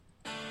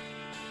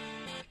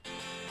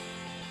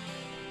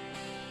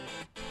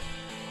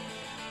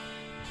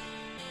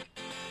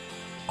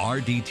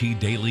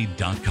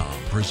RDTDaily.com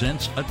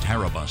presents a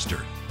Tara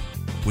Buster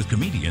with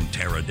comedian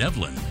Tara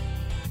Devlin.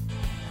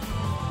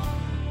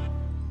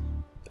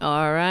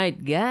 All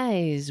right,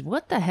 guys,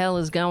 what the hell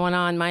is going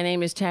on? My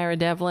name is Tara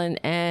Devlin,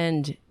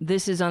 and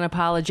this is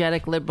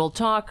Unapologetic Liberal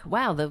Talk.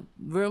 Wow, the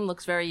room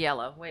looks very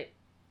yellow. Wait,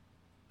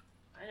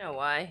 I know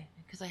why.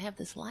 Because I have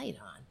this light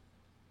on.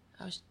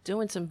 I was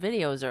doing some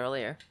videos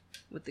earlier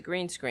with the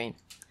green screen,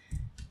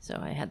 so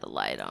I had the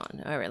light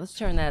on. All right, let's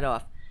turn that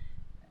off.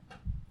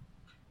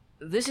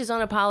 This is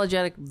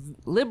Unapologetic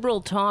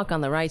Liberal Talk on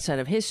the right side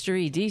of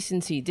history,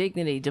 decency,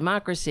 dignity,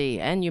 democracy,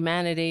 and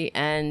humanity.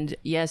 And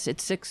yes,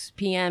 it's 6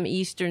 p.m.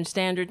 Eastern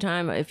Standard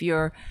Time. If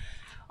you're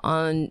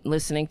on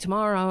listening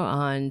tomorrow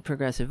on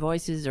Progressive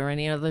Voices or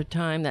any other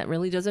time, that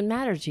really doesn't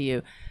matter to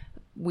you.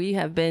 We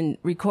have been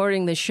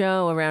recording the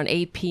show around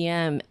 8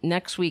 p.m.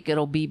 Next week,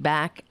 it'll be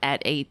back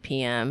at 8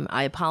 p.m.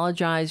 I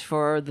apologize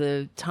for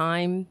the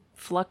time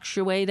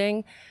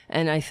fluctuating,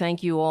 and I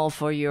thank you all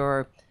for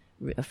your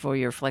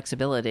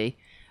flexibility.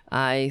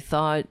 I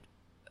thought,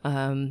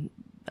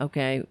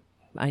 okay,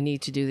 I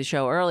need to do the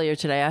show earlier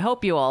today. I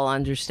hope you all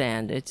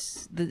understand. It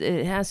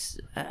has,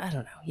 I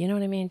don't know, you know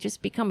what I mean?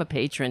 Just become a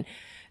patron,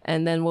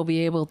 and then we'll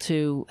be able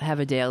to have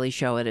a daily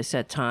show at a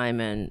set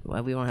time, and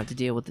we won't have to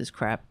deal with this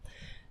crap.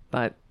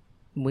 But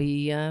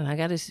I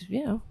got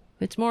to,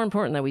 it's more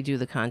important that we do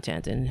the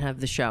content and have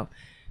the show.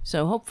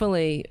 So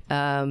hopefully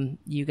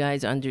you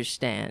guys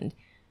understand.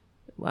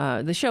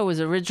 The show was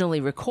originally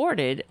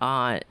recorded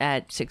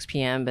at 6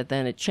 p.m., but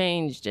then it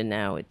changed, and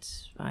now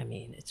it's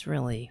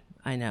really,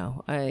 I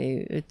know,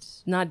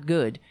 it's not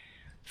good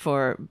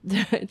for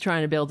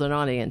trying to build an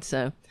audience.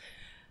 So,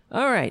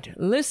 all right,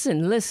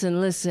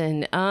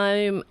 listen.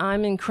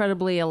 I'm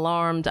incredibly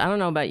alarmed. I don't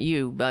know about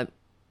you, but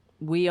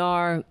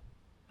the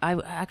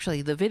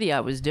video I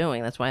was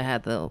doing, that's why I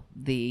had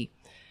the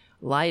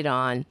light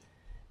on,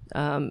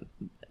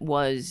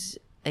 was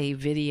a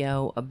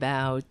video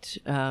about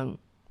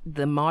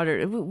the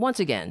martyr. Once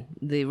again,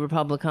 the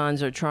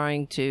Republicans are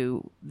trying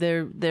to they're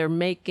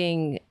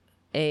trying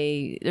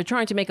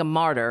to make a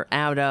martyr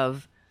out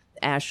of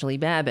Ashley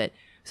Babbitt.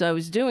 So I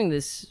was doing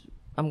this.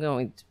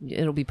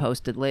 It'll be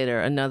posted later.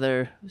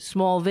 Another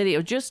small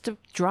video just to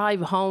drive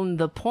home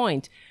the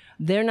point.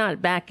 They're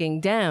not backing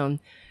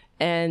down,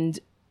 and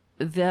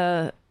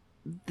the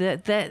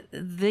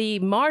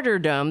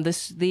martyrdom,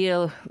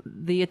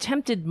 the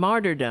attempted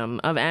martyrdom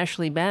of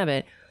Ashley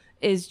Babbitt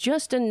is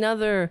just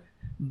another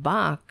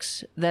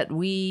box that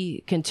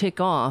we can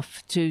tick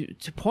off to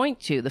point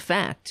to the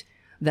fact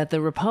that the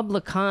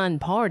Republican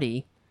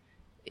Party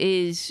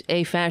is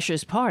a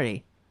fascist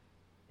party.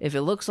 If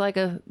it looks like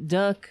a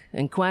duck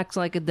and quacks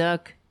like a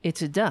duck,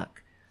 it's a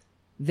duck.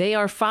 They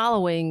are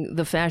following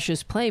the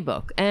fascist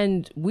playbook,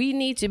 and we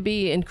need to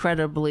be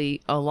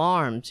incredibly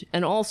alarmed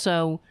and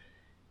also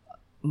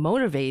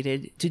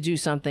motivated to do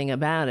something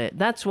about it.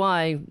 That's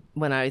why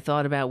when I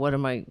thought about what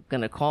am I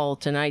going to call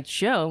tonight's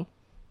show,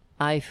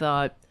 I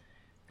thought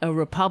a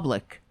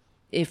republic,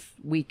 if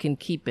we can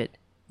keep it,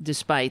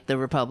 despite the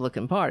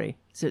Republican Party,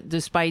 so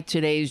despite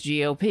today's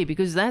GOP,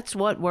 because that's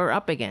what we're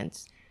up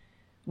against.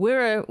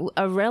 We're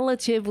a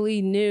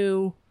relatively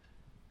new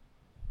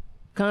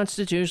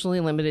constitutionally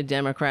limited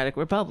democratic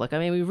republic. I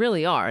mean, we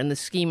really are in the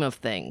scheme of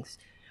things.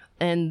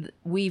 And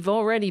we've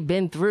already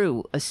been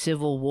through a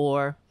civil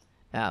war.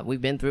 We've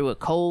been through a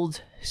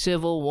cold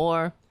civil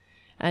war.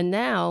 And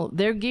now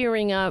they're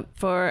gearing up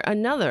for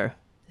another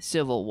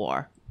civil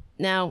war.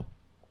 Now,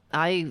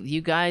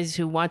 you guys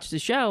who watch the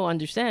show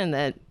understand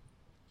that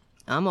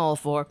I'm all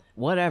for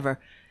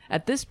whatever.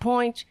 At this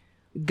point,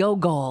 go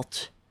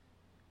Galt.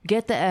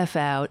 Get the F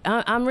out.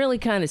 I'm really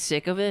kind of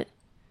sick of it.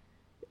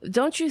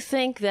 Don't you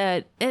think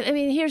that, I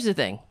mean, here's the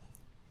thing.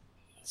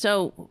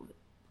 So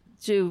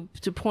to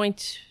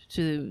point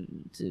to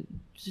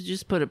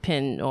just put a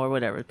pin or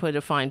whatever, put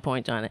a fine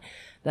point on it,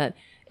 that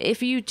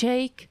if you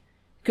take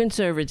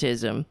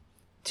conservatism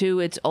to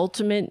its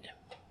ultimate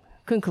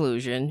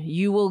conclusion,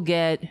 you will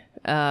get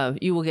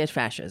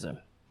fascism,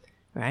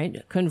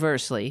 right?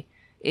 Conversely,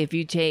 if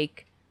you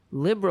take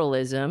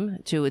liberalism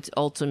to its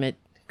ultimate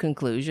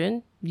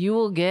conclusion, you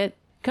will get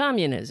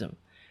communism.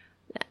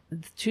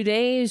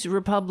 Today's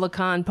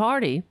Republican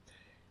Party,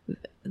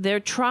 they're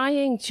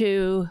trying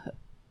to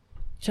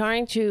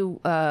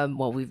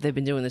they've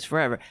been doing this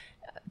forever,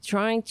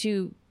 trying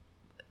to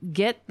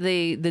get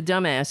the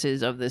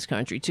dumbasses of this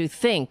country to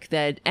think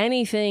that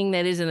anything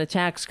that isn't a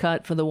tax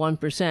cut for the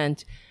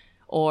 1%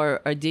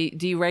 or a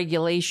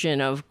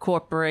deregulation of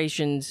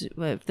corporations,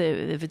 if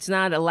it's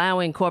not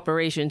allowing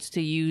corporations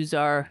to use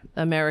our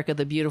America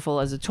the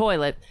Beautiful as a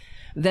toilet,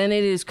 then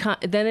it is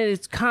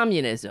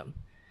communism.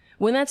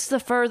 When that's the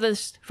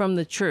furthest from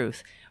the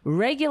truth.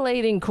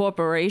 Regulating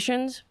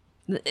corporations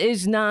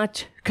is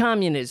not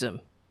communism.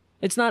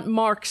 It's not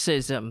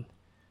Marxism.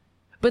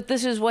 But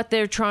this is what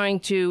they're trying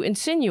to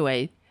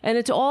insinuate. And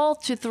it's all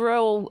to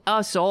throw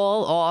us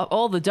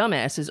all the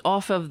dumbasses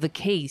off of the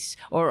case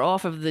or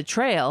off of the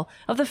trail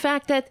of the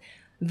fact that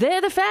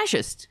they're the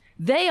fascists.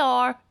 They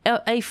are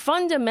a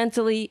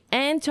fundamentally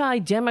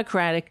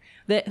anti-democratic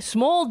the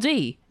small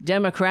d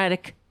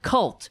Democratic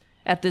cult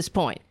at this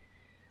point.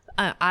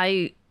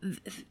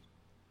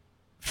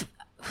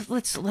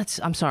 Let's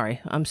I'm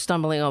sorry, I'm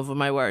stumbling over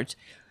my words.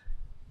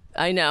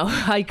 I know,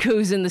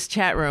 haikus in this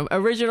chat room.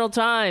 Original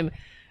time.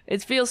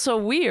 It feels so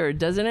weird,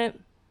 doesn't it?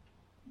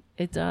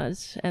 It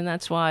does. And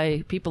that's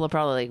why people are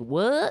probably like,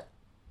 what?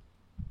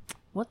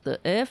 What the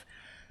if?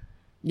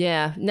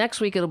 Yeah, next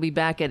week it'll be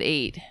back at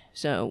 8.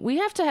 So we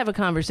have to have a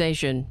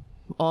conversation.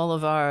 All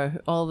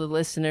the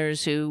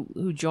listeners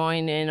who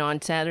join in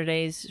on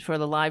Saturdays for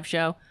the live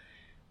show.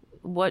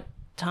 What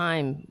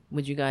time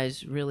would you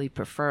guys really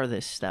prefer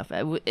this stuff?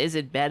 Is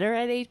it better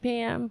at 8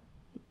 p.m.?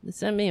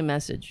 Send me a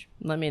message.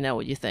 Let me know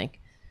what you think.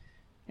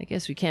 I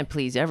guess we can't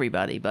please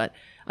everybody, but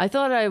I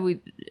thought I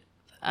would.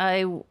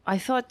 I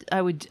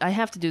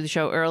have to do the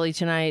show early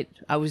tonight.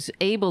 I was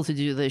able to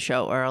do the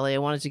show early. I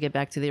wanted to get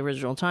back to the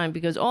original time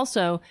because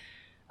also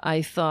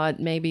I thought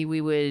maybe we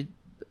would,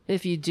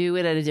 if you do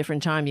it at a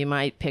different time, you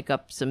might pick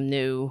up some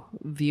new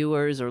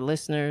viewers or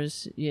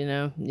listeners. You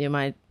know, you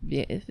might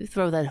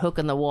throw that hook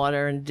in the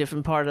water in a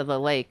different part of the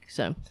lake,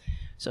 so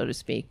to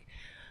speak.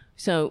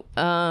 So,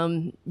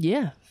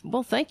 yeah.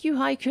 Well, thank you,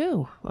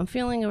 Haiku. I'm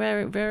feeling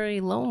very,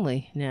 very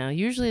lonely now.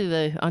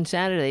 Usually on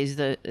Saturdays,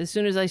 as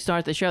soon as I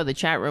start the show, the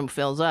chat room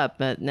fills up.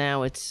 But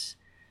now I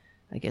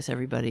guess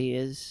everybody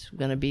is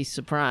going to be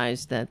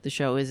surprised that the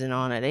show isn't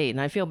on at 8.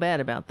 And I feel bad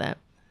about that.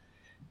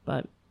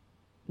 But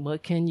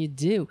what can you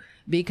do?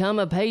 Become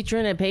a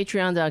patron at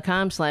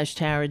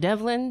patreon.com/Tara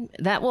Devlin.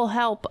 That will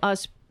help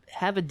us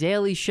have a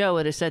daily show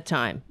at a set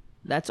time.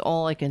 That's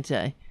all I can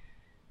say.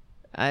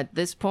 At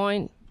this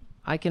point,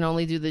 I can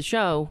only do the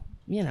show,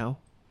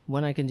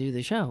 when I can do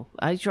the show.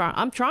 I'm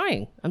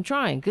trying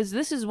because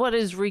this is what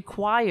is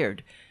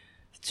required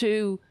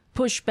to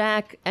push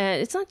back.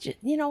 And it's not just,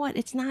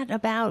 it's not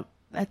about,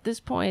 at this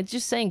point, it's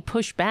just saying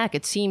push back.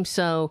 It seems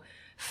so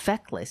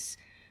feckless.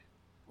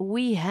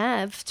 We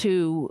have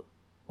to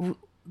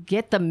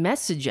get the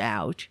message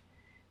out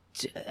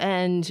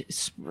and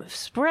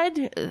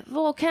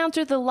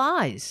counter the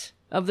lies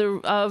of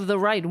the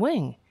right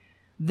wing.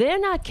 They're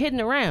not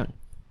kidding around.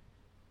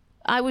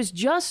 I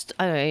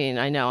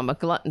know I'm a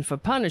glutton for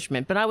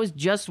punishment, but I was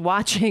just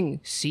watching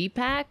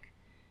CPAC.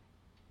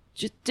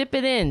 Just dip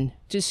it in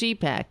to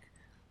CPAC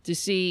to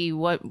see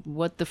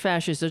what the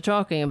fascists are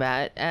talking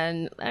about.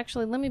 And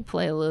actually, let me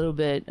play a little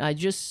bit. I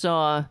just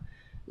saw,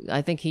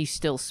 I think he's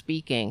still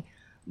speaking,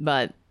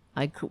 but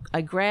I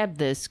grabbed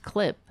this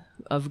clip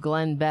of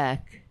Glenn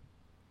Beck,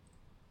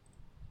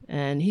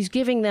 and he's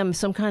giving them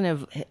some kind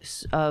of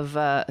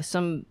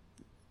some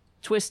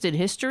twisted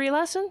history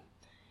lesson.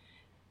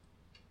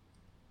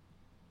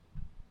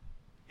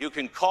 You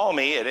can call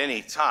me at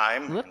any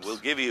time. Whoops. We'll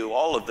give you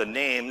all of the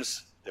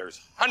names. There's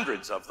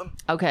hundreds of them.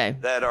 Okay.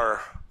 That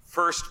are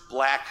first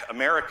black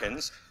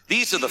Americans.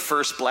 These are the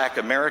first black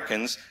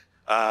Americans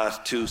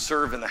to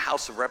serve in the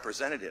House of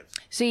Representatives.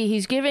 See,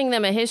 he's giving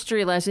them a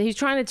history lesson. He's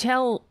trying to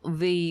tell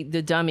the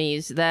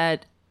dummies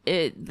that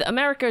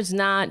America is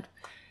not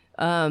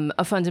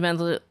a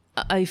fundamentally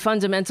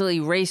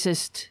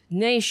racist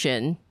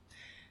nation.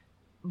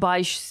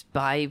 By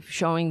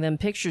showing them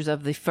pictures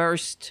of the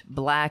first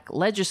black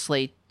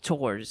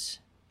legislators,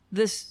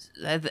 this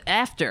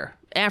after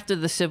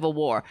the Civil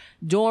War,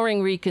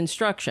 during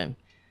Reconstruction.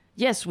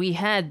 Yes, we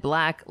had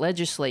black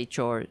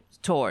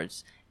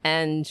legislators,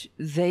 and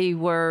they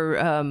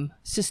were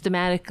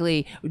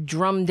systematically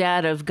drummed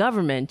out of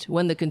government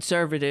when the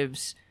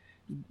conservatives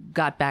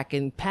got back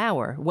in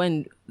power,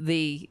 when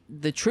the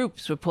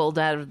troops were pulled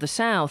out of the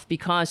South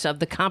because of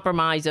the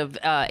Compromise of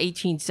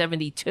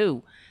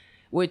 1872,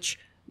 which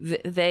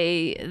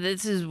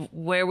this is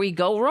where we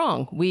go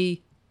wrong.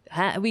 We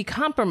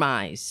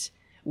compromise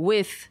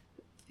with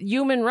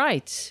human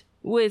rights.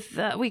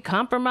 We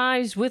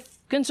compromise with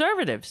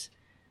conservatives,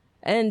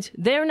 and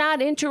they're not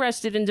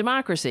interested in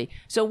democracy.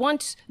 So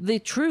once the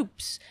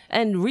troops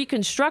and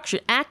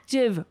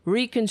active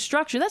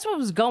reconstruction, that's what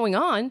was going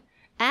on,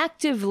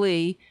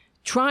 actively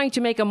trying to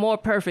make a more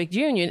perfect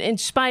union in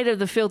spite of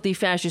the filthy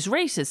fascist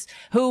racists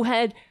who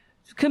had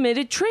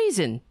committed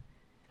treason.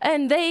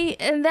 And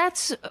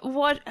that's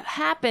what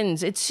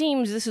happens. It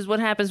seems this is what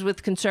happens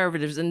with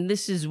conservatives, and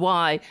this is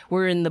why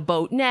we're in the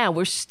boat now.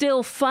 We're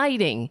still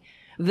fighting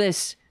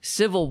this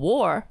civil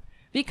war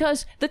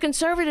because the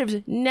conservatives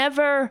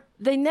never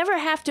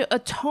have to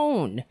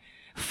atone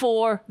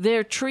for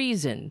their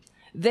treason.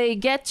 They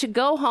get to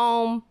go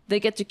home.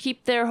 They get to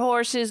keep their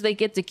horses. They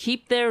get to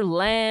keep their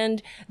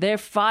land, their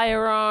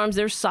firearms,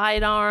 their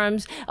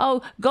sidearms.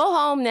 Oh, go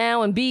home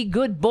now and be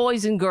good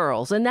boys and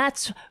girls. And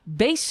that's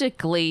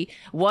basically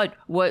what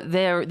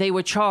they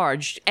were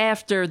charged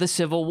after the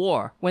Civil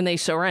War when they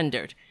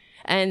surrendered.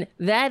 And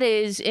that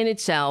is in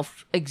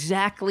itself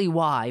exactly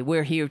why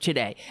we're here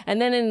today.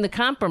 And then in the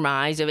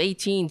Compromise of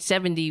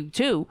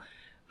 1872,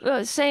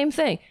 same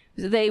thing.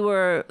 they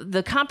were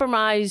the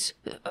compromise.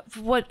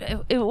 What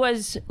it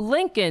was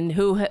Lincoln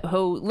who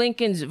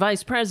Lincoln's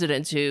vice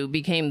president who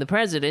became the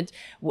president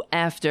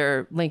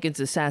after Lincoln's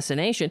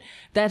assassination.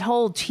 That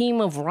whole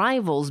team of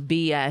rivals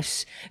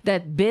BS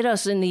that bit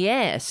us in the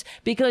ass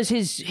because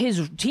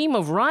his team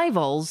of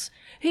rivals,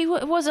 he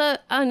was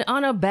an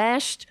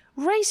unabashed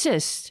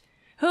racist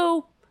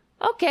who,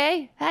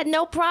 okay, had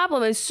no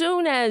problem. As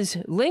soon as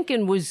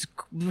Lincoln was,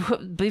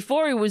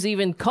 before he was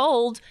even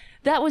cold,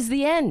 that was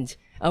the end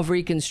of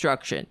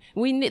Reconstruction.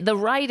 The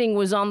writing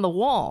was on the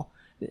wall.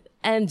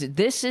 And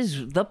this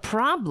is the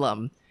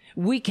problem.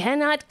 We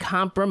cannot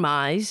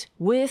compromise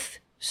with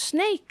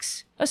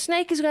snakes. A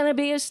snake is going to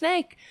be a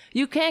snake.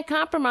 You can't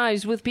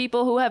compromise with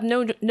people who have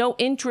no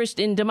interest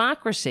in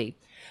democracy.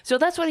 So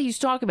that's what he's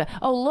talking about.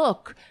 Oh,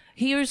 look,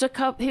 here's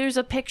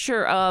a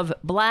picture of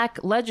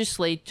black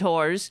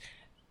legislators,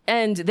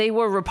 and they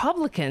were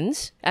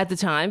Republicans at the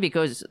time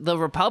because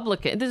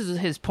this is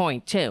his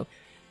point too.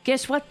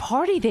 Guess what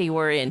party they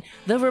were in?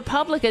 The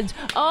Republicans.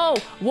 Oh,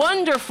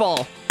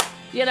 wonderful.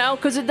 You know,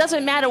 because it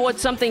doesn't matter what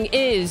something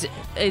is.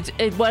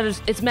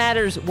 It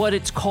matters what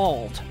it's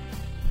called.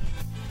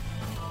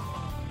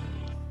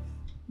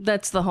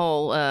 That's the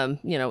whole,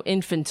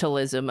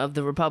 infantilism of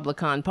the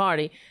Republican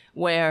Party,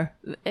 where,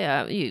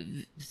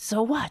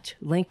 so what?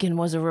 Lincoln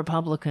was a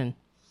Republican.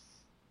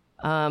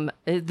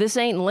 This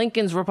ain't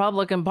Lincoln's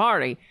Republican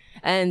Party.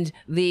 And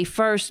the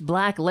first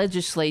black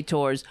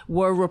legislators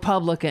were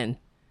Republican.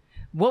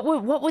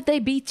 What would they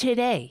be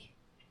today?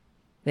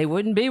 They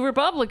wouldn't be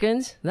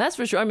Republicans, that's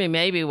for sure. I mean,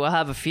 maybe we'll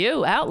have a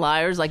few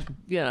outliers, like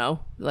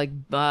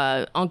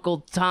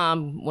Uncle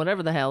Tom,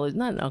 whatever the hell is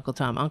not Uncle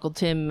Tom, Uncle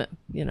Tim.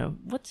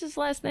 What's his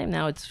last name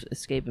now? It's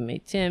escaping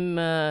me. Tim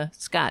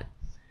Scott.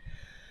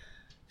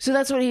 So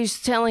that's what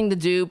he's telling the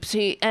dupes.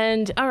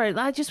 All right,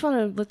 I just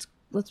want to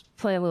let's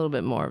play a little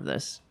bit more of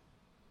this.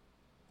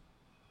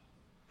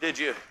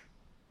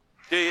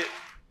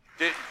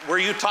 Were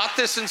you taught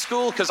this in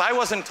school? Because I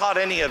wasn't taught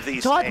any of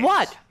these. Taught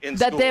what?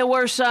 That there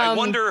were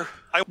some.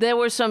 There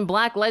were some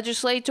black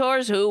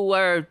legislators who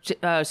were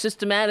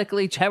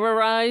systematically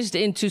terrorized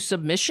into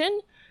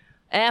submission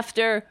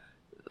after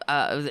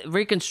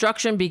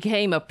Reconstruction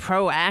became a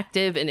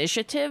proactive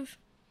initiative,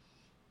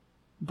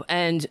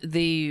 and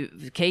the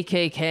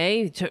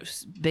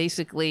KKK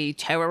basically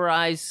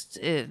terrorized,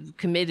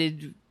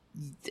 committed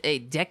a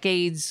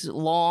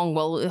decades-long,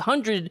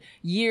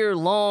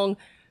 100-year-long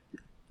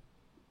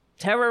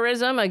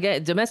terrorism,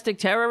 domestic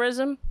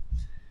terrorism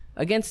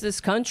against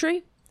this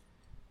country.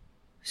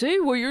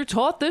 See, well, you're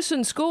taught this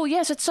in school.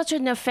 Yes, it's such a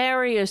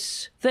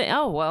nefarious thing.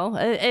 Oh, well,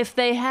 if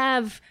they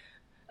have,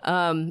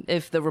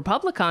 if the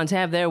Republicans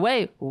have their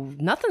way,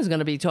 nothing's going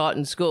to be taught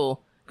in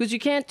school because you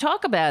can't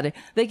talk about it.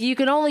 You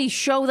can only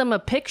show them a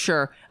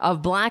picture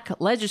of black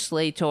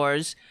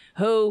legislators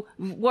who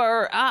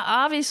were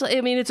obviously,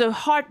 I mean, it's a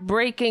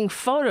heartbreaking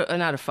photo.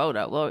 Not a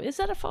photo. Well, is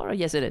that a photo?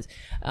 Yes, it is.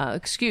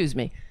 Excuse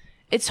me.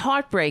 It's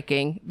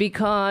heartbreaking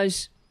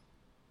because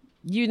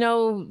you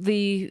know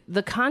the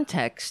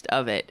context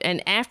of it,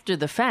 and after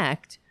the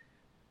fact,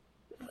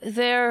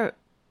 their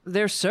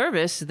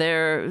service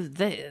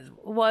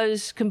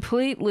was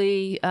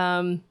completely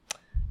turned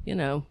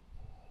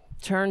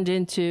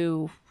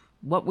into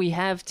what we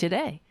have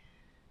today.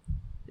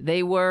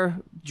 They were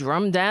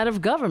drummed out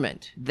of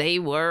government. They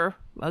were.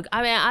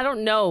 I mean, I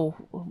don't know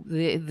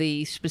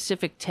the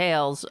specific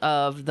tales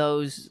of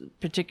those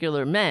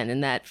particular men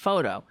in that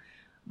photo.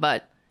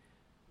 But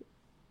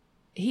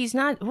he's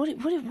not.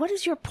 What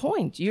is your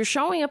point? You're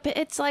showing up.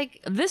 It's like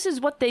this is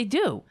what they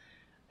do.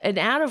 An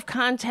out of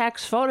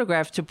context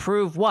photograph to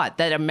prove what?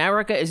 That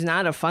America is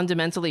not a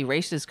fundamentally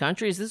racist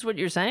country? Is this what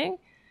you're saying?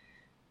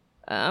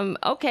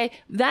 Okay,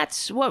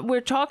 that's what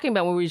we're talking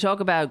about when we talk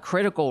about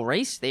critical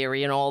race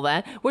theory and all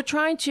that. We're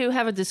trying to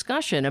have a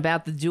discussion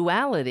about the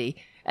duality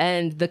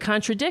and the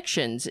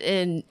contradictions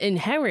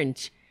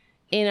inherent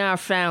in our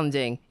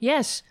founding.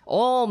 Yes,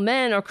 all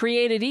men are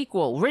created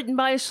equal, written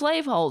by a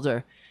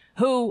slaveholder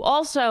who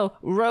also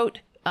wrote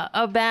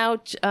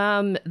about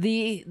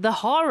the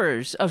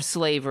horrors of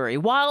slavery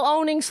while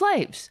owning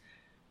slaves.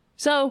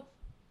 So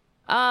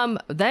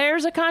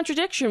there's a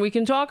contradiction we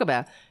can talk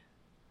about.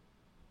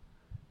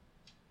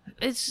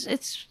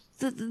 It's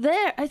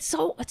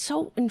so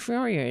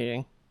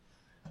infuriating.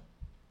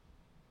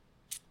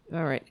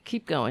 All right,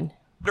 keep going.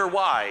 Wonder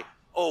why?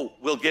 Oh,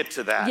 we'll get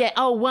to that. Yeah.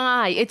 Oh,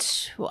 why?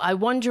 I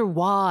wonder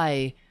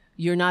why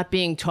you're not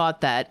being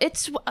taught that.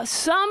 It's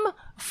some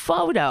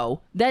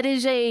photo that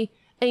is a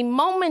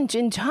moment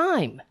in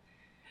time.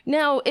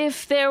 Now,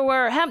 if there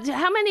were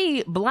how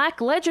many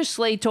black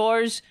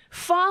legislators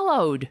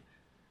followed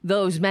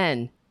those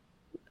men?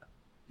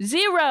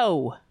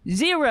 Zero.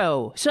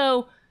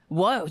 So,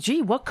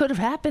 what could have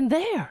happened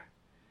there?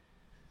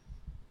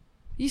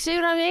 You see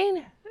what I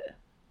mean?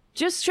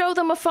 Just show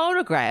them a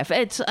photograph.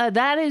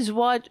 That is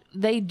what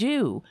they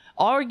do.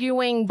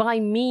 Arguing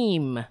by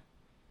meme.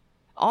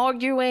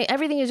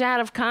 Everything is out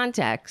of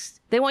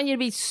context. They want you to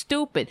be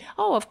stupid.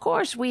 Oh, of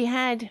course we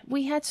had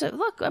some,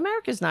 look,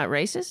 America's not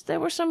racist. There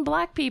were some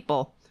black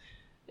people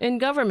in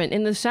government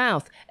in the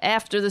South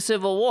after the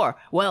Civil War.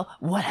 Well,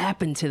 what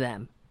happened to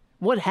them?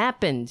 What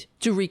happened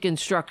to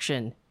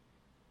Reconstruction?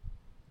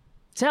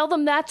 Tell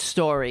them that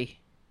story.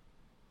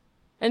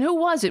 And who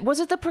was it? Was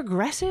it the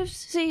progressives?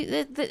 See,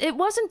 it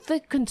wasn't the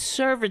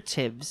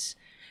conservatives.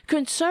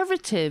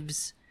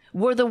 Conservatives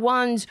were the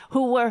ones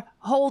who were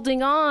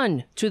holding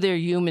on to their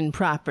human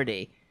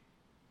property.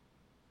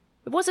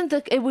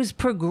 It was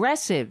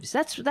progressives.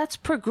 That's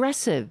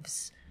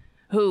progressives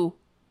who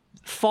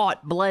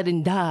fought, bled,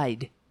 and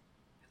died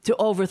to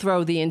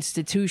overthrow the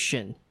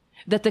institution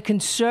that the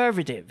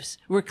conservatives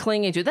were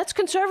clinging to. That's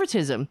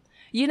conservatism.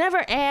 You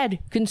never add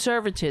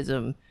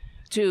conservatism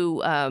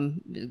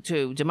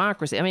to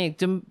democracy. I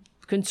mean,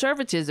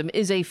 conservatism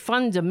is a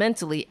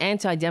fundamentally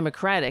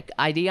anti-democratic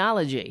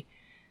ideology.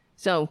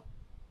 So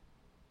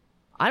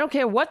I don't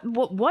care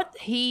what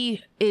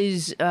he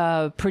is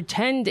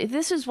pretending.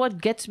 This is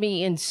what gets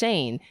me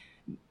insane.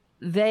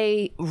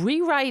 They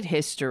rewrite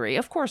history.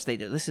 Of course they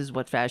do. This is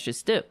what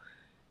fascists do.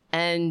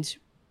 And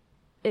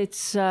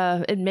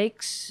it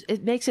makes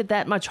it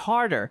that much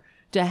harder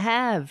to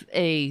have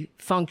a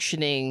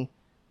functioning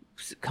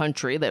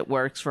country that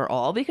works for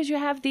all, because you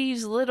have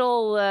these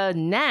little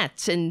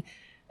gnats and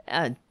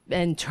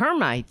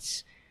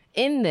termites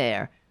in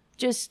there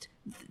just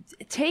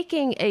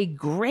taking a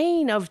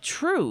grain of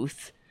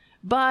truth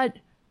but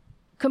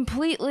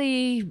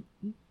completely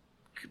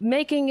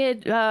making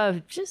it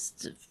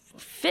just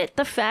fit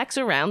the facts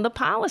around the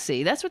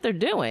policy. That's what they're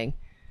doing.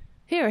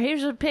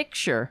 Here's a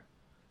picture.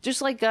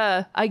 Just like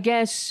I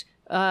guess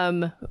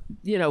Colin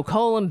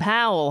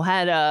Powell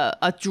had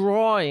a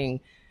drawing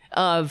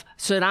of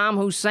Saddam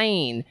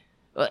Hussein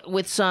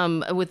with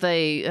some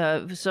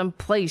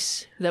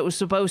place that was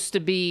supposed to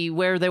be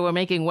where they were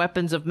making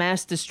weapons of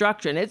mass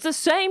destruction. It's the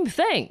same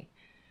thing,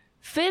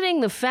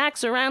 fitting the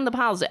facts around the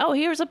policy. Oh,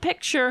 here's a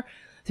picture.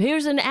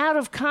 Here's an out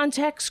of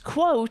context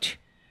quote,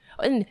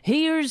 and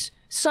here's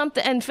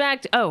something. In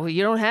fact,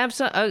 you don't have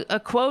a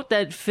quote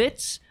that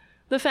fits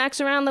the facts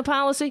around the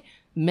policy?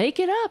 Make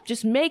it up.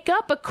 Just make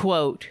up a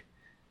quote.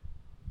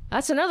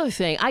 That's another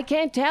thing. I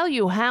can't tell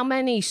you how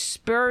many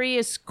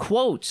spurious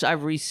quotes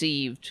I've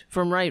received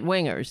from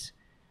right-wingers.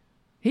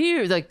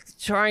 Here, like,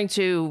 trying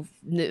to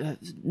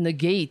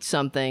negate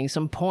something,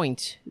 some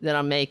point that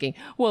I'm making.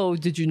 Well,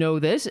 did you know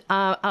this?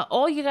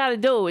 All you got to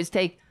do is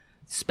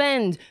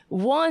spend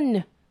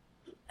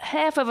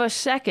 1/2 of a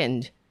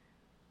second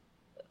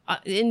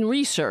in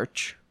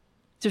research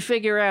to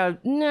figure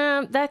out,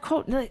 no, that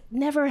quote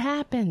never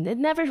happened. It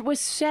never was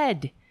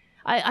said.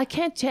 I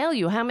can't tell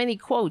you how many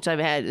quotes I've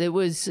had.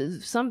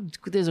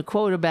 There's a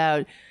quote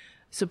about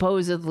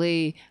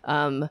supposedly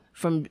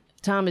from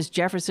Thomas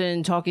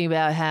Jefferson talking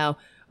about how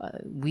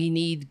we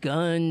need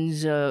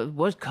guns.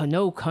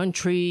 No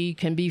country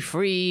can be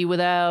free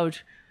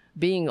without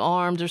being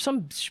armed, or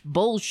some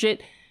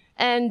bullshit.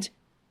 And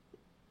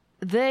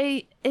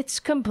it's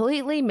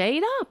completely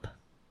made up.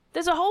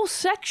 There's a whole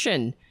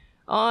section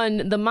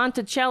on the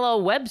Monticello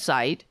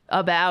website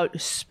about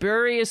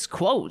spurious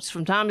quotes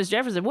from Thomas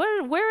Jefferson.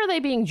 Where are they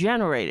being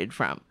generated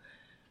from?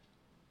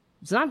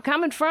 It's not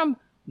coming from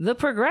the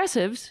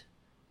progressives.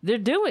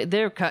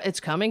 It's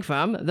coming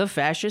from the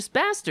fascist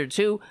bastards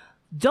who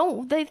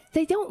don't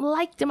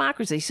like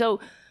democracy. So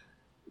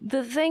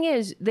the thing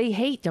is, they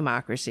hate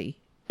democracy,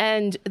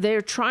 and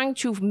they're trying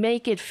to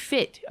make it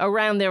fit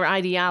around their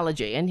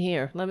ideology. And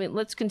here,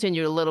 let's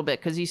continue a little bit,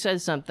 because he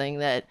says something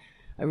that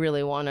I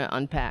really want to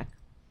unpack.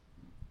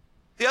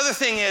 The other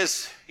thing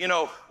is,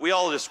 we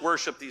all just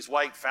worship these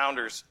white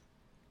founders,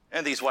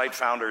 and these white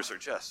founders are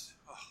just,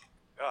 oh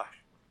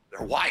gosh,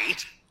 they're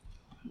white.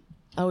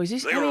 Oh, is he?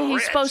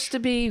 He's supposed to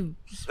be.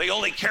 They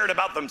only cared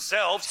about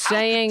themselves.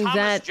 Saying How could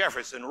Thomas that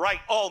Jefferson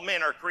write all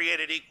men are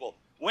created equal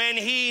when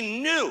he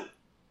knew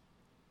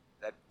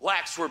that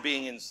blacks were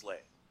being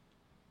enslaved?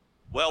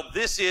 Well,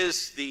 this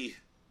is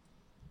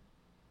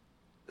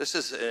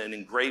an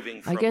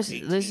engraving from 1826. I guess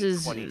this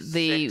is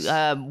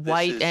the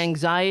white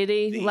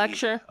anxiety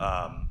lecture.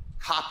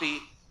 Copy.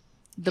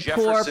 The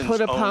Jefferson's poor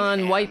put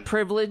upon white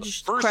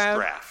privileged first crowd.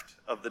 draft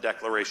of the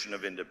Declaration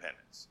of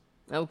Independence.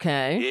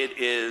 Okay. It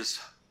is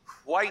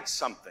quite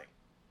something.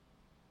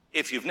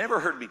 If you've never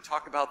heard me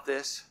talk about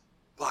this,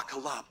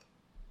 buckle up.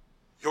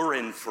 You're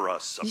in for a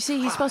surprise. You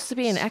see, he's supposed to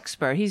be an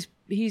expert. He's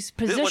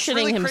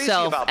positioning really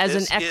himself as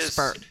an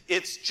expert.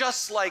 It's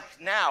just like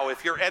now,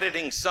 if you're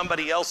editing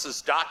somebody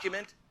else's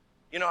document,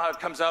 you know how it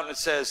comes out and it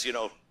says,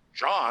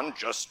 John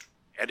just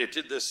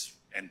edited this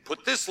and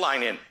put this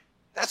line in.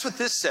 That's what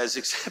this says,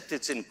 except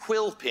it's in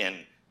quill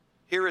pen.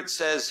 Here it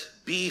says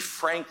B.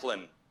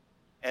 Franklin,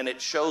 and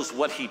it shows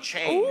what he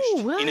changed.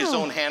 Ooh, wow. In his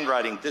own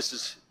handwriting. This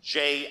is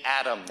J.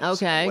 Adams.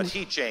 Okay. What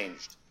he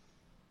changed.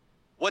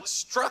 What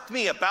struck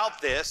me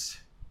about this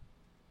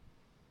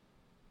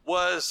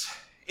was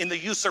in the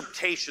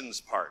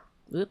usurpations part.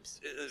 Oops.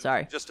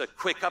 Sorry. Just a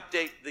quick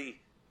update.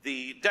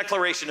 The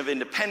Declaration of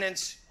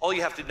Independence, all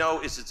you have to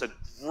know is it's a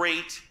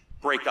great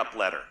breakup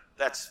letter.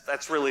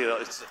 That's really,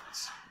 it's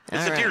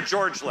a Dear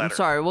George letter. I'm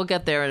sorry, we'll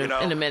get there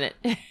in a minute.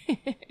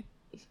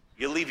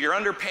 You leave your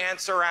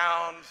underpants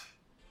around.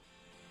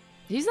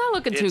 He's not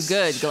looking too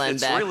good, Glenn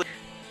Beck. Really...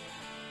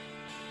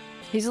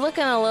 He's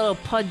looking a little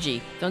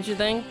pudgy, don't you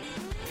think?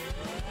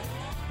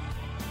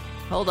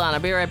 Hold on, I'll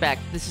be right back.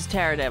 This is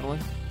Tara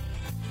Devlin.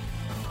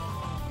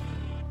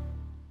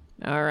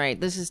 All right,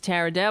 this is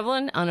Tara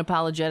Devlin,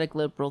 Unapologetic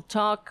Liberal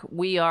Talk.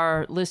 We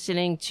are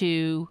listening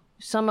to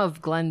some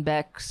of Glenn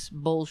Beck's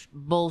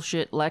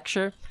bullshit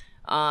lecture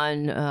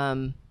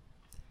on,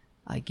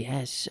 I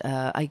guess,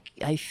 I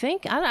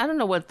think, I don't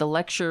know what the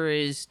lecture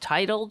is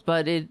titled,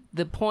 but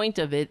the point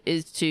of it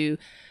is to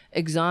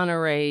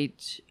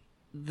exonerate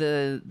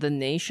the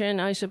nation,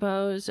 I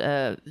suppose,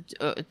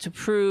 to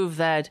prove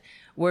that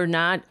we're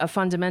not a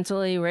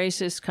fundamentally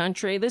racist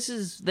country. This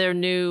is their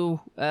new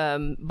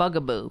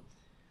bugaboo.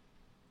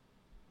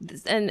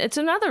 And it's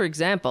another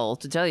example,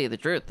 to tell you the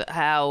truth,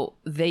 how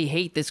they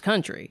hate this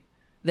country.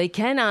 They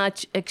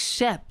cannot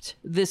accept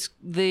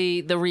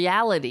the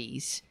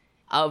realities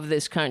of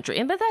this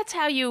country. But that's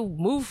how you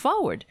move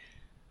forward.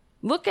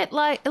 Look at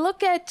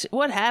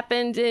what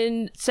happened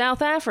in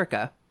South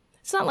Africa.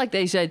 It's not like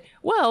they said,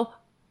 well,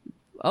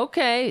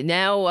 okay,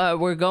 now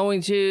we're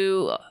going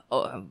to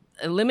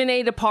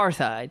eliminate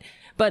apartheid,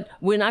 but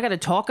we're not going to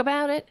talk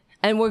about it,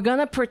 and we're going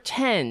to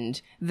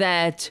pretend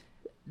that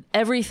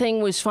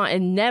everything was fine. It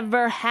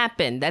never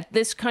happened, that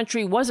this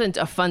country wasn't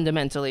a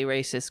fundamentally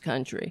racist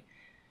country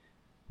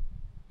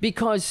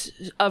because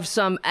of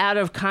some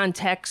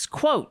out-of-context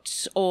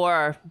quotes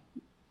or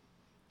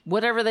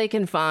whatever they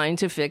can find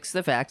to fix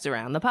the facts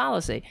around the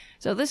policy.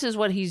 So this is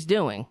what he's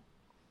doing,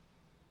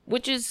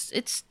 which is,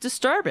 it's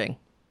disturbing.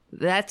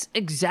 That's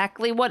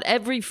exactly what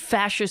every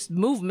fascist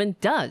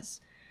movement does.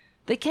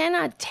 They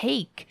cannot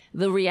take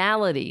the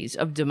realities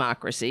of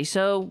democracy,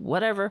 so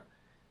whatever.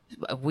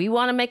 We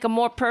want to make a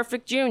more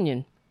perfect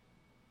union.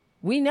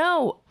 We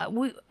know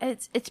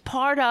it's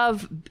part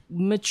of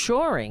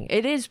maturing.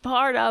 It is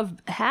part of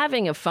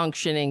having a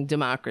functioning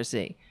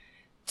democracy.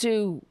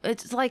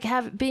 It's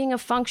like being a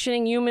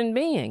functioning human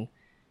being.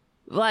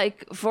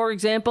 Like, for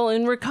example,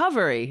 in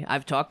recovery.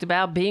 I've talked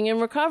about being in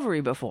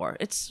recovery before.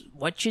 It's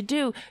what you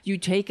do. You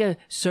take a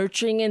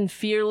searching and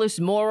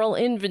fearless moral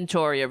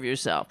inventory of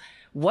yourself.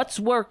 What's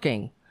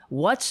working?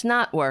 What's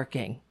not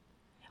working?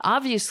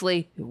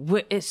 Obviously,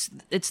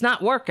 it's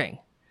not working.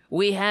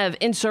 We have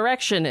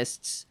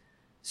insurrectionists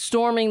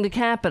storming the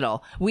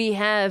Capitol. We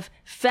have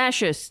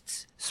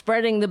fascists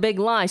spreading the big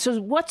lie. So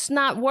what's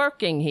not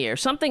working here?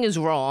 Something is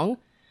wrong.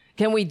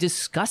 Can we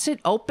discuss it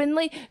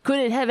openly? Could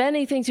it have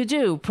anything to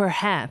do,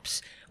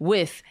 perhaps,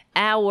 with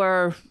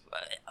our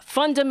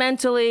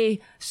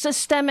fundamentally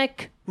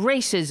systemic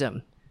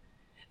racism?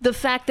 The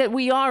fact that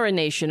we are a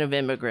nation of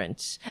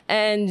immigrants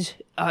and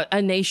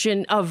a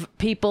nation of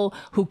people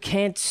who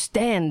can't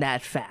stand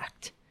that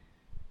fact,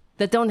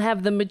 that don't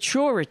have the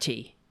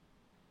maturity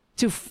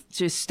to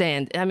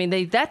stand. I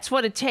mean, that's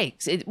what it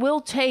takes. It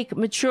will take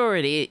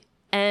maturity,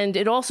 and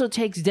it also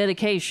takes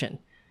dedication.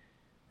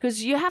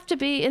 Because you have to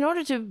be, in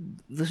order to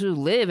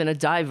live in a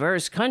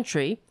diverse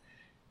country,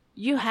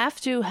 you have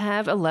to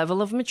have a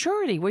level of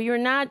maturity where you're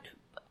not,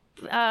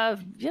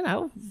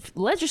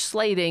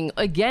 legislating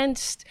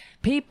against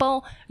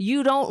people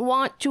you don't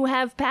want to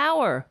have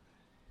power.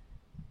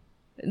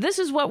 This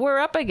is what we're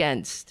up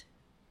against.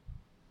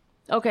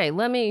 Okay,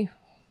 we're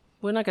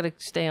not going to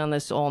stay on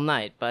this all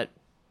night, but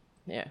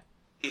yeah.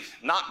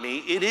 Not me,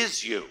 it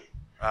is you.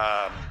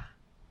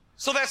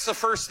 So that's the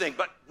first thing.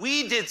 But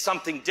we did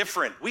something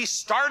different. We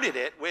started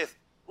it with,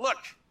 look,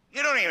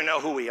 you don't even know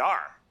who we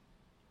are.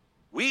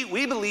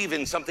 We believe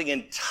in something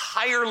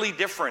entirely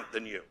different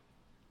than you.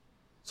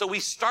 So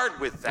we start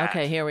with that.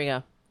 Okay, here we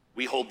go.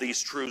 We hold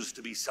these truths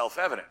to be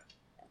self-evident.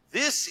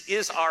 This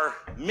is our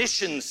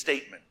mission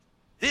statement.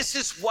 This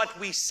is what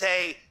we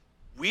say.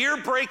 We're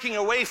breaking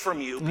away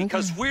from you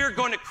because we're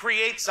going to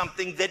create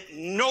something that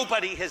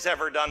nobody has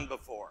ever done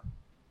before,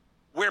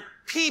 where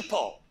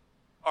people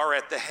are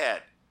at the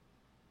head.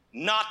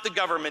 Not the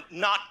government,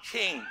 not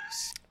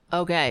kings.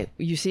 Okay,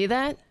 you see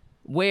that?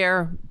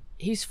 Where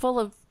he's full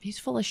of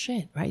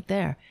shit right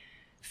there.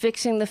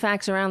 Fixing the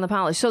facts around the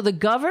policy. So the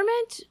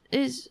government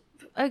is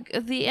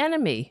the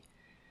enemy.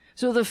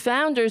 So the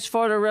founders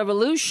fought a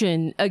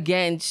revolution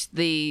against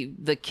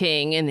the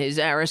king and his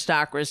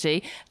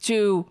aristocracy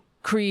to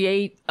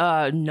create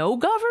no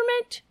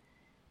government?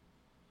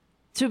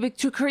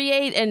 To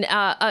create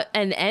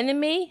an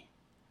enemy?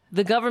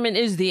 The government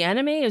is the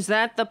enemy? Is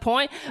that the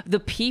point? The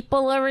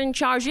people are in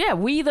charge? Yeah,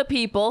 we the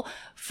people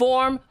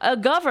form a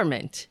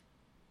government.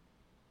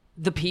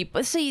 The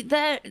people, see,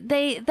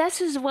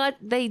 this is what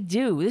they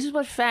do. This is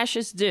what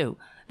fascists do.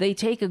 They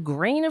take a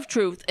grain of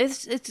truth.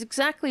 It's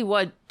exactly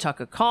what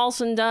Tucker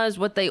Carlson does,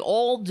 what they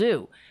all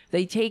do.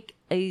 They take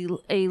a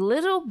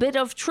little bit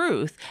of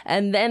truth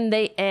and then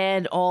they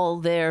add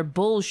all their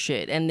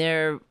bullshit and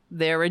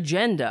their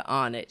agenda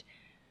on it.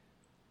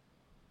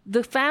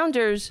 The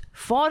founders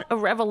fought a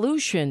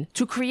revolution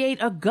to create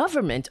a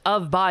government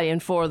of, by,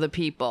 and for the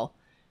people.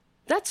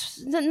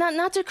 That's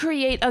not to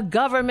create a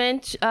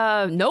government,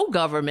 no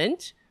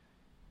government.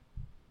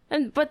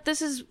 But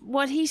this is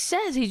what he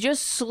says. He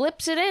just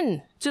slips it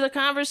in to the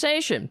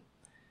conversation.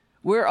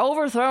 We're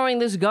overthrowing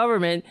this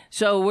government,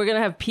 so we're going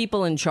to have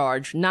people in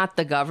charge, not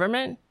the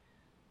government.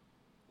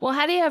 Well,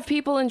 how do you have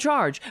people in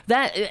charge?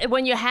 That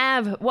when you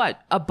have,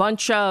 what, a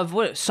bunch of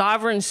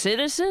sovereign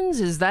citizens?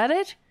 Is that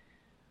it?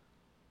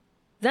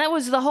 That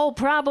was the whole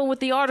problem with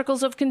the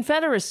Articles of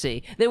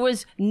Confederacy. There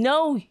was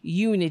no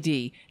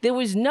unity. There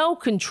was no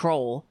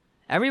control.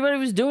 Everybody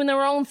was doing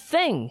their own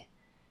thing.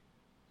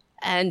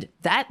 And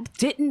that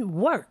didn't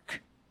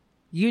work.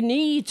 You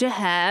need to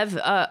have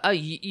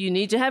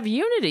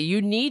unity.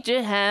 You need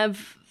to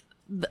have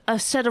a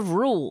set of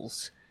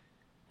rules.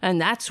 And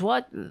that's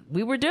what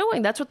we were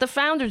doing. That's what the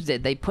founders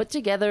did. They put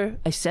together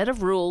a set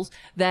of rules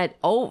that,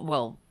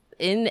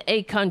 in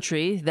a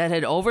country that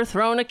had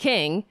overthrown a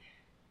king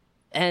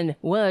and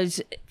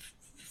was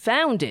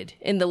founded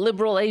in the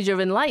liberal age of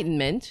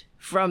enlightenment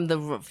from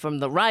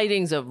the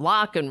writings of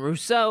Locke and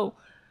Rousseau.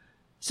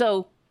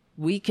 So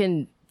we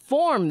can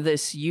form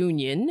this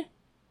union,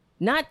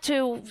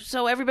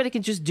 so everybody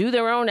can just do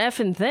their own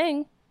effing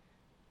thing.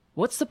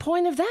 What's the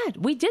point of that?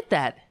 We did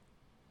that.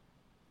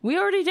 We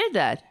already did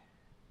that.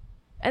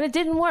 And it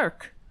didn't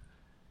work.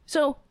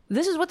 So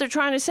this is what they're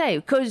trying to say.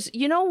 Because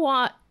you know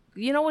what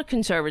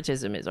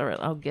conservatism is. All right,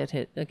 I'll get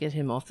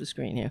him off the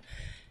screen here.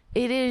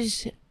 It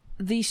is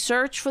the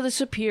search for the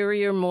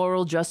superior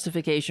moral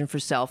justification for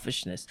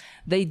selfishness.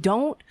 They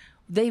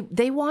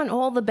want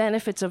all the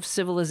benefits of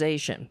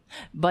civilization,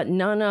 but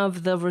none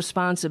of the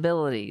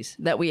responsibilities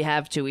that we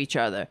have to each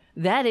other.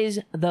 That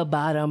is the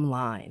bottom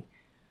line.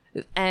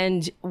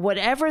 And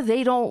whatever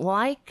they don't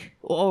like,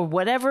 or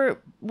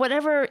whatever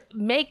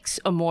makes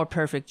a more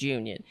perfect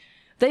union,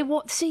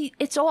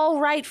 it's all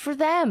right for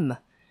them.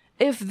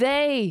 If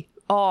they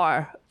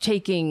are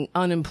taking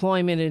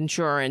unemployment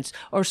insurance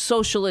or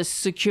socialist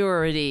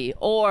security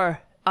or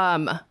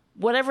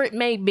whatever it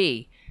may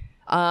be,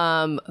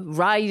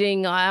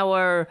 riding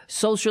our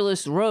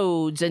socialist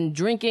roads and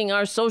drinking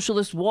our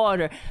socialist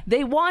water,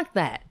 they want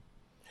that.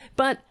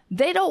 But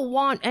they don't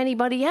want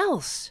anybody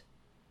else.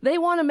 They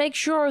want to make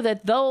sure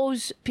that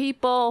those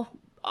people,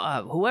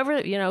 whoever,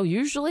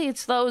 usually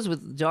it's those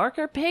with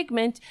darker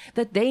pigment,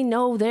 that they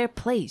know their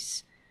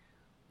place,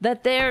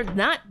 that they're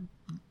not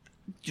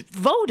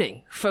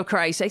voting, for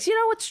Christ's sakes. You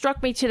know what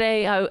struck me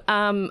today?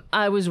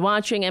 I was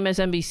watching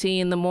MSNBC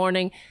in the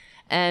morning,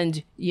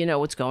 and you know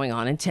what's going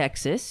on in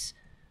Texas.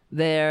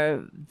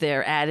 They're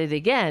at it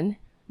again.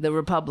 The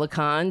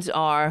Republicans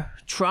are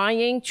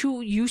trying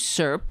to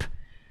usurp,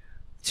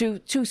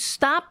 to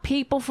stop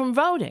people from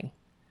voting.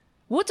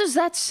 What does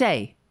that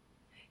say?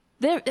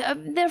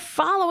 They're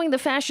following the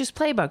fascist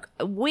playbook.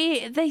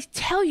 They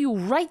tell you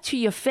right to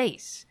your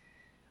face.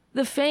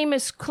 The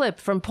famous clip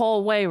from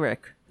Paul Weyrich,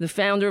 the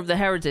founder of the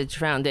Heritage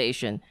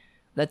Foundation,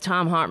 that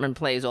Tom Hartman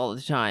plays all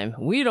the time.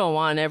 We don't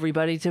want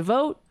everybody to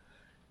vote.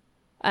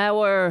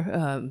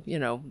 Our,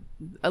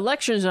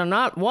 elections are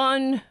not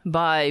won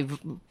by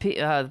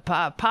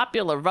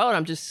popular vote.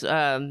 I'm just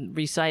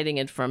reciting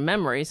it from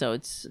memory, so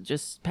it's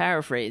just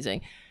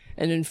paraphrasing.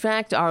 And in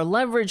fact, our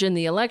leverage in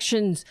the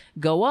elections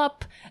go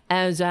up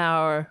as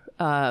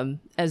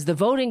the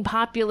voting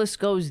populace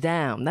goes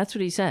down. That's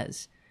what he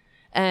says.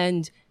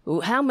 And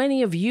how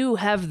many of you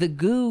have the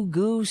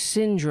goo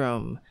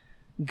syndrome?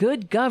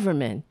 Good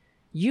government.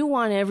 You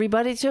want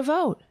everybody to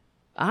vote.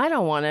 I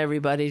don't want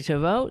everybody to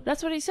vote.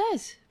 That's what he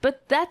says.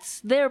 But that's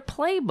their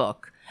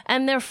playbook.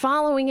 And they're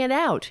following it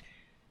out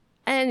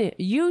and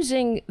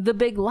using the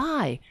big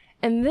lie.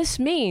 And this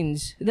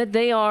means that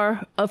they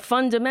are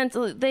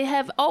they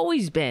have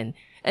always been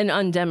an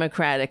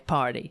undemocratic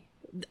party,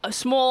 a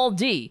small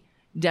d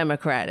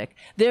democratic.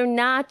 They're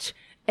not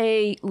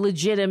a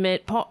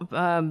legitimate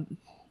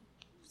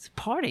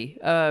party,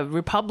 a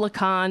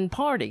Republican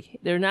party.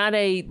 They're not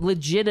a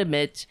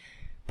legitimate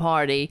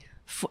party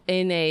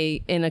in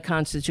a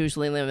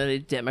constitutionally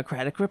limited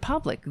democratic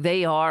republic.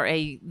 They are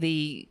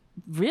they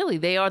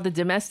are the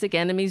domestic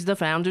enemies the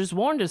founders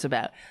warned us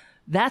about.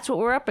 That's what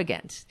we're up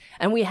against.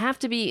 And we have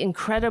to be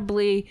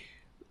incredibly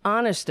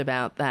honest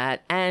about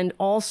that and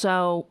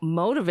also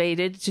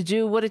motivated to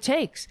do what it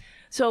takes.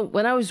 So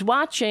when I was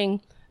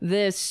watching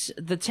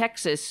the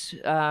Texas,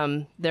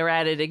 they're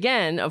at it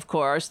again, of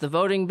course, the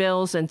voting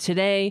bills. And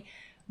today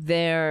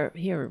where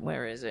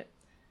is it?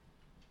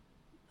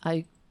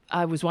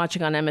 I was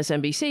watching on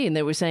MSNBC and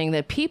they were saying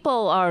that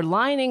people are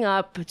lining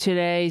up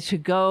today to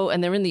go,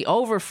 and they're in the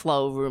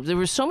overflow rooms. There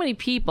were so many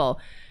people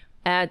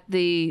at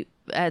the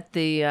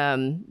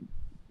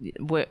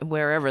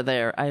wherever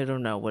they're, I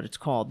don't know what it's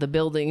called, the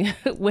building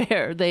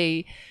where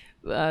they,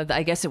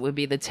 I guess it would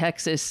be the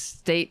Texas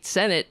State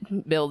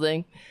Senate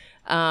building.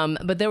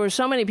 But there were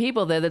so many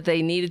people there that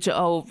they needed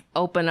to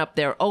open up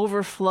their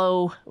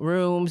overflow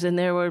rooms. And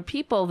there were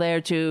people there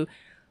to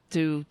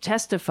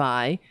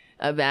testify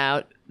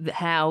about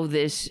how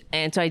this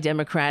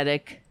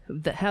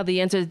how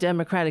the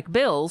anti-democratic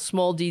bills,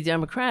 small d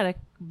democratic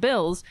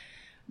bills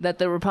that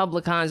the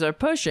Republicans are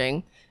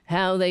pushing,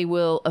 how they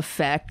will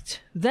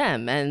affect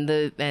them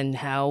and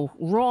how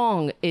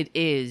wrong it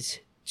is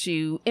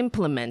to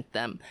implement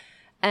them.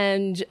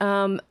 And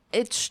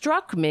it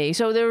struck me.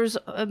 So there was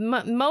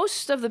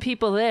most of the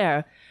people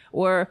there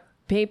were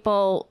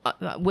people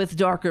with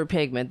darker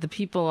pigment, the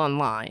people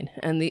online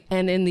and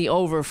in the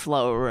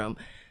overflow room.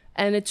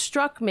 And it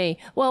struck me,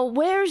 well,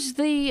 where's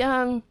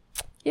the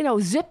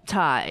zip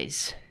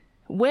ties?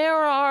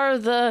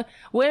 Where's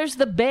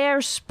the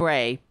bear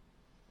spray?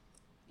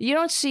 You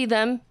don't see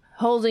them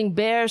holding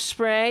bear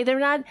spray. They're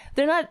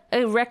not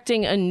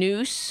erecting a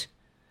noose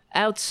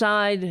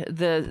outside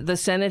the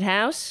Senate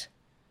House.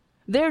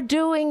 They're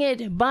doing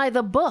it by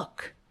the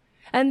book.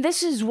 And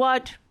this is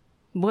what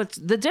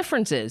the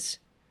difference is.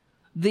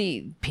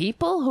 The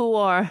people who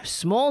are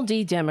small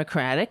d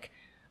Democratic,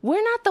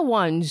 we're not the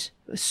ones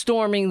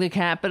storming the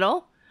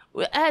Capitol.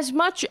 As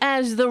much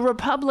as the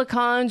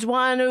Republicans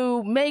want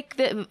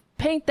to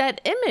paint that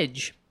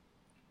image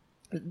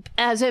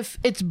as if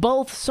it's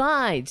both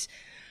sides.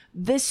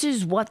 This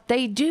is what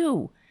they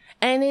do.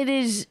 And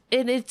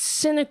it's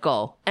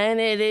cynical, and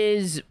it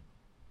is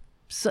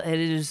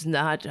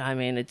not,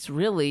 it's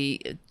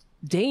really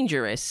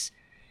dangerous,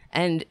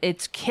 and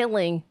it's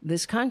killing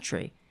this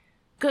country.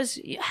 Because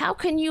how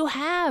can you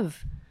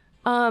have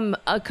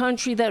a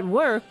country that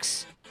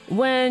works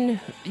when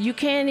you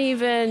can't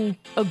even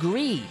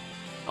agree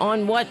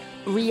on what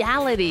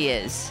reality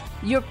is?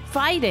 You're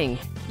fighting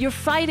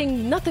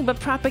nothing but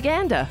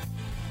propaganda.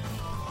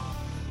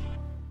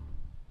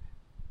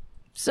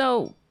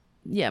 So,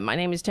 yeah, my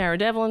name is Tara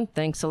Devlin.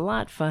 Thanks a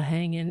lot for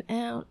hanging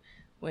out.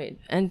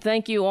 And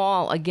thank you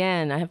all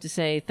again. I have to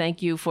say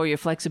thank you for your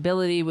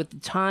flexibility with the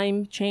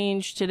time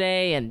change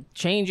today and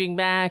changing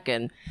back.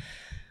 And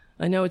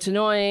I know it's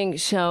annoying.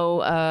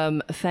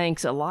 So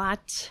thanks a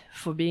lot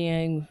for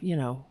being,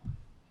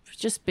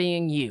 just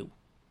being you.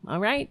 All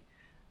right?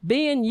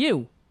 Being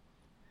you.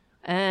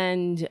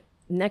 And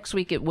next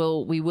week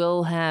we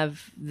will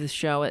have the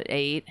show at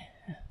 8.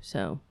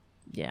 So,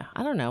 yeah,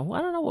 I don't know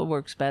what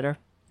works better.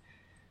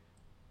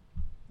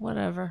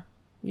 Whatever.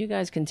 You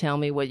guys can tell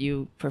me what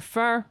you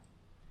prefer.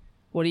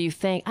 What do you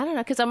think? I don't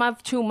know, because I'm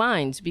of two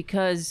minds.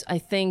 Because I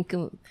think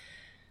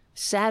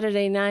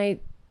Saturday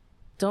night,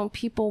 don't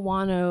people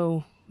want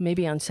to,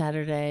 maybe on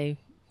Saturday,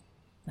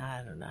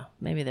 I don't know,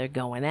 maybe they're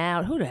going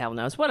out. Who the hell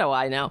knows? What do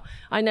I know?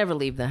 I never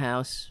leave the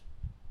house.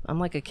 I'm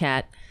like a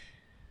cat.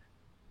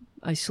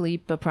 I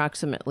sleep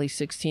approximately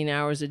 16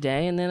 hours a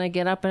day, and then I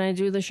get up and I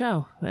do the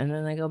show, and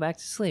then I go back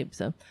to sleep.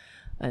 So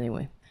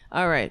anyway,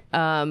 all right.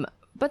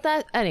 But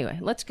anyway,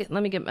 let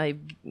me get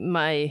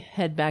my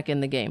head back in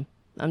the game.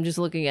 I'm just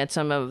looking at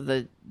some of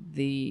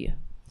the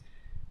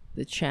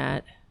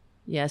chat.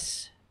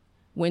 Yes,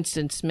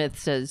 Winston Smith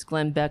says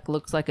Glenn Beck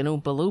looks like an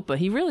Oompa Loompa.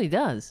 He really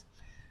does.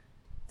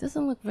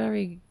 Doesn't look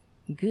very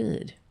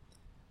good.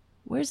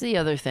 Where's the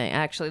other thing?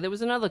 Actually, there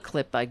was another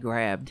clip I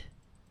grabbed.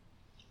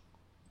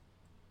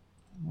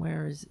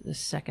 Where is the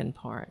second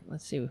part?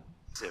 Let's see.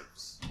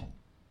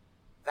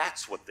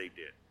 That's what they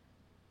did.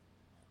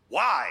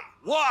 Why?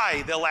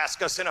 Why, they'll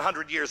ask us in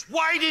 100 years,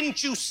 why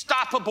didn't you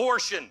stop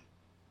abortion?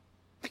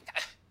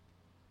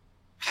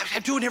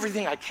 I'm doing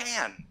everything I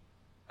can.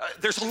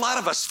 There's a lot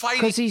of us fighting.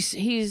 Because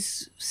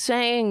he's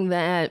saying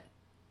that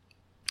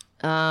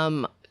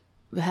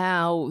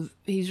how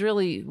he's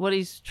really, what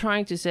he's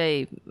trying to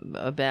say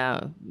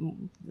about,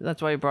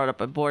 that's why he brought up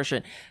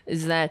abortion,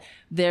 is that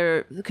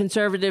the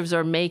conservatives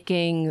are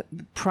making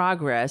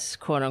progress,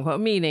 quote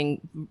unquote,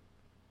 meaning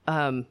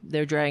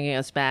they're dragging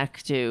us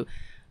back to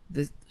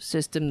the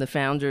system the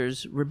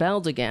founders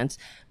rebelled against,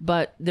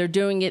 but they're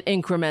doing it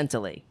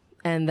incrementally,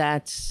 and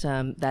that's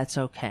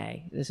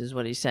okay. This is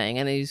what he's saying,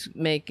 and he's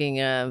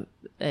making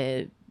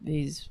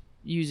he's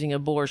using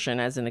abortion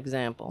as an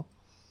example.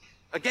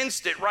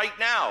 Against it right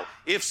now.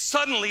 If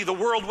suddenly the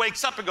world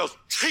wakes up and goes,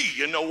 gee,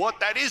 you know what?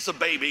 That is a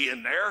baby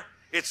in there.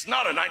 It's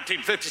not a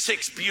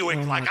 1956 Buick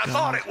I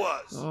thought it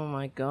was. Oh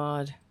my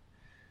God.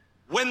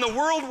 When the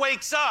world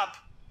wakes up,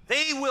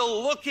 they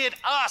will look at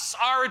us,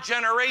 our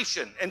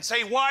generation, and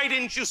say, why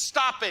didn't you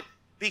stop it?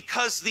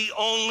 Because the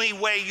only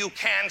way you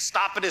can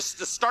stop it is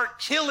to start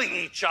killing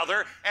each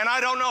other, and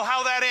I don't know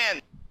how that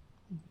ends.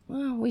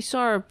 Well, we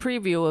saw a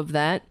preview of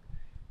that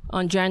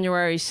on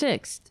January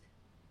 6th.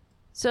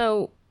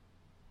 So,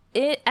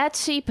 at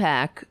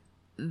CPAC,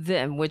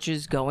 which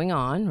is going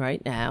on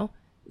right now,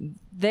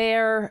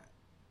 they're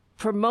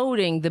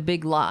promoting the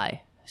big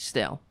lie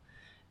still.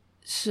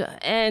 So,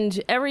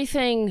 and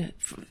everything,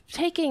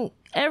 taking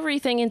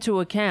everything into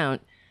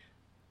account,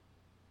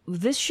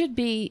 this should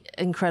be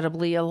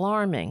incredibly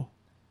alarming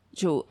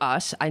to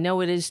us. I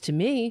know it is to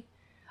me.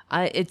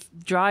 It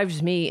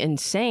drives me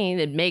insane.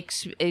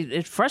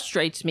 It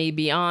frustrates me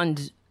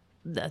beyond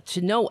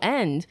to no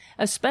end,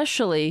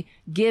 especially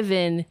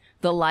given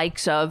the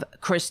likes of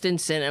Kristen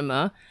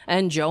Sinema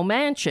and Joe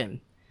Manchin.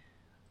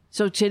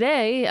 So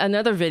today,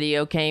 another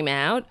video came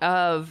out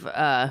of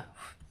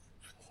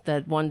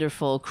that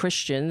wonderful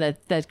Christian,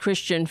 that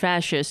Christian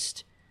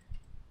fascist.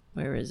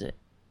 Where is it?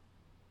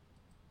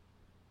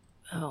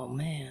 Oh,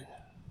 man.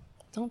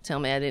 Don't tell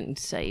me I didn't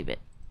save it.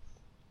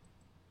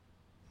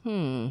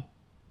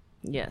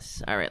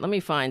 Yes. All right, let me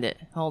find it.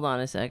 Hold on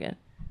a second.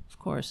 Of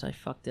course, I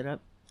fucked it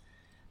up.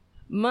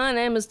 My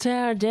name is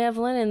Tara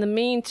Devlin. In the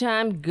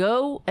meantime,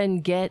 go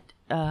and get,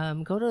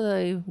 go to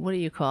the, what do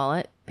you call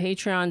it?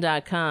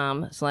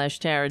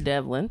 Patreon.com/Tara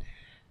Devlin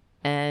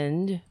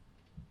and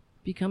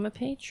become a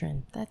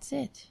patron. That's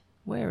it.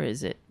 Where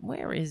is it?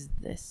 Where is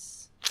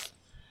this?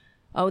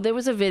 Oh, there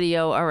was a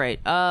video, all right,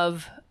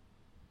 of,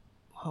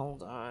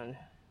 hold on.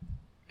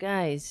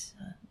 Guys,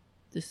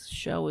 this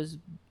show is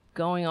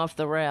going off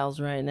the rails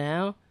right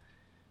now.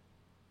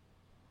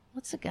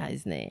 What's the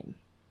guy's name?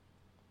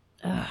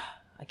 I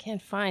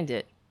can't find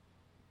it.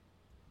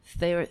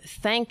 They were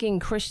thanking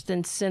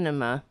Kristen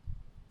Sinema.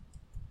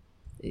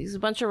 There's a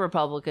bunch of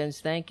Republicans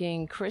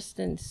thanking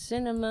Kristen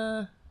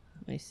Sinema.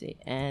 Let me see.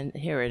 And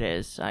here it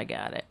is. I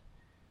got it.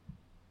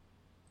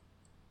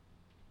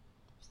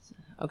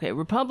 Okay,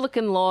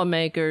 Republican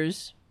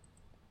lawmakers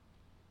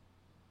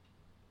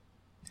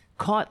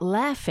caught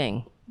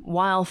laughing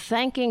while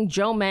thanking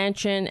Joe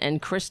Manchin and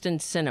Kristen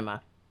Sinema.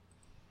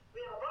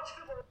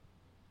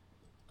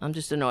 I'm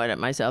just annoyed at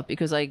myself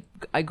because I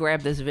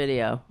grabbed this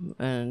video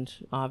and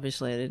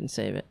obviously I didn't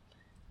save it.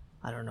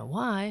 I don't know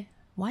why.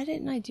 Why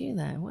didn't I do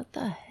that? What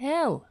the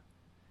hell?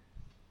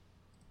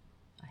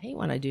 I hate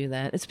when I do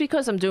that. It's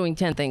because I'm doing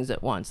 10 things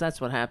at once. That's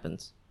what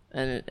happens.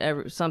 And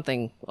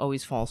something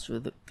always falls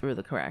through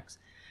the cracks.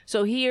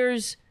 So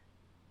where's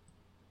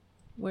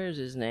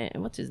his name?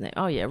 What's his name?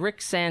 Oh yeah,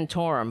 Rick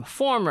Santorum.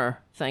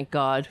 Thank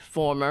God,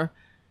 former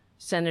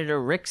Senator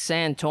Rick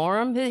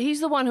Santorum. He's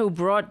the one who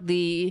brought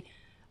the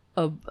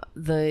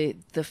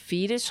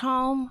fetus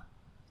home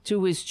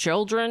to his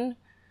children.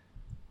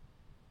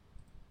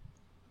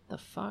 The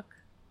fuck?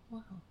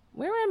 Wow.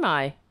 Where am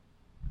I?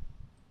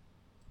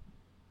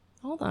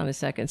 Hold on a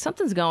second.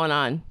 Something's going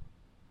on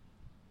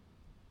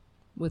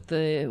with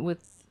the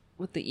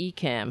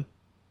Ecamm.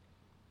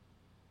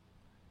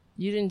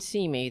 You didn't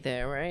see me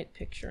there, right?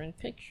 Picture in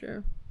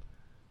picture.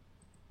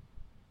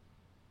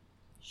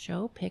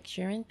 Show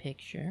picture in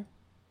picture.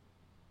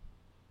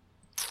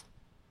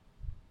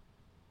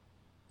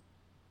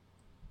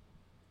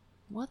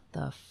 What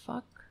the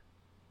fuck?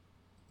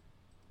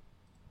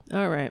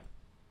 All right.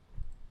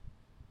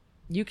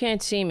 You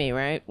can't see me,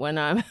 right? When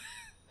I'm...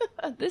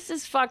 This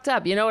is fucked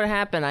up. You know what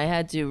happened? I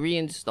had to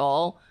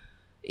reinstall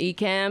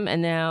Ecamm,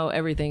 and now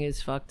everything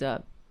is fucked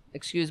up.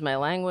 Excuse my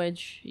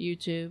language,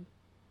 YouTube.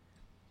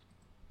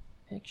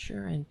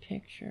 Picture in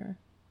picture.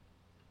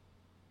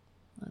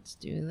 Let's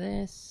do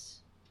this.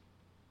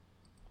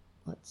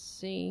 Let's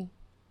see.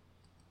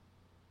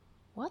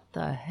 What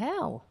the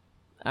hell?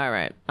 All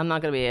right. I'm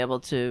not going to be able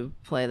to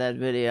play that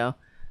video.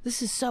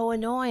 This is so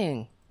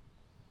annoying.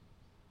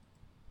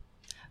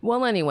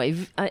 Well, anyway,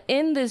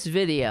 in this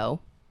video,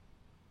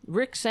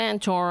 Rick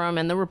Santorum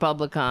and the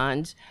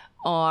Republicans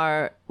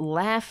are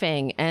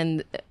laughing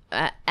and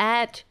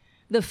at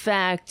the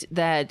fact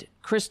that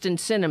Kristen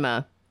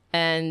Sinema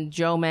and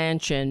Joe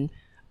Manchin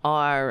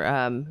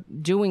are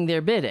doing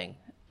their bidding.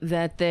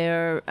 That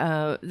they're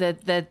and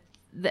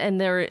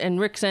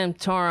Rick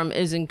Santorum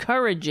is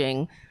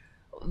encouraging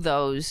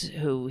those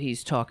who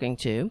he's talking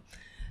to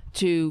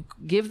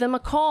give them a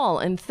call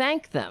and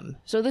thank them.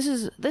 So this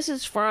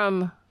is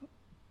from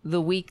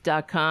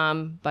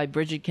theweek.com by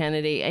Bridget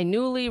Kennedy. A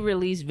newly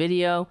released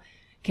video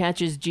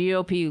catches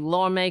GOP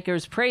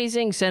lawmakers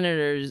praising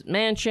Senators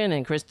Manchin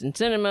and Kristen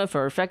Sinema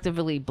for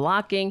effectively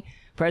blocking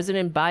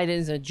President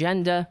Biden's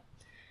agenda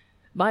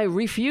by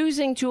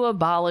refusing to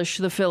abolish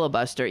the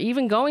filibuster,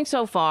 even going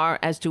so far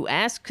as to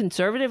ask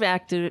conservative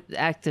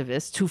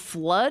activists to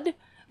flood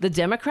the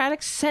Democratic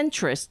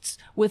centrists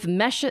with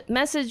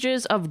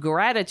messages of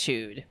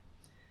gratitude.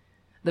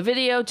 The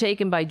video,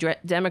 taken by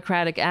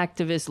Democratic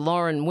activist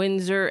Lauren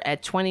Windsor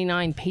at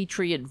 29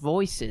 Patriot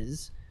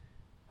Voices,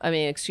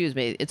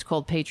 it's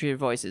called Patriot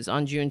Voices,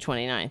 on June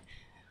 29th,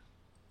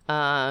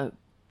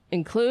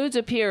 includes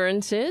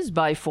appearances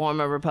by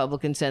former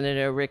Republican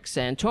Senator Rick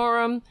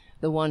Santorum,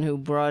 the one who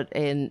brought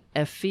in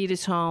a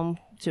fetus home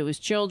to his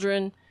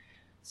children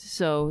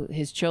so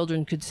his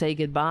children could say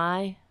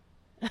goodbye.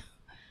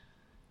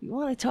 You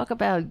want to talk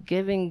about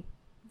giving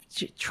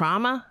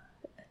trauma?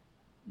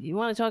 You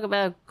want to talk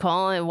about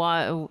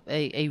calling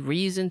a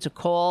reason to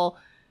call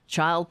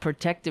Child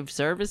Protective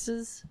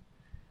Services?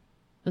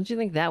 Don't you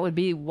think that would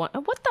be what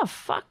the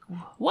fuck?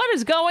 What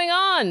is going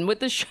on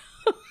with the show?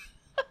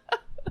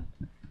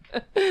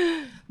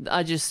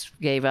 I just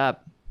gave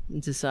up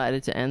and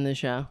decided to end the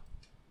show.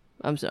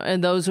 I'm sorry.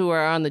 And those who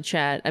are on the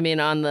chat,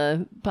 on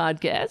the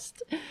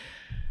podcast,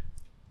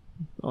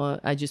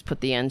 I just put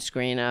the end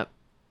screen up.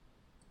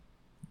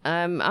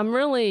 I'm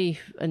really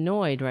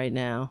annoyed right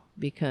now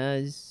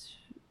because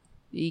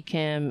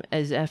Ecamm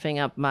is effing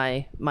up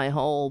my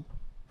whole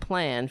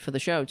plan for the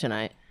show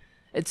tonight.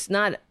 It's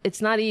not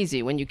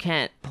easy when you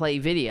can't play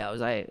videos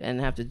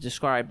and have to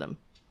describe them.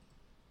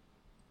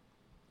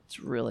 It's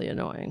really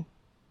annoying.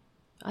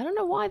 I don't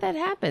know why that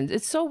happened.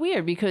 It's so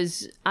weird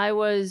because I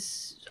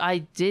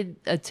did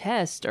a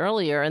test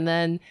earlier and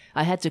then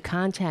I had to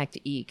contact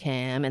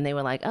Ecamm and they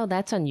were like, "Oh,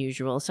 that's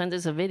unusual. Send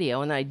us a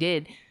video." And I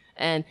did.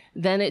 And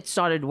then it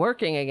started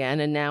working again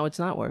and now it's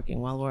not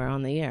working while we're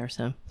on the air.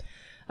 So,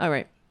 all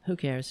right. Who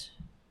cares?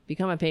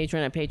 Become a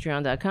patron at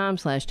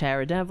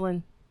patreon.com/Tara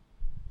Devlin.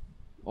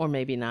 Or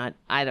maybe not.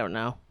 I don't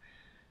know.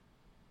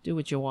 Do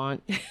what you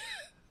want.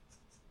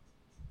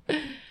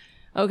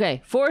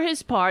 Okay. For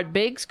his part,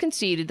 Biggs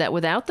conceded that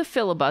without the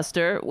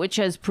filibuster, which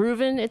has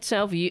proven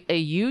itself a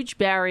huge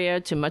barrier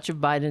to much of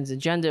Biden's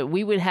agenda,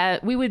 we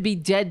would be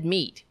dead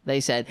meat, they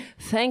said.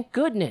 Thank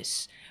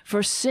goodness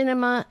for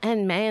Sinema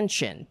and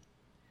Manchin.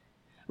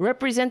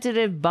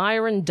 Representative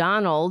Byron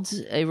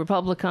Donalds, a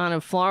Republican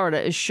of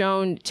Florida, is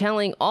shown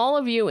telling all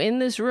of you in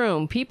this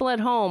room, people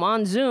at home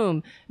on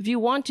Zoom, if you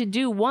want to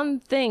do one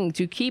thing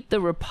to keep the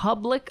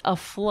Republic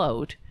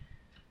afloat,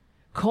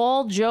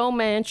 call Joe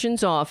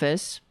Manchin's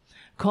office,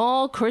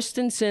 call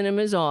Kristen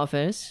Sinema's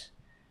office.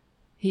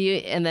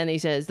 And then he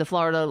says, the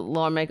Florida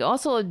lawmaker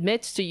also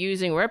admits to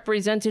using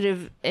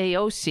Representative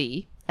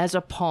AOC as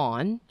a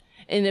pawn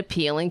in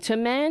appealing to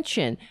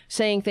Manchin,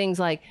 saying things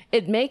like,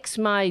 it makes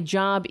my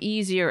job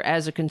easier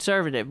as a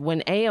conservative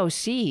when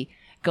AOC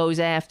goes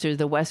after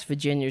the West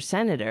Virginia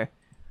senator.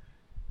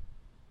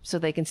 So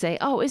they can say,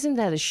 oh, isn't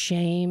that a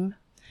shame?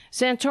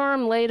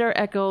 Santorum later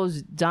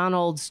echoes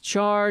Donald's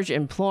charge,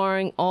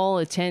 imploring all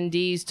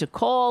attendees to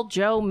call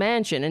Joe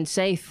Manchin and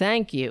say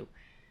thank you.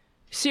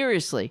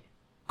 Seriously,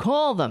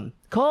 call them.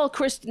 Call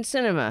Kristen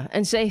Sinema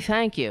and say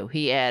thank you,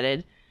 he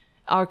added.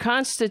 Our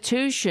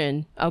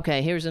Constitution...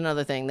 Okay, here's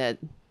another thing that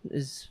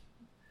is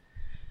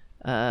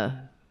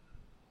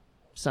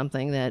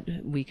something that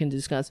we can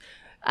discuss.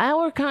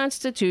 Our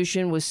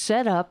Constitution was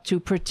set up to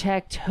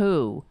protect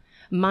who?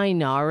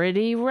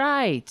 Minority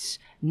rights,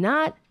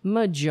 not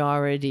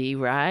majority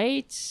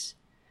rights.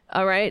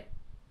 All right?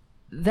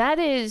 That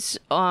is...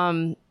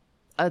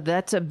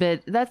 that's a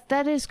bit...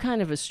 That is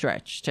kind of a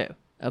stretch, too.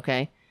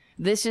 Okay?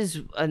 This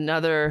is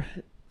another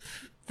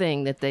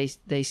thing that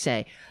they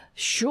say.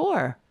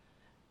 Sure,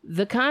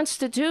 the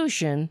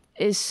Constitution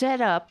is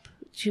set up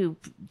to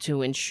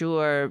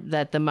ensure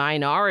that the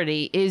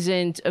minority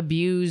isn't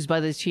abused by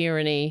the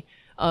tyranny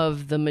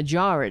of the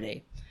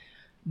majority.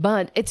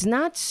 But it's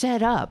not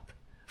set up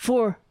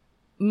for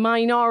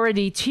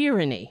minority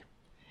tyranny.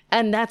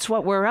 And that's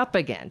what we're up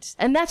against.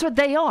 And that's what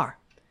they are.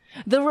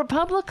 The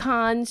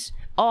Republicans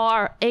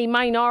are a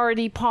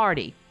minority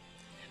party.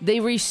 They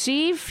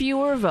receive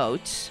fewer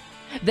votes.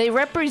 They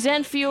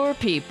represent fewer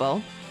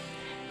people.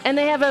 And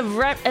they have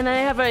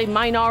a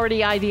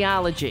minority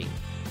ideology.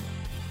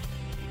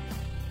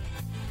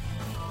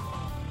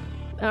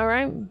 All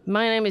right.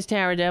 My name is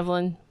Tara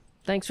Devlin.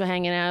 Thanks for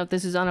hanging out.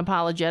 This is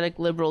Unapologetic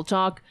Liberal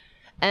Talk.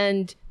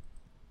 And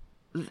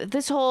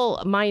this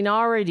whole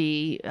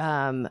minority,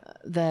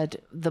 that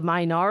the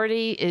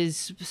minority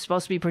is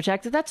supposed to be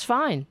protected, that's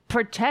fine.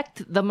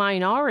 Protect the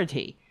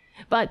minority.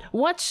 But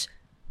what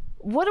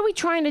are we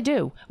trying to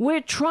do?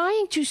 We're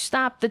trying to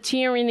stop the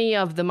tyranny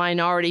of the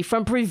minority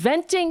from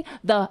preventing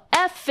the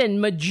effing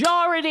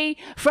majority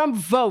from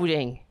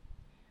voting.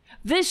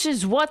 This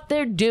is what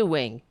they're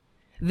doing.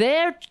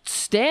 They're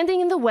standing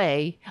in the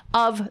way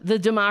of the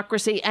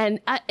democracy. And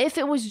if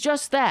it was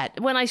just that,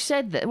 when I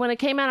said that, when it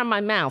came out of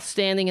my mouth,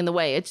 standing in the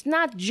way, it's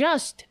not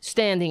just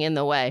standing in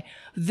the way.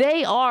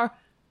 They are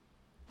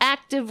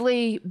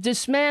actively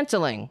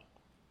dismantling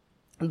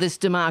this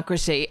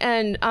democracy.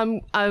 And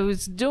I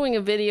was doing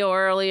a video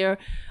earlier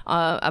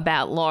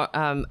about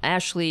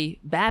Ashley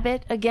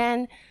Babbitt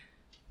again,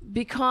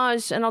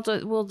 because, and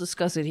we'll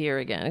discuss it here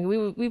again.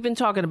 We've been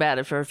talking about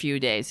it for a few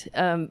days,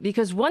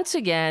 because once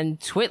again,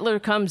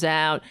 Twitler comes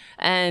out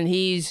and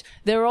he's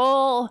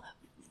going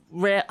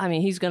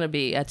to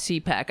be at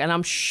CPAC, and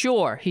I'm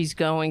sure he's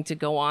going to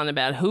go on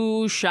about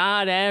who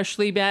shot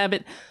Ashley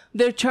Babbitt.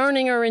 They're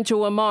turning her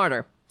into a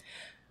martyr.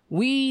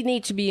 We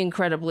need to be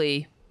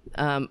incredibly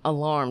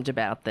alarmed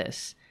about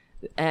this,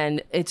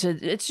 and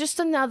it's just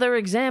another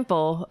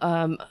example,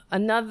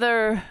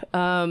 another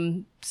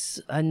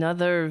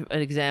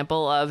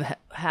example of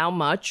how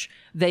much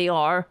they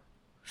are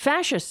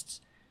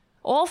fascists.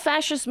 All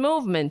fascist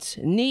movements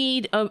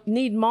need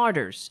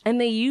martyrs, and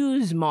they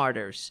use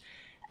martyrs,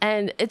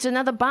 and it's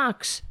another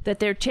box that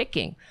they're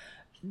ticking.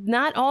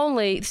 Not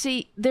only,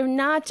 they're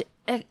not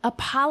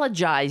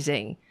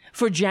apologizing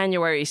for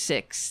January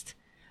 6th.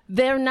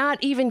 They're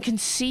not even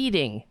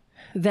conceding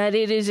that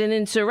it is an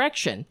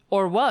insurrection,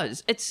 or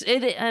was.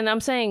 And I'm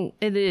saying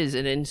it is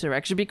an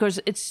insurrection because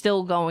it's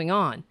still going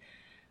on.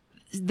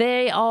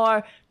 They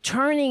are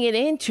turning it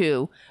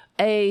into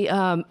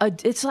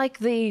it's like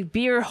the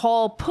beer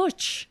hall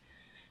putsch.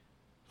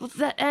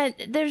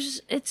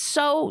 It's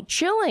so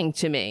chilling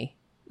to me.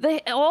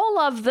 All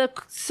of the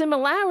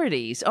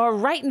similarities are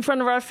right in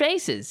front of our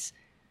faces.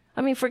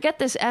 I mean, forget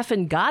this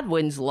effing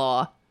Godwin's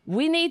law.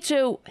 We need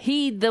to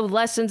heed the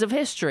lessons of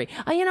history.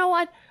 You know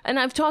what? And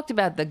I've talked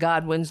about the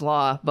Godwin's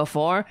law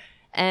before,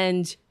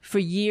 and for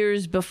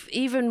years,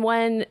 even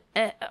when,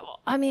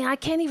 I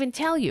can't even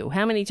tell you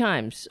how many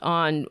times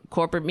on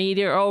corporate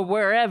media or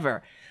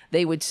wherever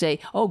they would say,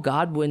 oh,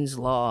 Godwin's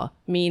law,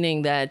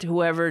 meaning that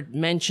whoever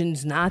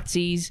mentions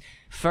Nazis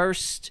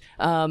first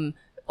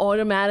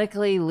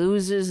automatically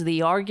loses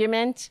the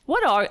argument.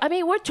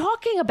 We're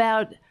talking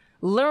about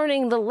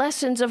learning the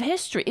lessons of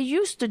history. It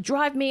used to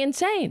drive me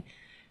insane.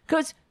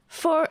 Because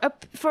for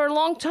a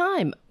long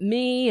time,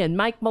 me and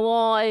Mike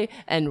Malloy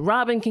and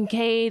Robin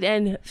Kincaid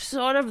and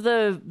sort of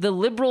the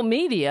liberal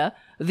media,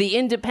 the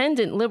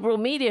independent liberal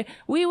media,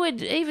 we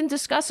would even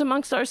discuss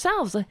amongst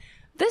ourselves, like,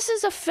 this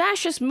is a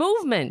fascist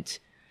movement.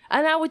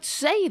 And I would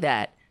say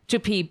that to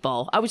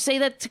people. I would say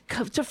that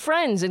to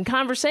friends in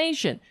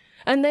conversation.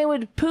 And they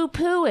would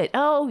poo-poo it.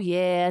 Oh,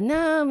 yeah,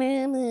 no,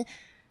 man.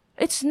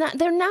 It's not.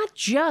 They're not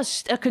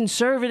just a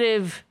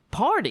conservative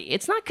party.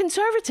 It's not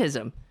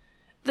conservatism.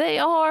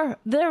 I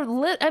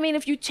mean,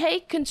 if you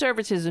take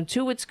conservatism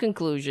to its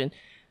conclusion,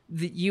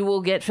 you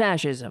will get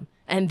fascism.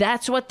 And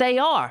that's what they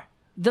are.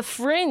 The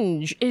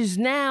fringe is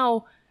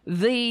now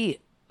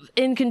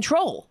in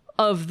control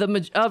of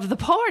the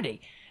party.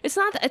 It's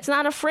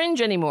not a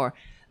fringe anymore.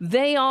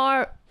 They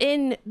are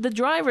in the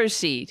driver's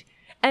seat,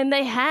 and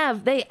they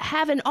have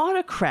an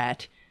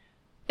autocrat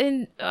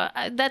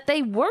that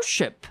they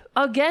worship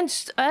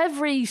against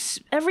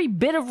every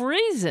bit of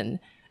reason.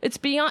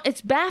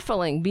 It's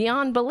baffling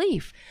beyond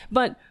belief.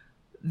 But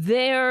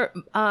their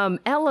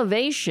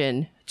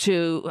elevation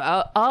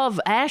of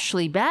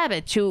Ashley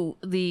Babbitt to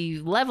the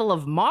level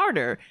of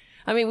martyr.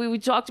 I mean, we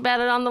talked about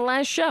it on the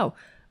last show.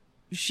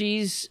 She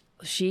is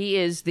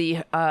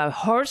the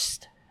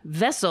Horst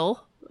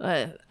Wessel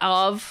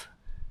of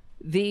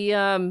the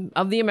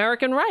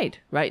American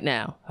right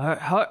now.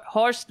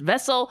 Horst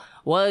Wessel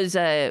was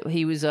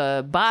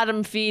a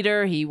bottom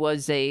feeder. He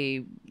was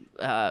a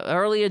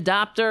early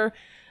adopter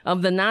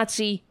of the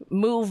Nazi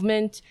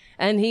movement,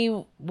 and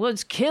he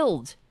was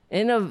killed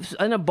in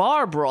a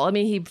bar brawl. I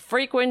mean, he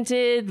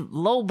frequented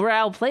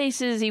lowbrow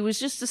places. He was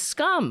just a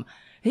scum.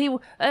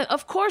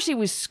 Of course he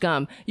was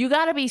scum. You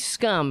got to be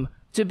scum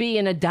to be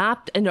an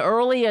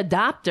early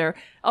adopter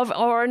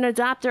or an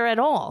adopter at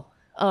all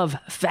of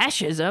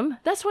fascism.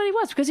 That's what he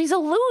was, because he's a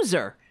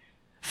loser.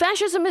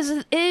 Fascism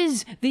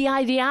is the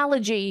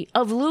ideology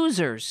of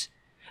losers.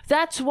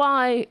 That's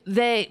why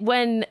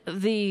when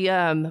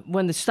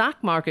the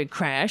stock market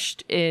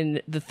crashed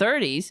in the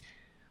 30s,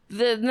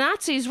 the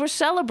Nazis were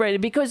celebrated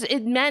because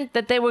it meant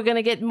that they were going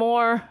to get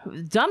more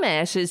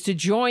dumbasses to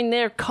join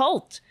their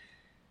cult.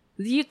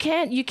 You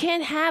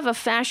can't have a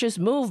fascist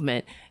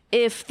movement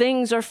if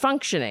things are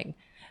functioning.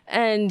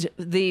 And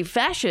the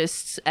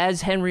fascists,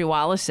 as Henry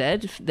Wallace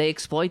said, they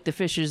exploit the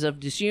fissures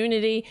of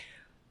disunity,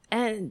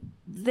 and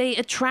they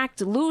attract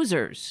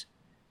losers.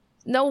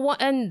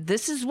 And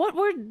this is what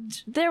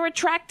they're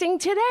attracting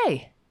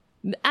today.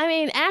 I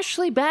mean,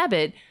 Ashley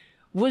Babbitt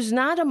was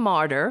not a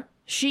martyr.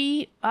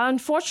 She,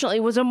 unfortunately,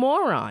 was a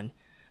moron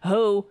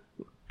who,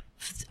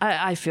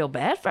 I feel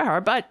bad for her,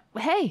 but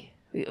hey,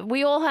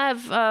 we all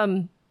have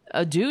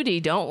a duty,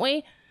 don't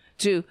we,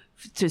 to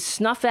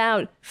snuff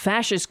out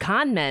fascist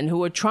con men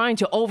who are trying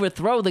to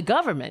overthrow the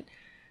government.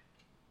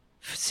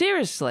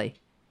 Seriously.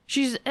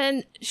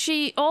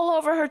 She all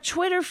over her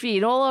Twitter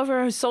feed, all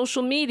over her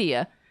social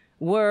media,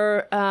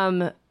 were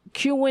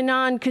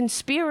QAnon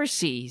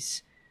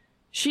conspiracies.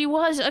 She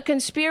was a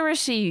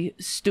conspiracy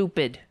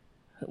stupid.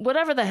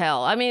 Whatever the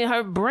hell. I mean,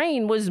 her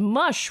brain was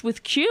mush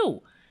with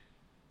Q.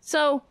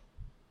 So,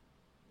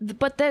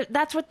 but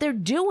that's what they're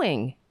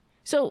doing.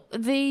 So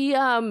the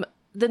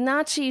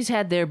Nazis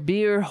had their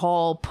beer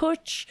hall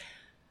putsch.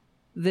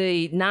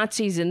 The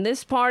Nazis in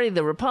this party,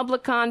 the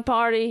Republican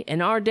Party,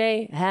 in our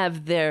day,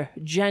 have their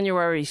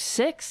January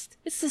 6th.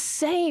 It's the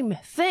same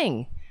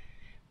thing.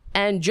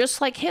 And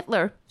just like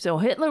Hitler, so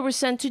Hitler was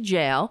sent to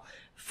jail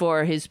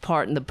for his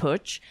part in the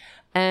putsch,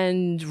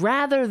 and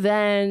rather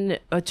than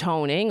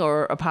atoning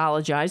or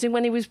apologizing,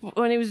 when he was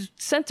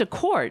sent to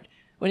court,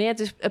 when he had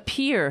to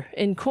appear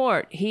in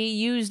court, he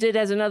used it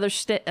as another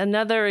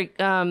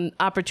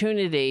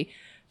opportunity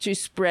to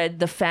spread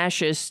the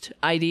fascist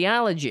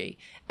ideology.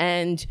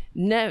 And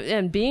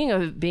being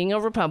a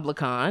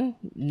Republican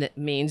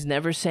means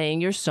never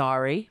saying you're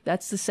sorry.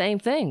 That's the same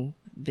thing.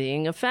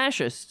 Being a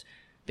fascist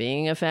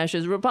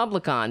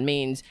Republican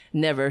means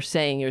never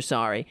saying you're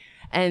sorry.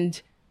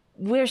 And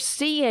we're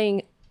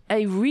seeing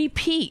a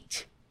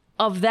repeat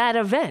of that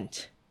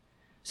event.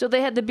 So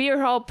they had the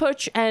beer hall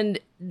putsch, and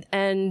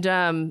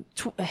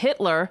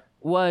Hitler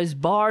was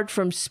barred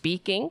from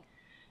speaking,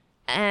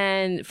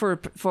 and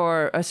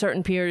for a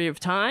certain period of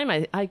time,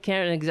 I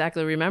can't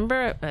exactly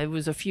remember. It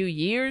was a few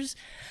years,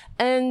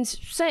 and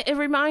it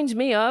reminds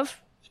me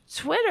of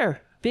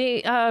Twitter.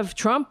 Of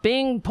Trump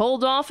being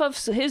pulled off of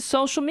his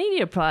social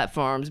media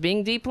platforms,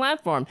 being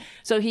deplatformed.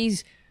 So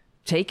he's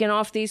taken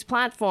off these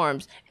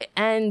platforms,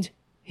 and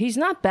he's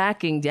not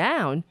backing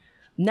down.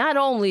 Not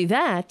only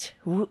that,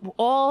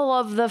 all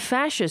of the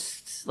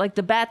fascists, like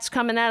the bats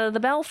coming out of the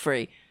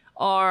belfry,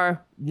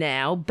 are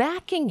now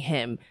backing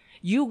him.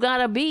 You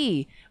gotta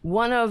be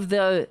one of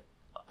the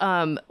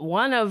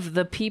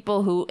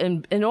people who,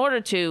 in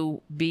order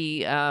to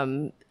be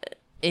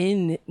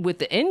in with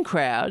the in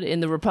crowd in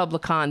the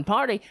Republican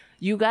Party,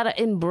 you got to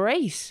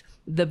embrace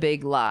the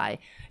big lie.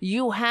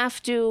 You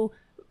have to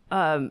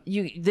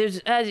there's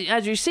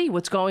as you see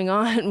what's going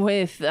on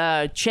with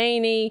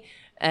Cheney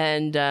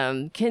and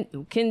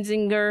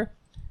Kinzinger.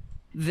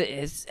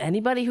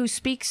 Anybody who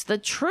speaks the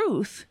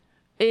truth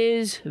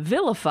is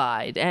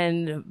vilified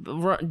and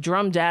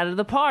drummed out of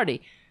the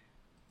party.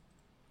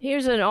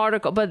 Here's an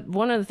article, but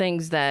one of the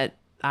things that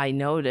I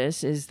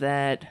notice is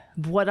that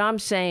what I'm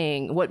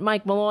saying, what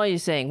Mike Malloy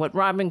is saying, what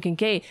Robin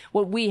Kincaid,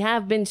 what we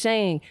have been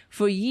saying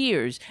for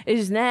years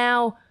is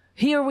now,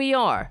 here we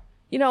are.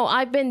 You know,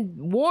 I've been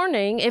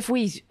warning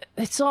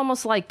it's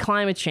almost like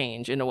climate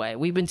change in a way.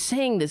 We've been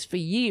saying this for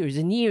years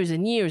and years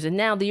and years, and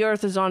now the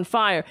earth is on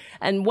fire.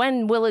 And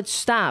when will it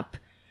stop?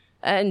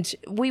 And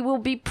we will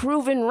be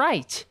proven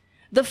right.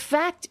 The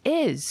fact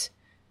is,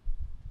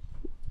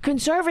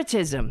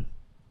 conservatism.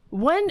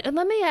 Let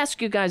me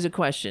ask you guys a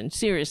question,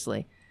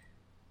 seriously.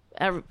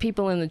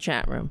 People in the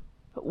chat room.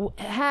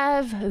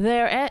 Has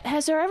there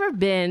ever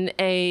been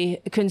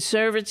a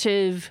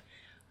conservative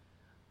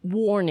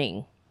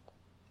warning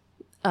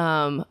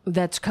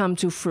that's come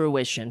to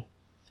fruition?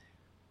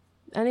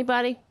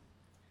 Anybody?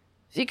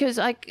 Because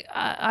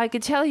I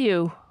could tell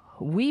you,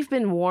 we've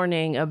been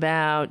warning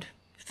about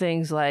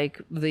things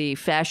like the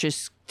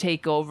fascist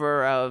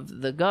takeover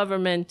of the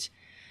government.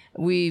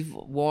 We've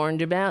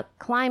warned about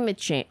climate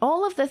change,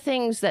 all of the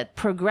things that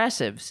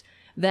progressives,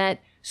 that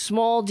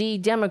small d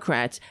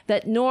Democrats,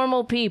 that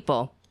normal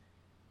people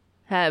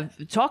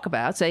have talk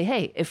about, say,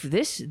 hey, if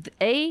this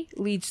A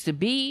leads to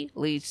B,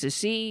 leads to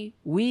C,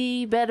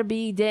 we better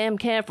be damn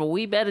careful.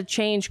 We better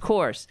change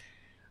course.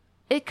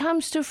 It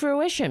comes to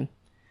fruition.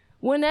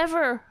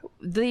 Whenever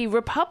the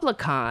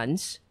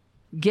Republicans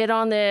get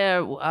on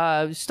there,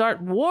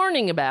 start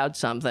warning about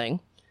something,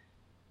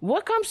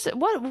 what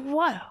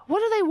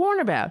do they warn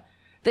about?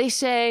 They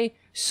say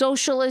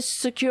socialist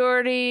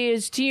security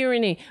is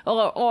tyranny,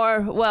 or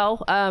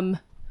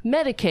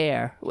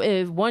Medicare.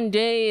 One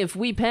day, if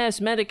we pass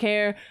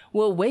Medicare,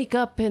 we'll wake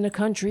up in a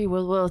country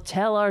where we'll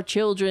tell our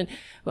children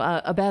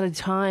about a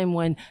time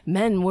when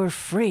men were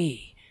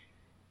free.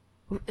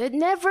 It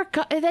never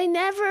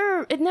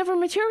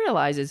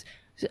materializes.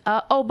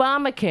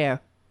 Obamacare.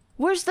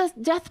 Where's the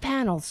death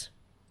panels?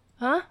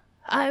 Huh?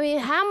 I mean,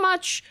 how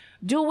much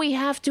do we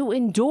have to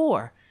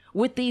endure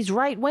with these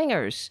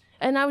right-wingers?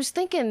 And I was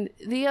thinking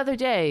the other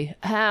day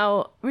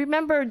how,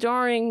 remember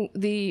during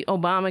the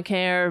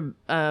Obamacare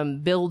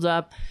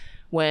build-up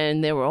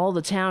when there were all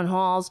the town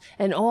halls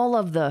and all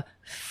of the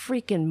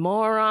freaking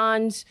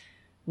morons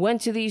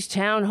went to these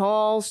town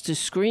halls to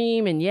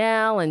scream and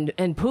yell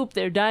and poop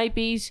their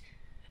diapers?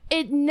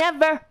 It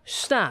never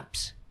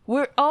stops.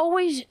 We're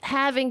always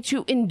having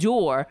to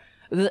endure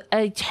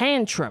a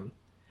tantrum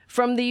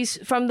from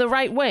the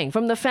right wing,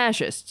 from the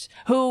fascists,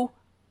 who,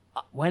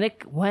 when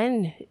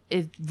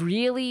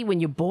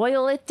you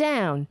boil it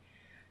down,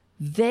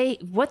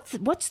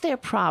 what's their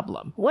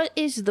problem? What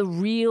is the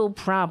real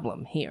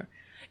problem here?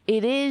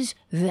 It is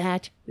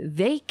that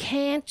they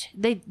can't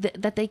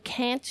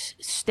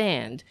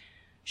stand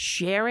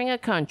sharing a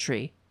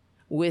country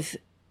with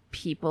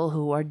people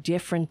who are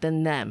different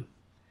than them.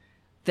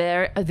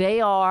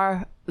 They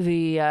are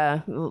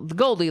the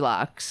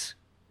Goldilocks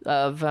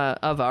of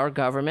our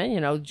government. You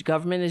know,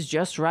 government is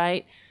just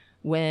right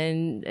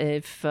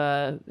as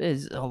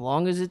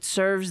long as it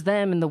serves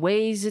them in the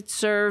ways it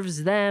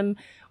serves them.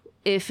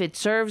 If it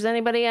serves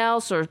anybody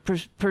else or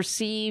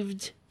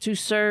perceived to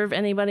serve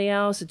anybody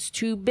else, it's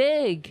too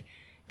big.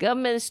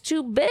 Government is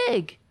too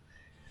big.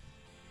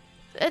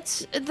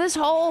 It's this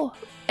whole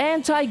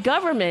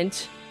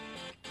anti-government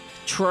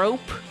trope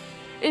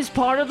is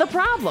part of the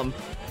problem.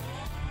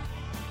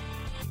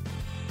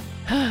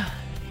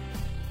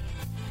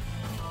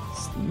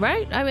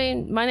 Right? I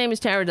mean, my name is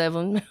Tara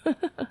Devlin.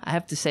 I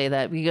have to say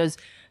that because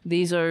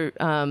these are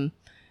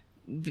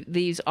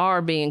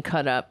being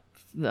cut up.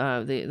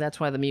 That's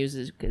why the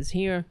music is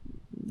here.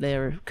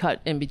 They're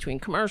cut in between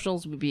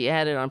commercials, would be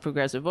added on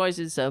Progressive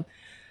Voices. So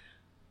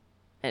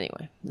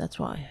anyway, that's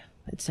why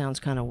it sounds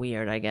kind of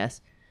weird, I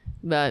guess.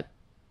 But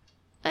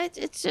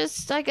it's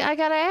just, I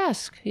gotta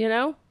ask, you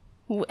know,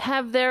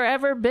 has there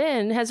ever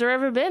been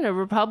a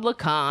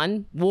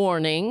Republican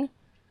warning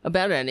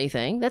about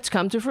anything that's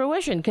come to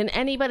fruition? Can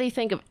anybody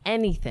think of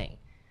anything?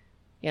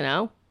 You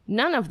know,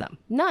 none of them.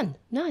 None.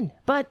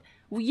 But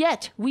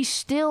yet we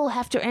still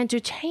have to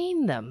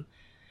entertain them.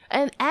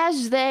 And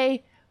as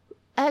they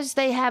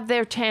have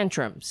their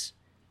tantrums,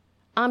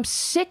 I'm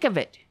sick of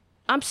it.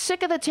 I'm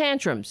sick of the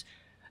tantrums.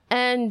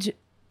 And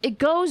it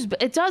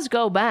does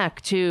go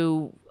back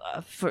to,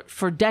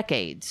 for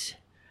decades,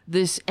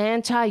 this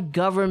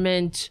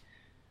anti-government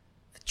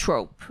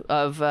trope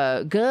of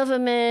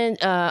government.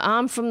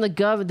 I'm from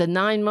the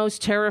 9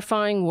 most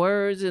terrifying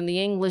words in the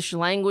English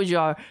language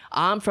are,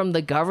 I'm from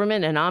the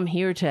government and I'm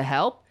here to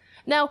help.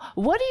 Now,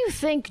 what do you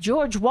think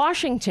George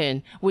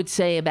Washington would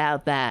say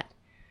about that?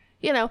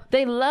 You know,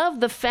 they love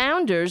the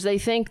founders. They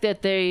think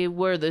that they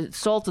were the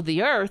salt of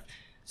the earth.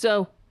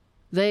 So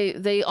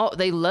they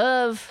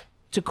love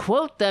to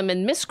quote them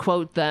and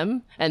misquote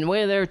them and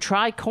wear their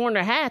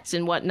tri-corner hats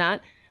and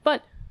whatnot.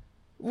 But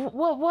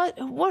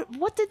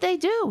what did they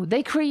do?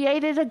 They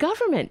created a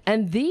government,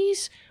 and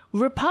these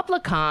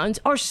Republicans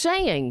are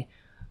saying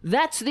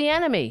that's the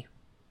enemy.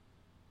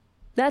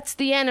 That's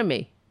the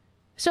enemy.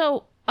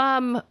 So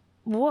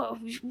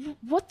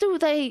what do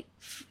they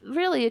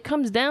really, it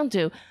comes down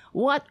to,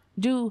 what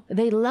do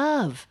they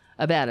love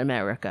about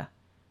America?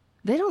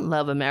 They don't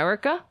love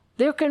America.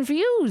 They're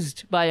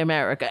confused by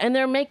America, and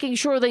they're making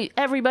sure that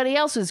everybody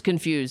else is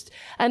confused.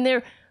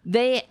 And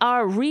they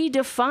are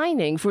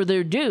redefining for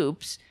their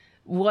dupes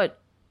what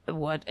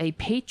a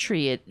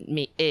patriot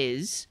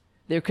is.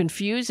 They're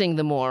confusing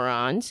the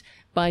morons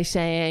by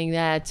saying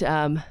that,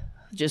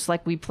 just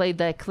like we played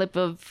that clip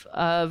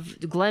of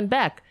Glenn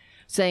Beck,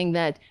 saying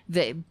that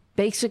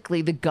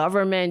basically the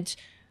government,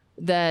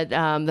 that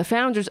the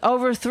founders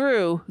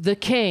overthrew the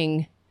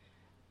king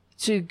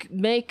to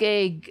make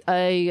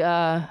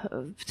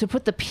to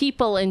put the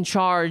people in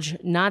charge,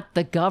 not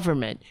the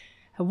government.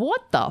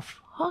 What the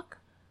fuck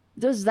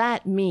does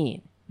that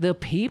mean? The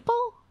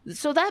people?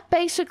 So that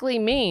basically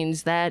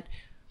means that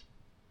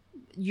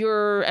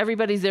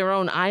everybody's their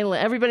own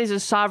island. Everybody's a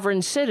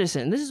sovereign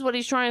citizen. This is what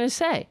he's trying to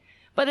say.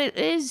 But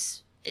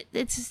it's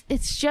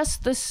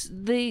just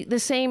the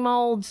same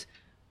old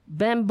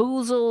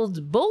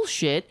bamboozled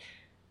bullshit.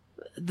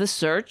 The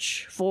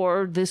search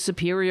for the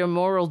superior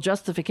moral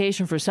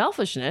justification for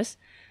selfishness.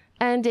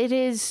 And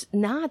it's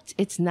not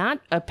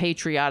a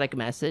patriotic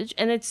message,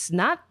 and it's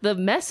not the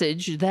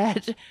message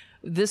that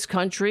this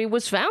country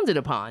was founded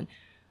upon.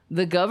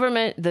 The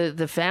government,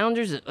 the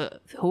founders,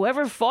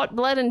 whoever fought,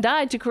 bled, and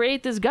died to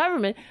create this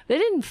government, they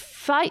didn't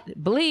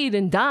fight, bleed,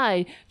 and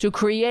die to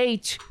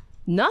create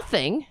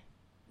nothing.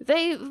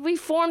 We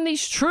form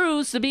these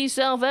truths to be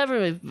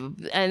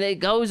self-evident, and it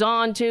goes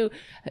on to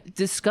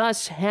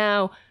discuss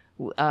how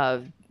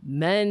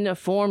men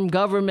form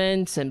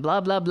governments and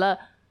blah, blah, blah.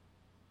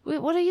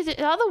 What are you?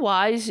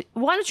 Otherwise,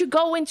 why don't you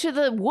go into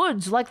the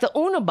woods like the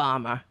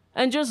Unabomber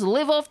and just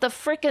live off the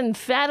frickin'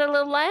 fat of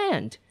the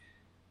land?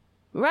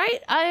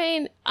 Right? I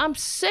mean, I'm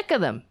sick of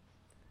them.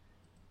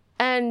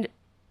 And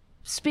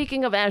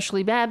speaking of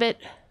Ashley Babbitt,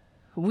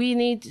 we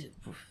need,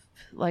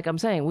 like I'm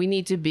saying, we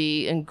need to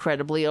be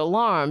incredibly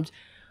alarmed.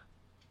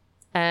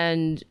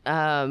 And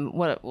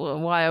why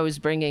I was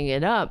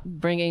bringing up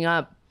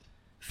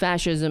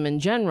fascism in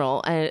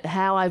general, and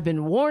how I've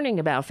been warning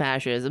about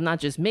fascism, not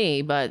just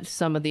me, but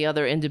some of the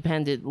other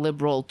independent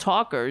liberal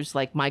talkers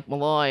like Mike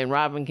Malloy and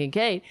Robin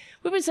Kincaid.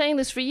 We've been saying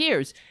this for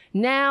years.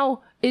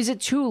 Now, is it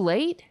too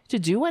late to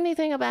do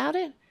anything about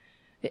it?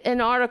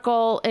 An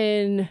article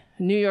in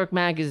New York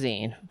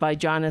Magazine by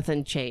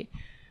Jonathan Chait,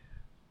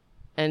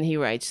 and he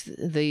writes,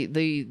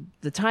 the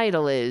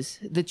title is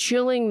 "The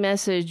Chilling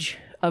Message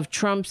of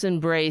Trump's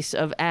Embrace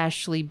of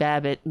Ashley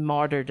Babbitt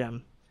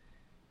Martyrdom."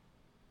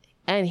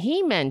 And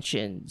he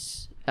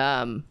mentions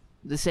the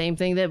same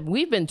thing that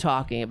we've been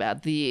talking about,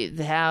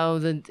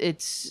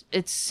 it's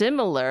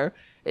similar.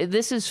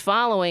 This is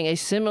following a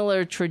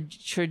similar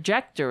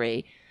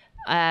trajectory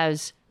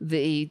as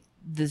the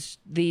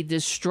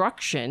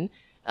destruction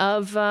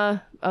of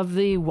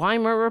the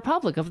Weimar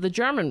Republic, of the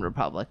German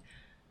Republic.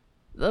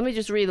 Let me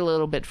just read a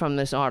little bit from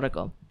this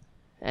article.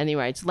 And he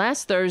writes,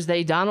 "Last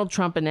Thursday, Donald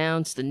Trump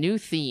announced a new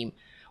theme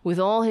with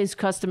all his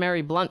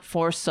customary blunt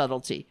force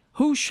subtlety.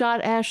 Who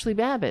shot Ashley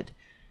Babbitt?"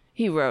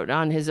 He wrote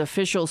on his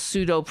official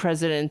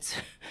pseudo-president's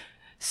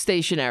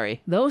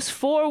stationery. Those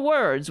 4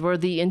 words were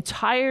the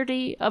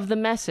entirety of the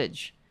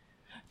message.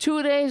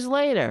 2 days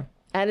later,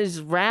 at his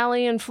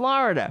rally in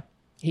Florida,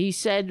 he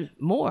said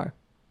more.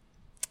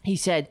 He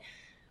said,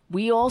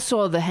 "We all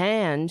saw the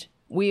hand.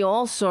 We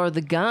all saw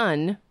the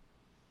gun.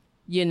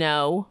 You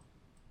know,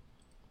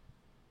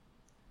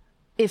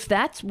 if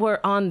that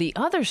were on the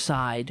other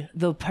side,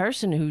 the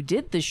person who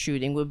did the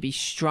shooting would be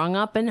strung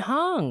up and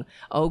hung.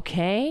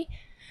 Okay?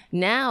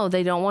 Now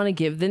they don't want to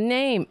give the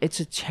name. It's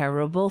a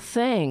terrible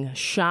thing.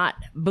 Shot,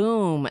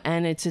 boom,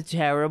 and it's a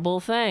terrible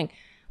thing."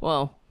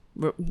 Well,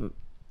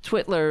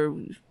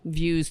 Twitler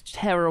views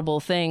terrible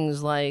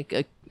things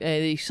like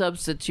a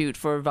substitute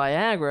for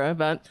Viagra,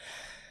 but...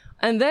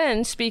 And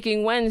then,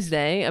 speaking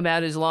Wednesday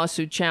about his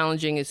lawsuit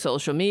challenging his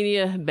social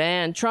media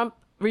ban, Trump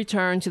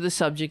returned to the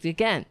subject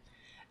again.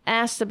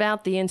 Asked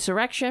about the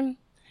insurrection,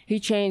 he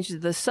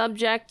changed the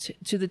subject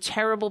to the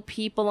terrible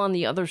people on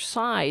the other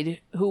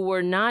side who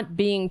were not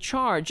being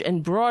charged,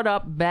 and brought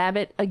up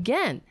Babbitt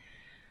again.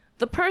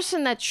 The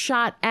person that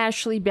shot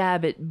Ashley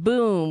Babbitt,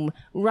 boom,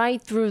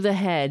 right through the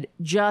head,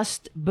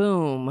 just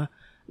boom.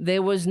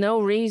 There was no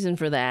reason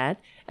for that.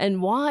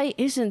 And why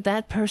isn't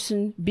that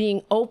person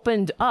being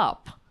opened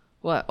up?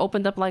 What?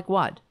 Opened up like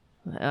what?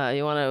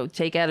 You want to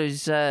take out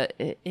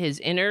his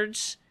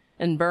innards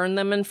and burn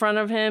them in front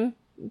of him?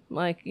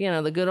 Like,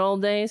 the good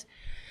old days?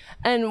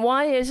 And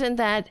why isn't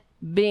that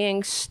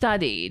being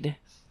studied?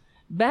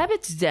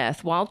 Babbitt's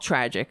death, while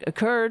tragic,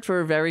 occurred for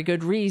a very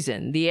good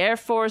reason. The Air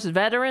Force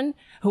veteran,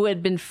 who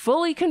had been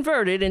fully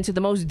converted into the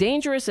most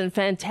dangerous and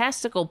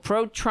fantastical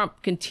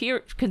pro-Trump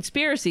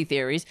conspiracy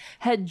theories,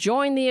 had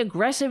joined the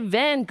aggressive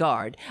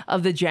vanguard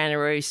of the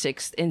January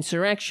 6th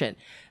insurrection.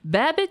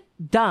 Babbitt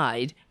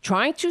died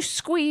trying to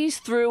squeeze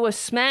through a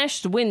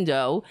smashed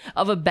window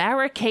of a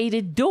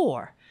barricaded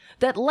door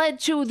that led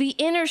to the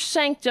inner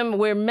sanctum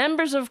where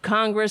members of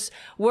Congress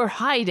were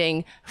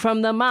hiding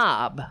from the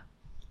mob.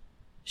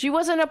 She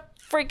wasn't a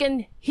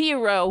freaking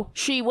hero.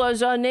 She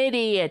was an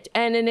idiot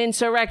and an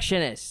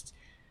insurrectionist.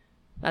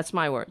 That's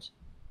my words.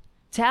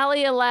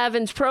 Talia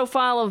Lavin's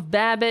profile of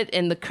Babbitt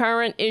in the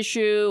current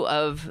issue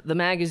of the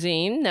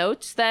magazine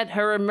notes that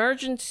her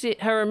emergence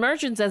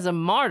as a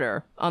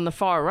martyr on the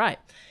far right.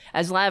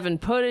 As Lavin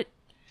put it,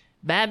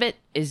 Babbitt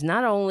is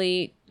not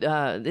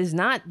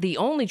the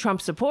only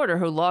Trump supporter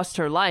who lost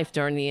her life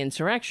during the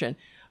insurrection.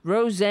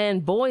 Roseanne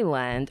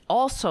Boyland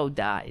also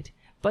died,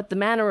 but the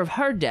manner of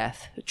her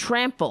death,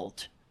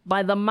 trampled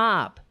by the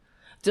mob,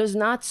 does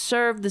not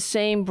serve the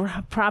same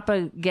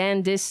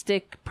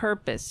propagandistic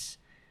purpose.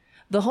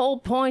 The whole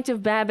point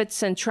of Babbitt's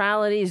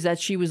centrality is that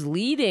she was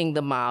leading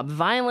the mob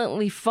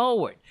violently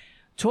forward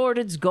toward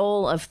its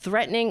goal of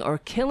threatening or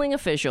killing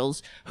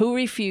officials who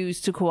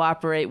refused to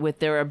cooperate with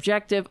their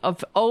objective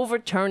of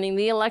overturning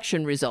the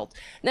election result.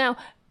 Now,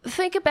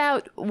 think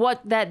about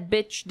what that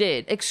bitch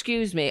did.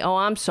 Excuse me. Oh,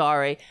 I'm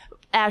sorry.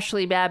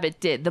 Ashley Babbitt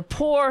did. The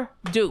poor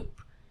dupe.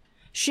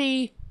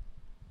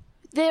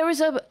 There was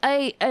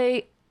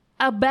a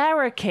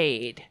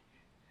barricade.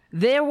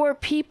 There were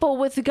people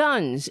with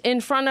guns in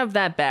front of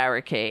that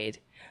barricade.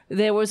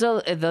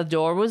 The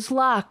door was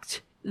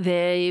locked.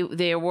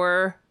 There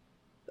were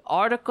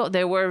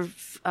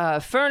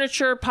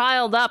furniture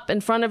piled up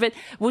in front of it.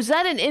 Was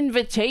that an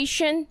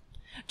invitation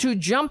to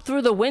jump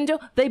through the window?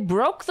 They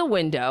broke the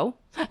window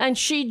and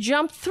she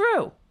jumped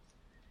through.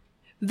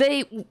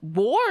 They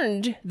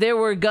warned there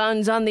were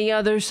guns on the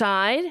other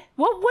side.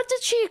 What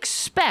did she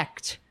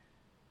expect?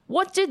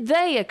 What did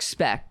they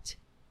expect?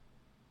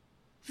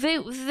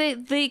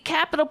 The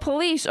Capitol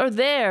Police are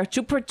there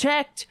to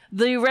protect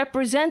the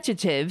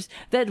representatives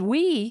that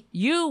we,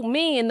 you,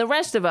 me, and the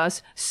rest of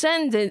us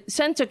send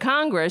to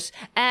Congress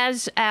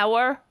as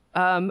our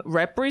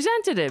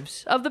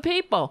representatives of the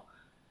people.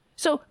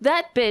 So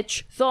that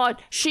bitch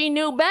thought she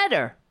knew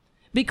better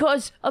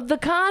because of the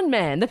con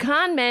man. The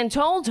con man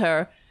told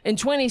her in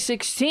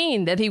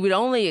 2016 that he would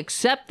only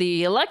accept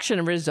the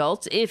election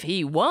results if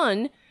he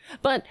won,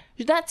 but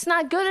that's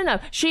not good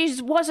enough.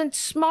 She wasn't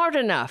smart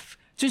enough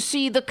to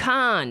see the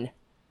con.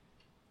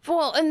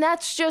 Well, and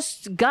that's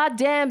just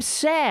goddamn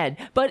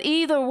sad. But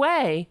either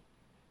way,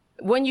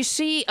 when you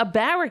see a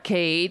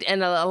barricade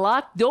and a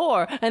locked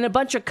door and a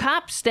bunch of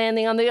cops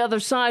standing on the other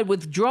side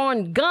with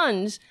drawn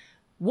guns,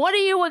 what do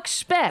you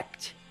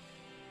expect?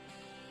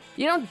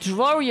 You don't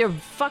throw your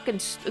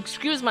fucking,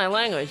 excuse my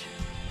language,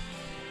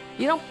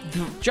 you don't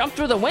jump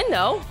through the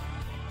window.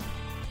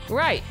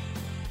 Right.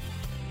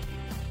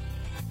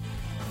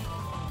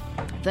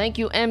 Thank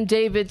you, M.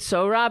 David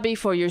Sorabi,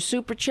 for your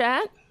super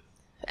chat.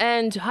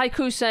 And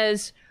Haiku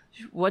says,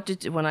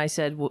 when I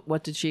said,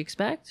 what did she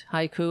expect?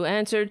 Haiku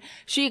answered,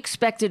 she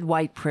expected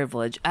white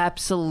privilege.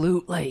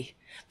 Absolutely.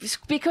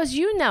 Because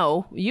you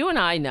and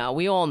I know,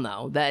 we all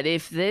know that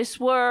if this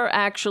were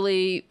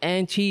actually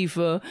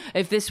Antifa,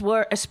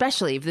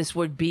 especially if this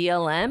were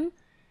BLM,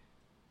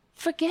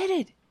 forget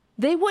it.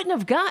 They wouldn't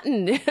have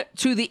gotten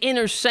to the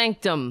inner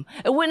sanctum.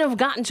 It wouldn't have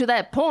gotten to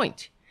that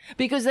point.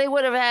 Because they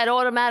would have had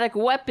automatic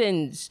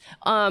weapons,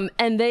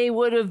 and they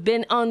would have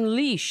been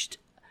unleashed.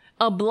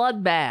 A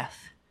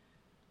bloodbath.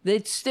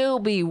 They'd still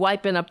be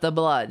wiping up the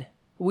blood.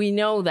 We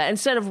know that.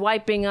 Instead of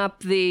wiping up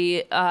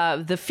the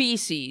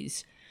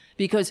feces,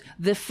 because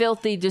the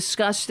filthy,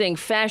 disgusting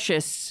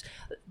fascists,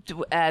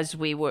 as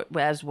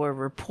were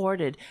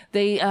reported,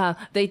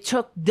 they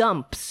took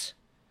dumps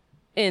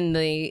in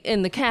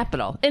the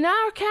Capitol, in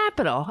our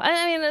Capitol.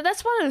 I mean,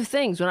 that's one of the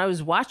things when I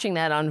was watching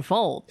that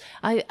unfold.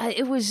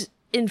 It was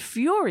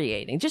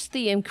infuriating, just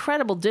the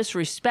incredible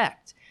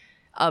disrespect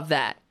of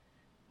that.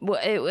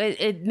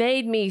 It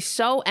made me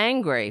so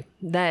angry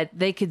that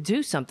they could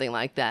do something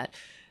like that.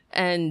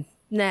 And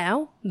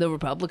now the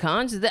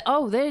Republicans,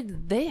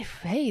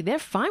 they're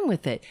fine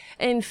with it.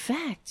 In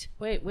fact,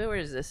 wait, where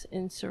is this?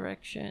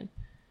 Insurrection.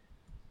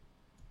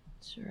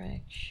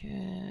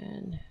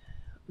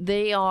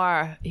 They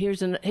are, here's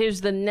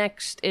the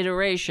next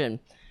iteration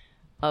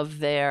of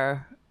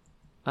their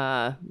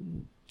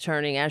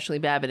turning Ashley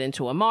Babbitt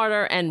into a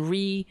martyr and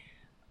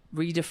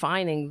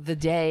redefining the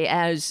day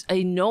as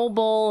a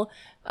noble,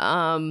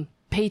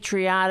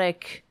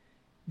 patriotic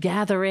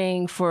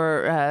gathering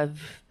for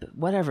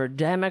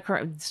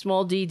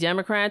small d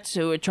Democrats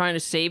who are trying to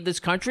save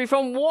this country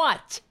from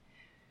what?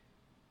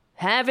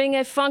 Having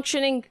a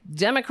functioning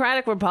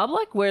democratic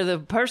republic where the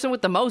person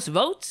with the most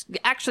votes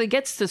actually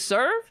gets to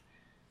serve?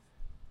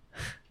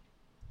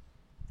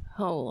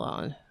 Hold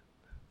on.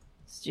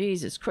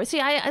 Jesus Christ. See,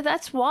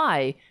 that's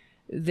why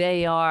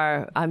they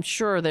are, I'm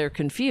sure they're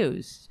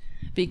confused.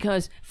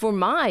 Because for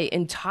my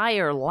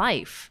entire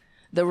life,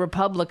 the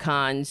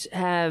Republicans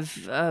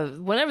have,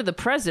 whenever the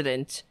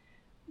president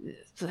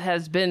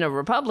has been a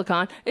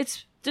Republican,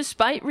 it's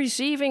despite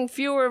receiving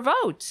fewer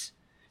votes.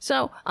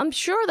 So I'm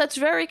sure that's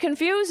very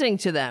confusing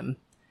to them.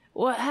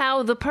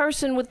 How the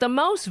person with the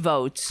most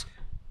votes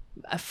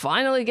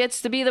finally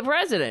gets to be the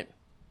president.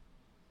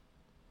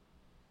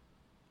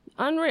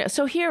 Unreal.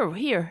 So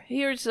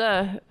here's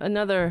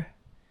another.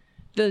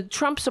 The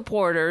Trump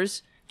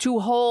supporters to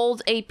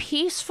hold a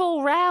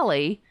peaceful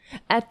rally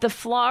at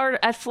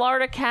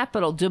Florida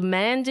Capitol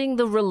demanding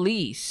the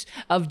release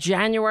of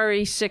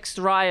January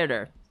 6th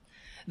rioter.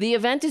 The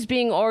event is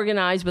being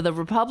organized by the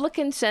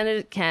Republican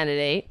Senate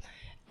candidate,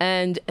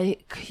 and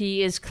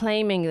he is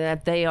claiming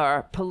that they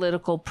are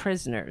political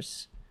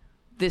prisoners.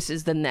 This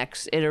is the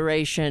next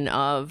iteration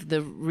of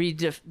the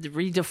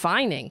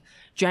redefining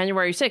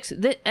January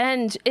 6th.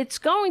 And it's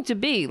going to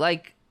be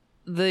like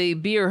the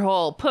beer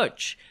hall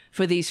putsch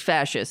for these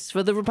fascists,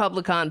 for the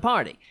Republican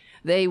Party.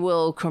 They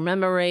will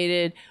commemorate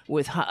it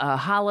with a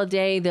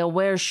holiday. They'll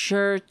wear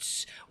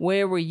shirts.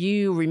 Where were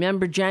you?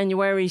 Remember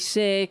January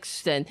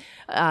 6th? And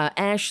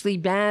Ashley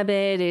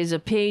Babbitt is a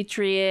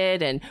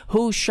patriot. And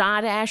who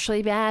shot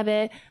Ashley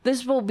Babbitt?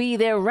 This will be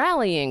their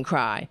rallying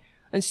cry.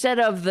 Instead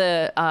of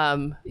the,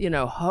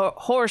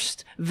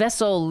 Horst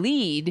Wessel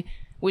Lied,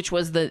 which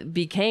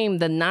became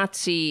the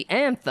Nazi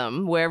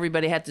anthem, where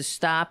everybody had to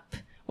stop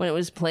when it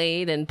was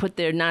played and put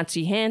their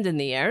Nazi hand in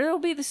the air. It'll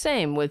be the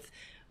same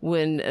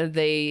when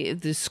they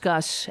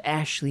discuss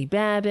Ashley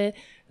Babbitt.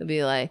 They'll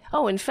be like,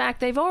 oh, in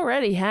fact, they've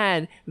already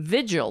had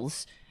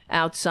vigils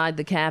outside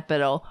the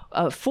Capitol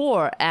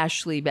for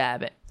Ashley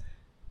Babbitt.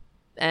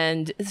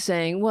 And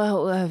saying,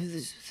 well,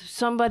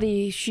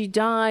 she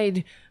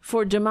died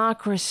for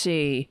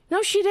democracy.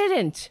 No, she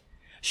didn't.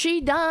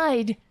 She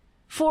died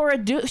for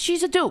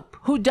she's a dupe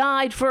who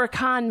died for a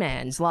con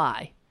man's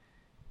lie.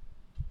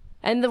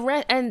 And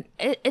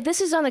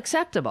this is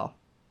unacceptable.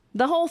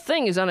 The whole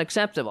thing is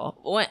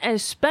unacceptable,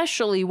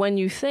 especially when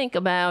you think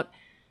about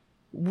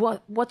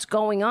what's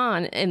going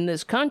on in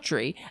this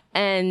country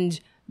and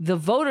the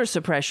voter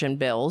suppression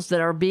bills that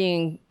are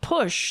being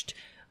pushed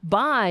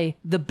by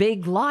the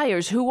big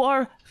liars who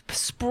are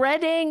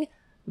spreading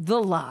the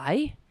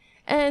lie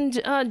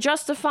and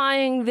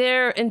justifying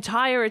their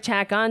entire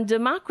attack on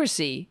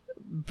democracy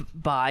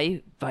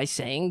by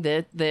saying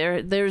that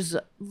there's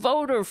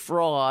voter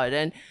fraud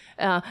and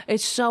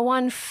it's so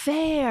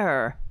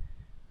unfair.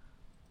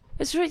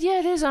 It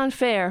is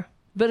unfair,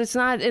 but it's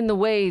not in the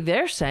way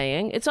they're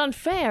saying. It's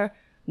unfair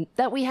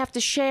that we have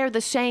to share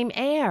the same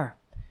air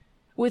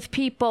with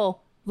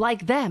people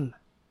like them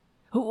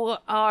who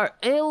are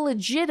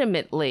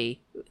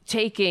illegitimately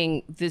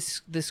taking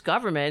this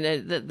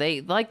government.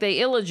 They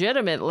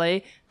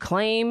illegitimately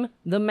claim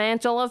the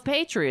mantle of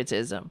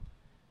patriotism.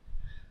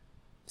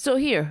 So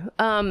here,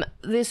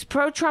 this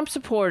pro-Trump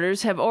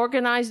supporters have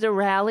organized a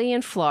rally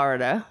in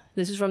Florida.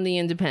 This is from The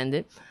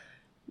Independent.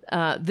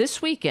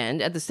 This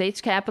weekend at the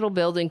state's Capitol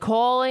building,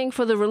 calling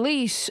for the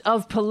release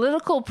of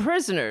political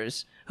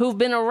prisoners who've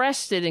been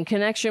arrested in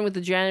connection with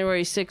the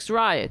January 6th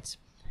riots.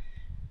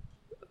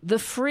 The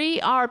Free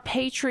Our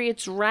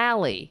Patriots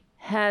rally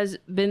has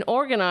been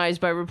organized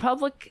by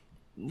Republican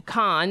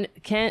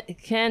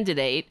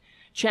candidate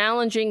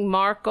challenging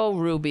Marco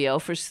Rubio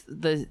for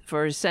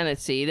his Senate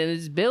seat, and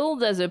is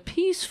billed as a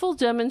peaceful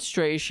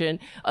demonstration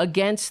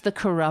against the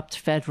corrupt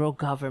federal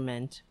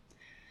government.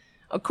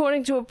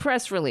 According to a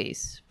press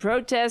release,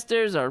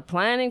 protesters are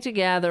planning to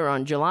gather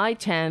on July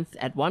 10th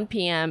at 1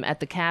 p.m.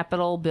 at the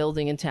Capitol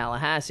building in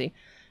Tallahassee.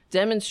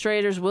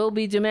 Demonstrators will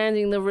be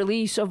demanding the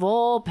release of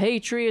all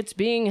patriots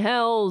being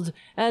held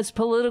as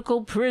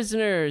political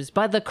prisoners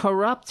by the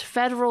corrupt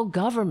federal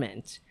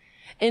government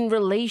in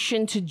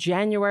relation to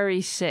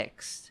January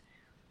 6th.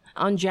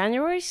 On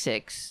January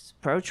 6th,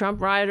 pro-Trump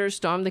rioters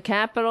stormed the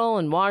Capitol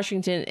in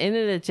Washington in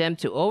an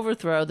attempt to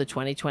overthrow the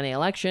 2020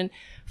 election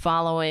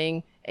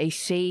following a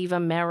Save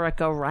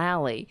America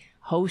rally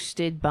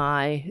hosted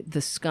by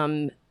the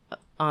scum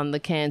on the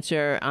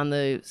cancer on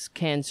the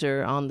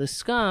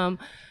scum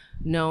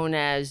known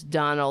as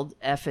Donald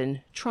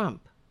effing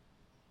Trump.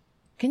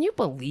 Can you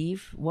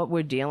believe what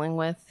we're dealing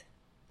with?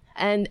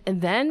 And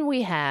then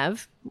we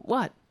have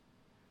what?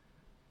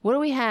 What do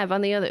we have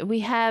on the other?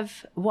 We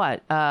have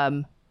what?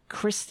 Kyrsten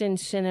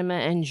Sinema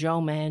and Joe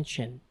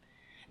Manchin.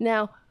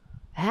 Now,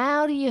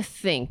 how do you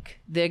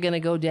think they're going to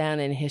go down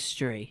in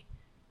history?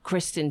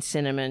 Kyrsten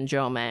Sinema and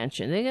Joe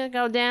Manchin. They're going to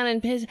go down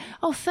in history.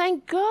 Oh,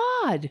 thank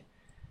God.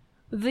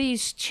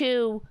 These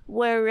two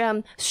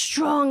were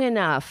strong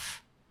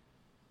enough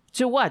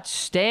to what?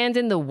 Stand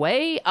in the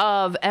way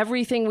of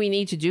everything we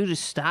need to do to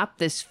stop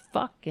this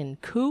fucking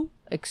coup?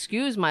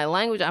 Excuse my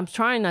language. I'm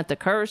trying not to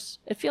curse.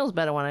 It feels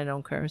better when I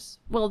don't curse.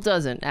 Well, it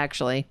doesn't,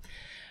 actually.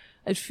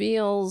 It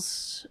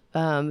feels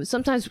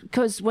sometimes,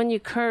 because when you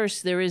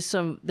curse, there is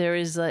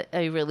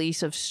a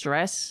release of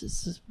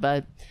stress,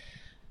 but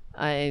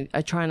I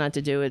try not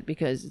to do it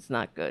because it's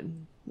not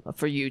good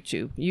for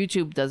YouTube.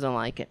 YouTube doesn't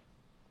like it,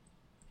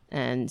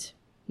 and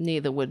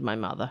neither would my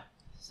mother.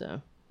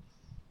 So,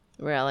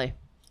 really.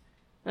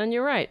 And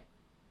you're right.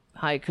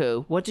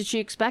 Haiku. What did she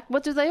expect?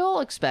 What do they all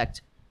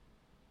expect?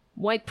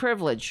 White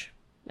privilege.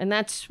 And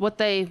that's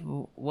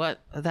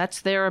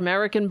that's their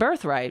American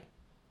birthright.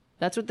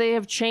 That's what they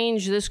have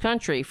changed this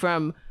country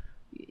from.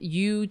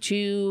 You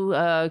two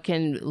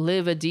can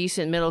live a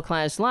decent middle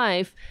class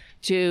life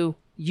to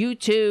you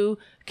two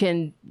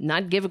can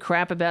not give a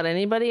crap about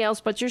anybody else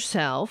but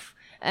yourself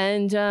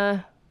and,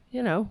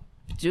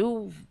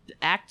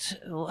 act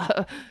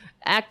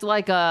act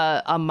like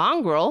a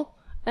mongrel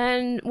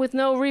and with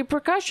no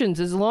repercussions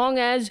as long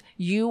as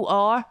you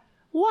are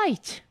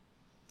white.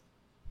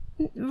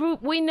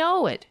 We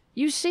know it.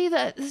 You see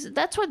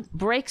that's what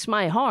breaks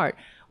my heart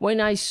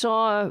when I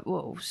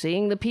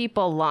seeing the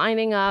people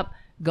lining up,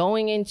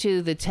 going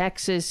into the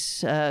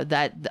Texas,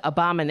 that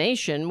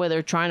abomination where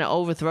they're trying to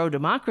overthrow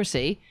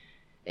democracy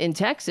in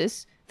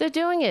Texas. They're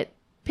doing it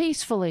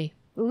peacefully,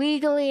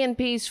 legally and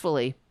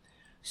peacefully,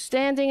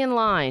 standing in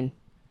line,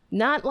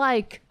 not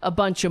like a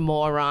bunch of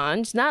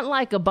morons, not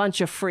like a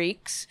bunch of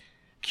freaks,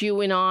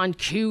 QAnon,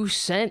 Q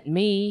sent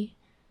me.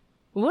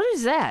 What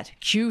is that?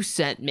 Q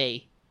sent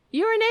me.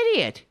 You're an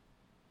idiot.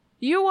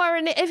 You are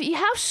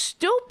how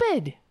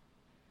stupid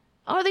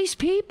are these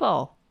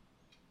people?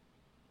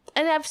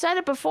 And I've said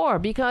it before,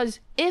 because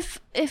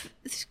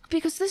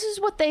because this is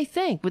what they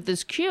think with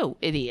this Q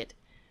idiot.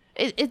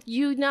 It's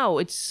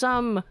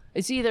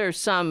either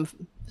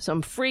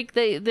some freak.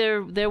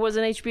 There was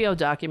an HBO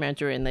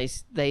documentary, and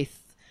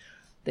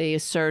they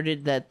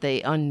asserted that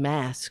they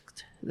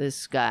unmasked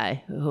this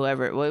guy,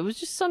 whoever it was. It was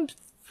just some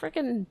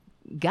freaking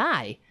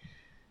guy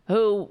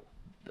who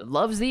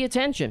loves the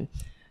attention,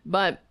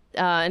 but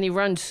and he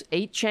runs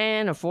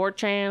 8chan or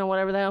 4chan or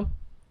whatever the hell.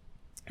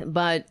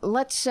 But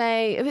let's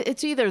say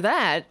it's either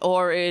that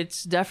or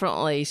it's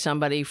definitely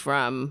somebody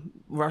from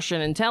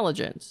Russian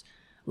intelligence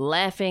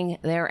laughing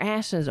their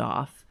asses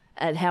off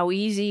at how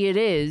easy it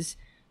is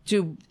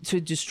to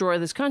destroy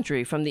this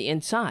country from the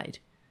inside.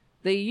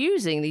 They're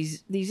using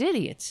these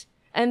idiots,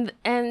 and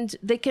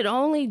they could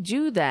only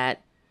do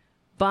that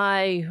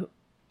by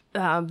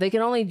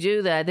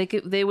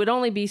they would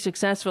only be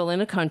successful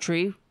in a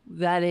country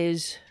that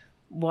is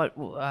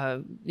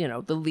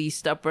the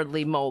least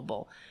upwardly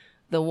mobile,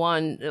 the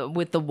one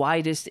with the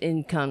widest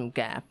income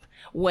gap,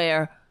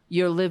 where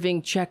you're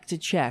living check to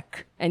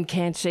check and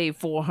can't save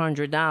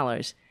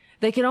 $400.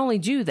 They can only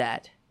do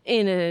that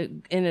in a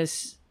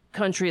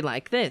country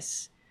like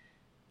this.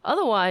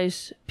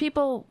 Otherwise,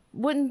 people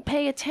wouldn't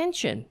pay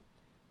attention.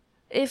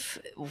 If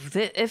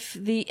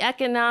the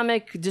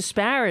economic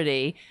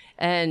disparity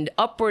and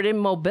upward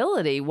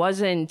immobility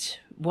wasn't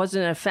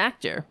a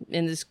factor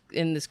in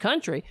this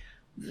country,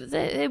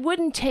 it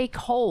wouldn't take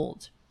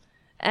hold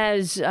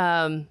as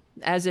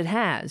it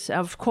has.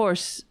 Of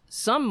course,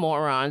 some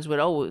morons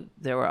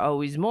there were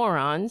always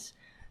morons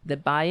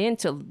that buy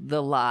into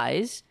the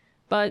lies,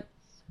 but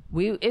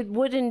it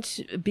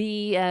wouldn't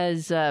be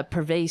as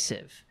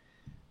pervasive.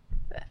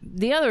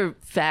 The other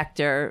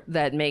factor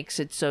that makes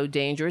it so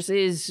dangerous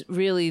is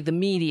really the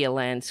media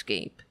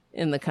landscape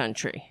in the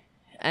country.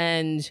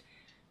 And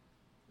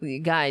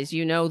guys,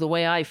 you know the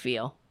way I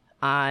feel.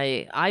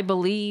 I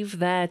believe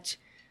that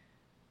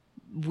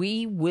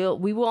we will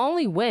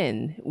only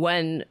win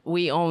when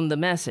we own the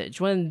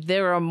message, when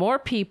there are more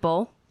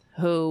people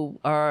who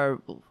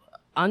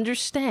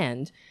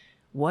understand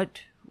what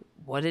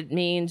it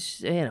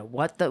means,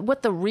 what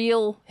the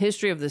real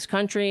history of this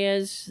country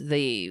is,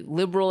 the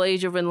liberal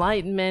age of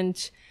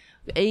enlightenment,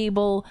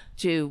 able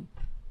to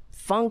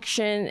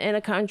function in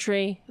a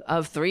country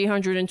of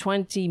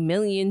 320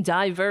 million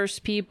diverse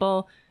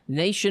people,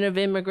 nation of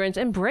immigrants.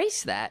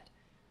 Embrace that.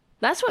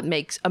 That's what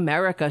makes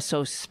America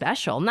so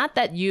special. Not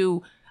that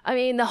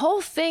the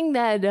whole thing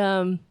that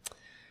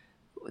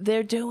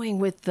they're doing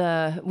with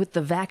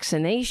the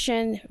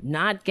vaccination,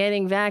 not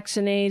getting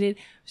vaccinated,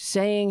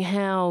 saying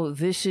how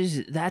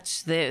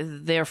that's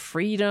their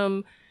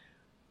freedom.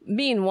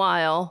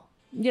 Meanwhile,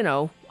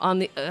 on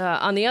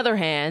the other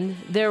hand,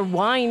 they're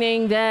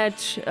whining that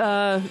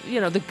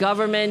the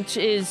government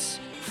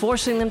is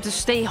forcing them to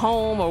stay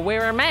home or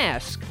wear a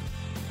mask.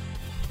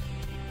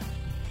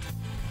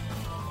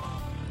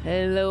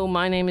 Hello,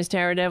 my name is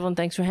Tara Devlin.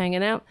 Thanks for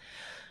hanging out.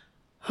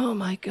 Oh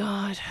my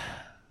God.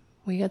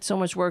 We got so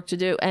much work to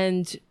do.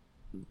 And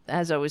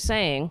as I was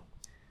saying,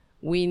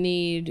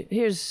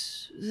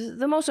 here's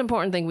the most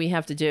important thing we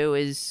have to do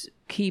is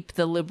keep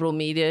the liberal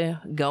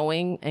media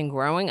going and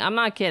growing. I'm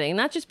not kidding.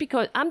 Not just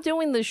because I'm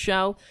doing this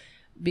show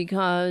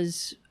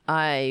because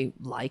I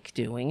like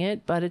doing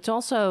it, but it's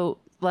also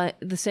like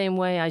the same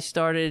way I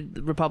started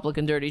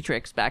Republican Dirty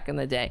Tricks back in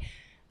the day.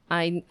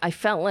 I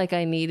felt like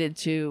I needed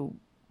to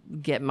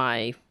get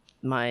my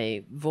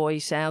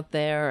voice out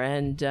there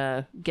and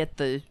get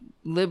the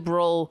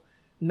liberal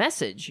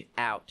message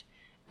out.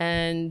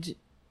 And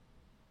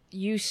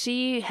you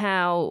see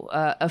how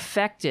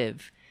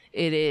effective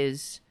it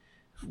is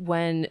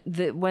this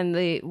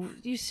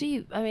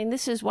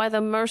is why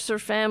the Mercer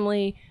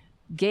family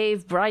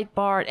gave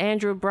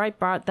Andrew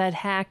Breitbart, that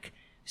hack,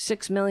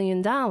 $6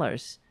 million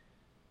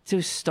to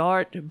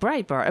start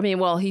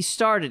Breitbart. He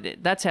started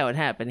it. That's how it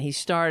happened. He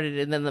started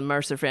it, and then the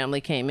Mercer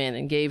family came in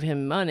and gave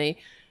him money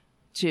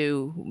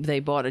they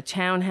bought a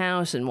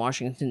townhouse in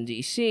Washington,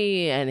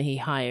 D.C., and he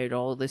hired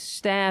all this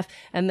staff,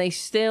 and they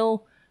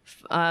still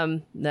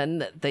fund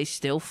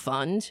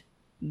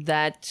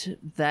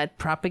that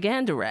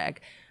propaganda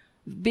rag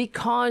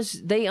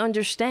because they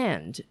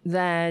understand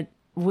that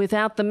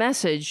without the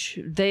message,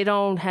 they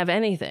don't have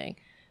anything.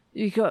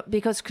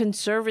 Because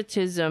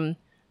conservatism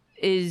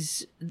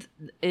is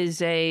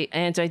a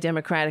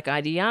anti-democratic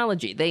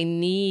ideology. They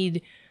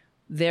need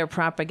their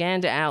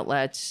propaganda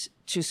outlets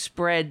to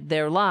spread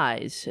their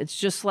lies. It's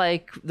just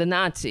like the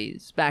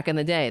Nazis back in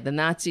the day. The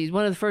Nazis,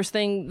 one of the first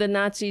things the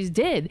Nazis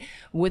did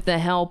with the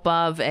help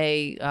of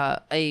a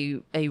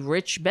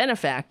rich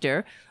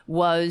benefactor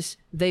was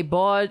they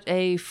bought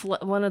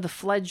one of the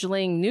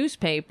fledgling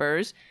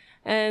newspapers,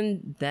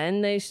 and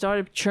then they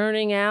started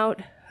churning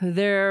out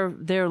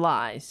their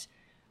lies.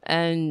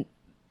 And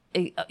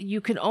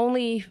you can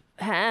only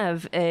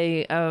have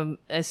a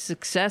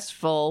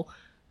successful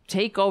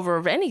takeover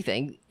of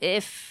anything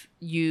if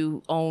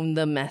you own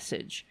the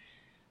message.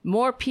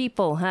 More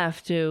people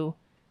have to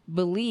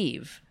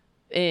believe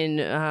in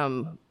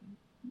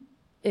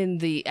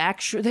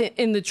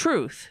the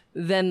truth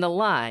than the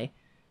lie.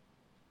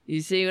 You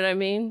see what I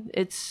mean?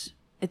 It's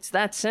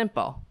that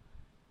simple.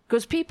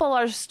 Because people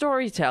are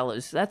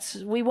storytellers.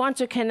 We want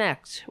to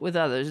connect with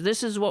others.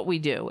 This is what we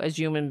do as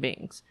human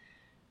beings.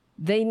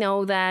 They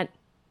know that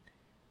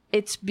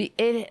it's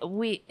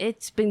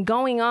been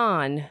going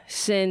on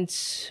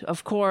since,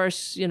 of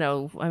course,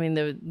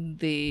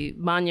 the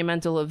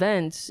monumental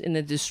events in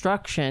the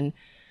destruction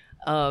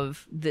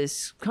of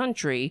this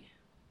country.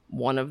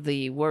 One of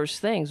the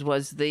worst things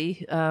was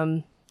the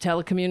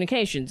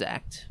Telecommunications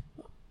Act.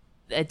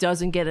 It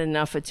doesn't get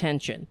enough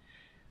attention.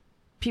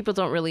 People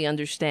don't really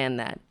understand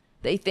that.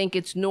 They think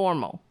it's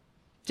normal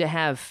to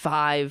have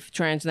 5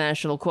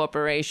 transnational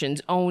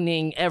corporations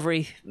owning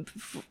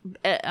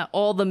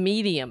all the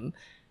medium,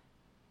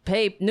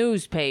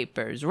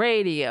 newspapers,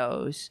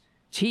 radios,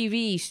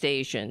 TV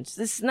stations.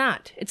 It's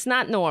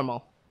not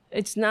normal.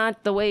 It's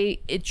not the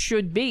way it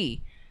should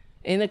be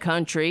in a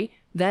country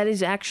that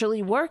is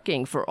actually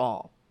working for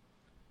all.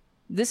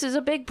 This is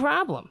a big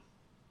problem.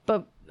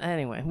 But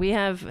anyway,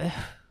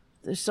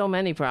 there's so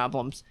many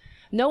problems.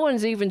 No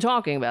one's even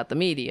talking about the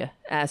media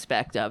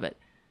aspect of it.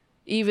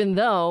 Even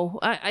though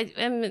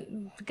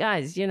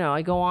guys,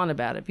 I go on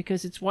about it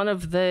because it's one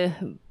of the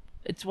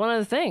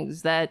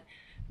things that,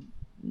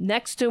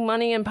 next to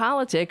money and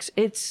politics,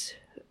 it's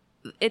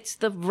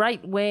the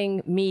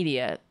right-wing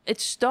media.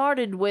 It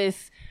started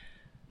with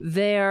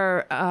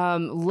their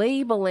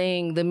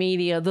labeling the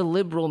media the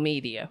liberal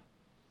media.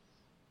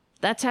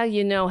 That's how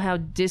you know how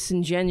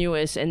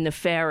disingenuous and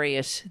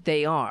nefarious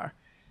they are.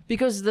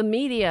 Because the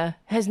media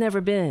has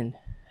never been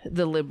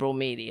the liberal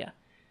media.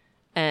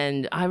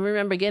 And I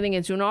remember getting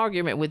into an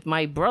argument with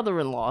my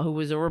brother-in-law, who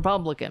was a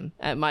Republican,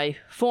 my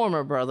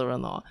former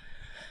brother-in-law.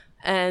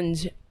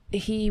 And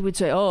he would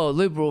say, oh,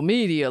 liberal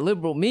media.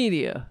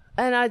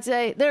 And I'd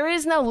say, there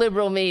is no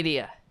liberal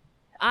media.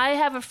 I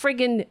have a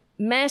friggin'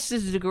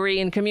 master's degree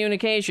in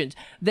communications.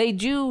 They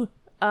do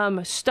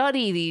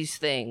study these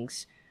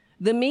things.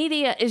 The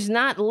media is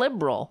not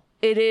liberal.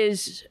 It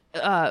is,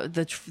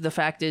 the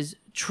fact is,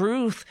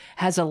 truth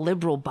has a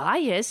liberal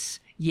bias.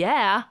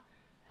 Yeah.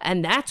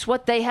 And that's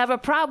what they have a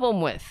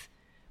problem with.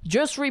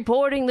 Just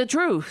reporting the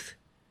truth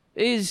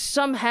is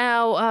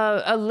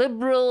somehow a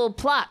liberal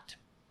plot.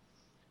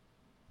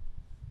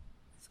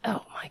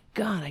 Oh my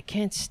God, I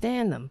can't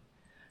stand them.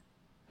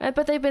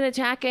 But they've been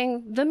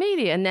attacking the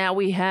media. And now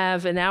we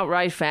have an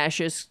outright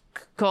fascist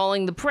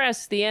calling the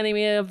press the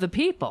enemy of the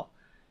people.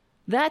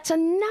 That's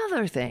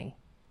another thing.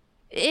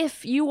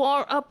 If you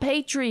are a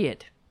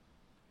patriot,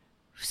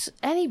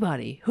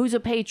 anybody who's a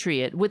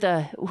patriot with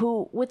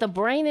a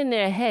brain in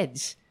their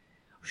heads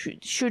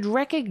should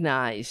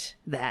recognize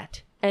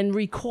that and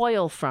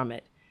recoil from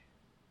it,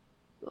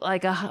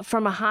 like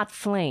from a hot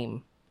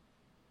flame.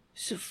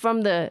 So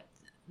from the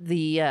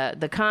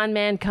con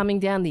man coming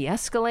down the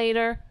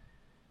escalator,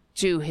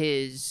 to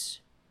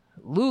his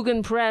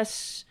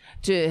Lugenpress,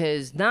 to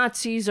his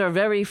Nazis are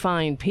very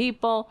fine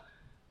people,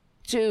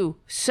 to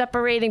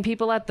separating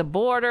people at the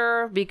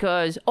border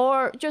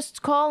or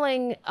just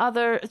calling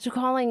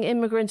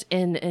immigrants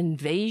an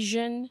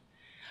invasion,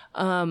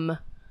 an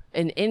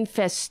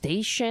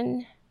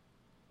infestation.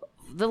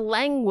 The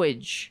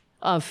language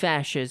of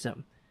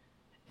fascism,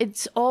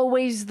 it's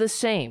always the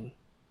same.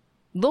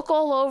 Look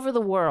all over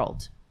the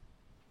world.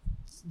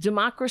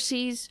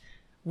 Democracies,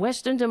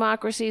 Western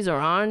democracies are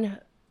on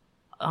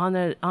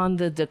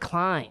the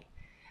decline.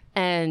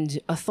 And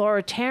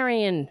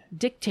authoritarian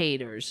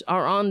dictators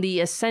are on the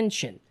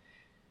ascension.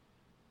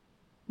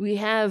 We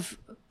have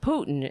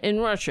Putin in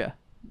Russia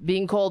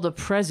being called a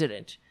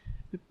president.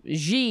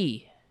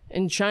 Xi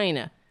in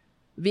China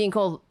being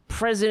called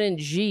President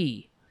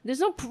Xi.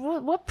 There's no...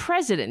 What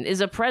president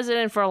is a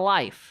president for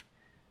life?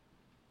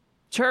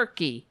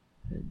 Turkey,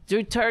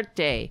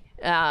 Duterte,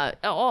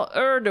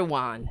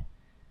 Erdogan.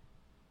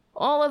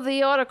 All of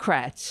the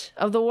autocrats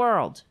of the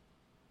world.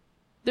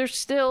 They're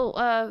still...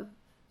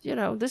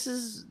 this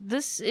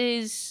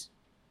is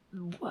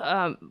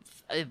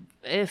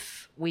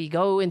if we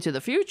go into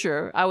the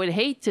future, I would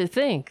hate to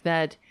think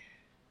that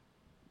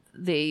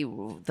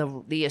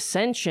the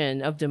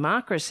ascension of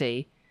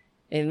democracy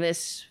in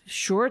this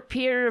short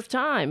period of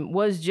time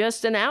was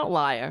just an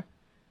outlier.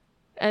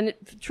 And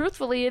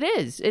truthfully, it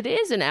is. It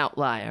is an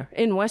outlier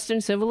in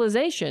Western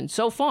civilization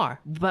so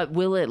far. But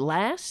will it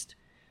last?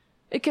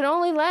 It can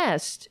only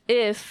last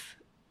if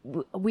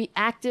we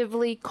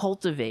actively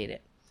cultivate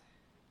it.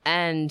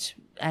 And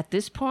at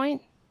this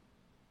point,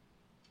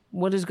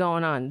 what is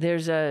going on?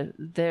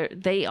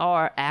 They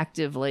are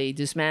actively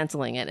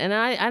dismantling it. And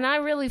I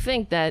really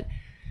think that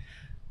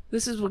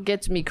this is what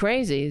gets me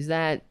crazy, is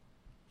that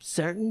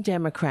certain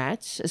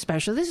Democrats,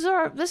 especially,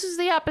 this is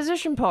the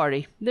opposition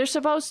party. They're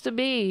supposed to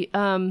be,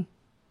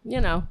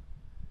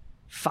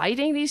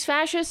 fighting these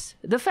fascists.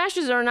 The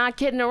fascists are not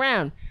kidding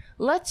around.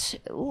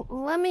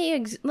 Let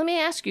me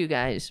ask you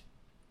guys,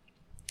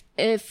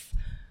 if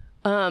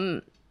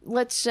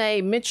let's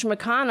say Mitch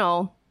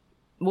McConnell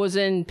was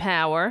in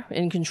power,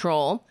 in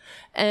control,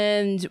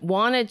 and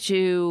wanted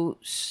to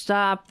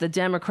stop the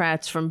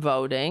Democrats from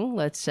voting,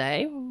 let's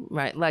say,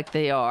 right, like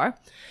they are,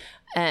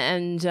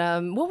 and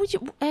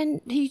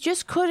and he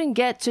just couldn't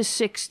get to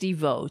 60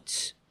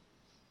 votes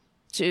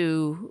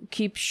to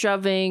keep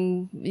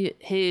shoving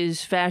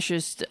his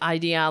fascist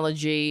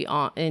ideology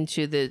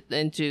into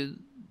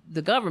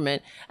the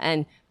government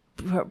and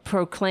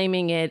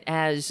proclaiming it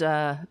as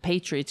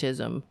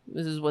patriotism.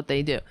 This is what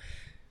they do.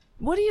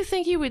 What do you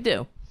think he would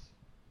do?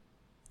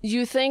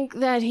 You think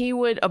that he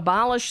would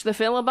abolish the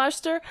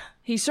filibuster?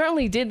 He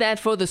certainly did that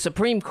for the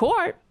Supreme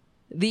Court,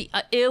 the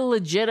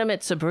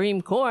illegitimate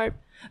Supreme Court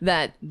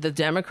that the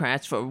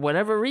Democrats, for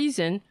whatever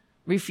reason,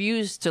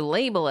 refused to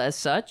label as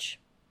such.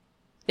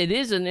 It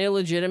is an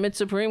illegitimate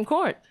Supreme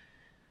Court.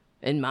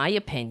 In my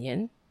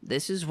opinion,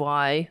 this is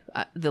why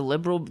the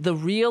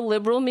real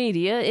liberal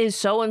media is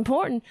so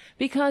important,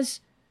 because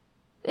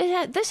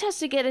this has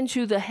to get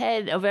into the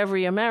head of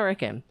every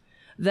American,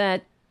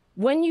 that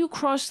when you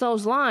cross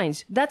those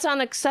lines, that's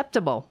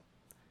unacceptable.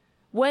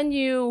 When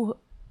you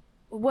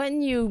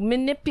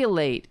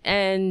manipulate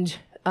and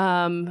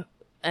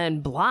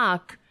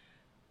block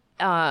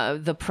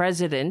the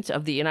president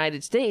of the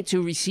United States,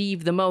 who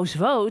received the most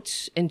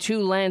votes in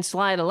 2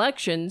 landslide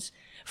elections,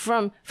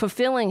 from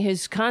fulfilling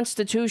his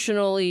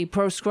constitutionally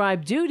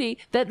prescribed duty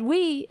that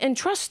we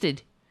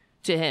entrusted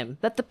to him,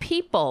 that the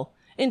people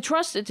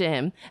entrusted to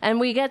him, and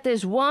we get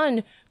this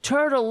one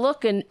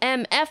turtle-looking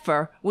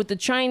MFer with the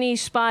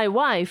Chinese spy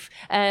wife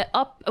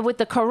up with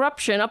the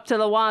corruption up to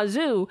the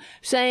wazoo,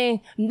 saying,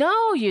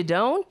 "No, you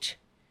don't.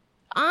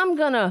 I'm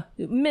gonna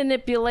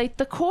manipulate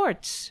the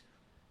courts.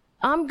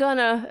 I'm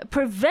gonna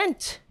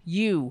prevent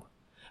you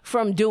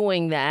from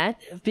doing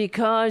that,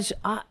 because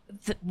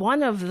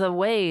one of the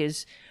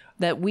ways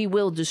that we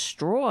will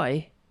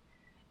destroy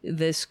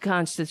this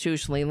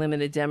constitutionally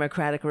limited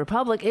democratic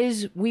republic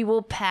is we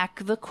will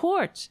pack the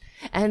courts."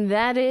 And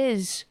that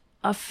is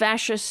a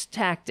fascist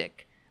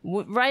tactic,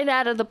 right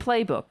out of the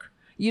playbook.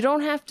 You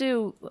don't have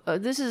to,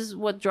 this is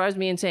what drives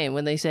me insane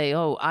when they say,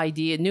 oh,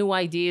 new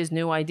ideas.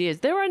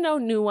 There are no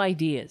new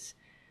ideas.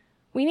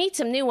 We need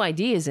some new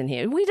ideas in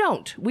here. We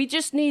don't. We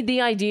just need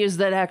the ideas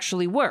that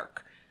actually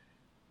work.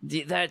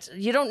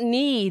 You don't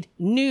need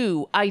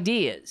new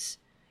ideas.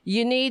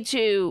 You need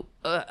to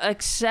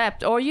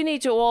accept, or you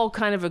need to all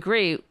kind of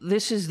agree,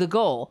 this is the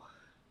goal.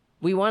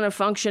 We want a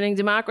functioning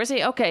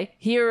democracy. Okay,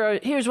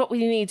 here's what we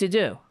need to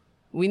do.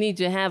 We need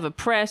to have a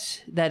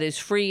press that is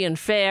free and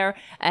fair,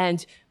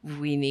 and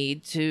we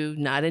need to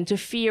not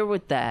interfere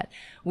with that.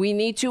 We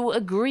need to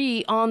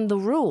agree on the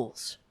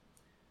rules.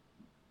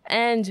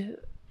 And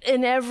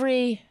in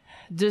every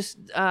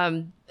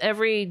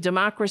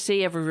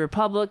democracy, every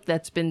republic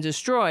that's been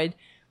destroyed,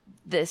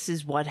 this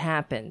is what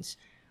happens.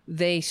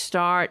 They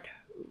start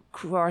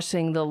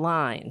crossing the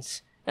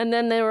lines, and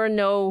then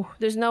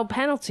there's no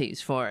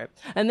penalties for it.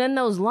 And then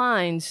those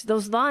lines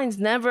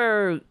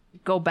never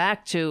go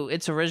back to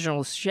its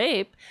original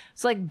shape.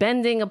 It's like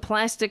bending a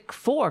plastic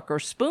fork or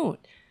spoon.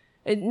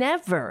 It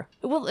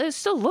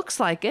still looks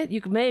like it.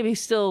 You can maybe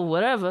still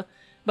whatever,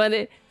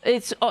 but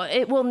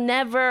it will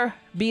never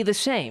be the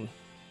same.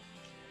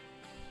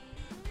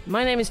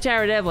 My name is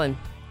Tara Devlin.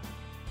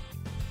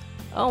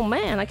 Oh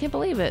man, I can't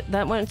believe it.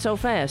 That went so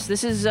fast.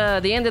 This is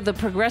the end of the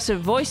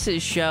Progressive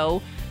Voices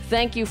show.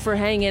 Thank you for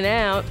hanging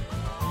out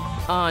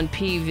on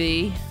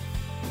PV.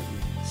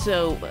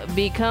 So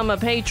become a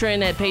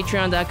patron at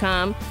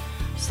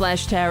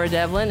patreon.com/Tara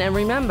Devlin. And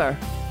remember,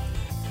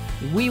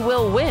 we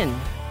will win.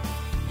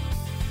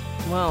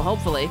 Well,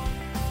 hopefully.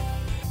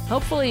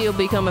 Hopefully you'll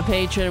become a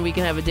patron and we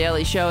can have a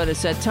daily show at a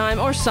set time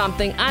or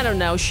something. I don't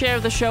know. Share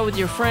the show with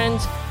your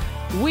friends.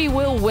 We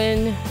will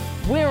win.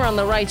 We're on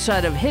the right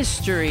side of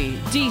history,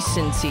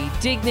 decency,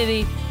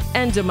 dignity,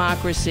 and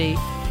democracy.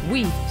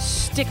 We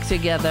stick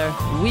together.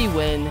 We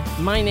win.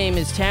 My name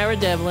is Tara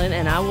Devlin,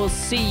 and I will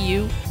see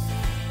you.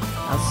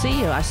 I'll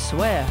see you, I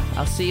swear.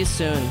 I'll see you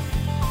soon.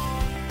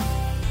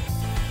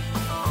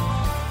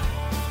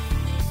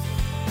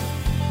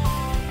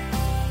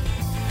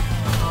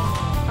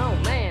 Oh,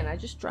 man, I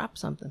just dropped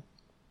something.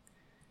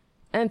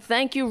 And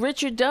thank you,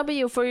 Richard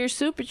W., for your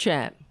super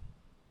chat.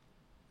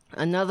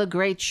 Another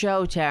great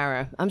show,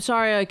 Tara. I'm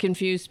sorry I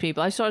confused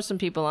people. I saw some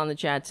people on the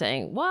chat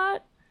saying,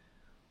 what?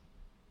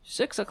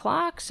 6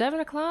 o'clock? 7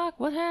 o'clock?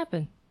 What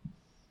happened?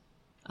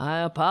 I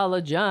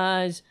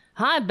apologize.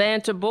 Hi,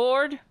 Banter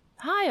Board.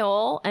 Hi,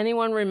 all.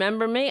 Anyone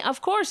remember me?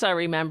 Of course I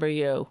remember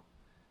you.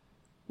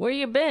 Where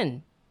you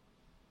been?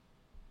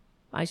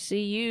 I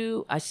see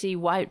you. I see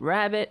White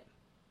Rabbit.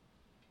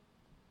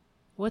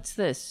 What's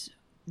this?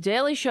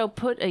 Daily Show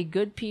put a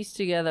good piece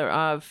together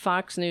of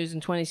Fox News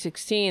in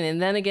 2016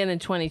 and then again in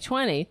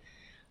 2020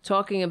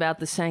 talking about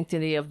the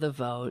sanctity of the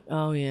vote.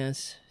 Oh,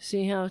 yes.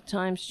 See how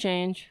times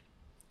change?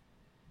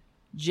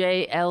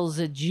 J.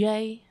 Elza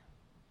J.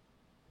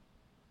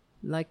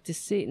 Nice to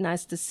see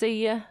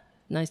you.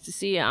 Nice to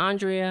see you,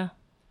 Andrea.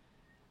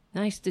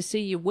 Nice to see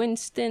you,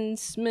 Winston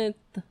Smith.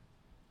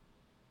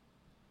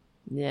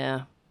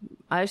 Yeah.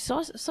 I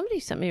saw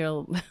somebody sent me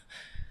a...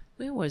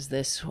 Where was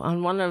this?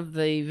 On one of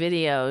the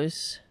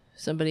videos,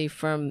 somebody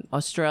from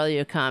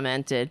Australia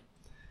commented.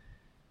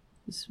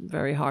 It's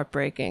very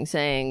heartbreaking,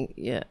 saying,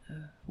 yeah,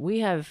 we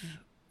have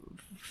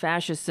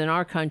fascists in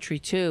our country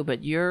too,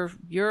 but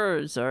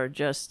yours are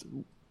just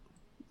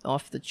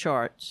off the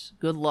charts.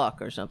 Good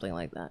luck, or something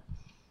like that.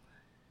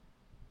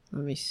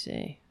 Let me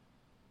see.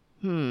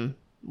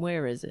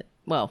 Where is it?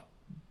 Well,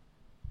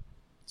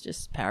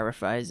 just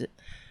paraphrase it.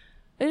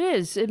 It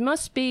is. It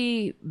must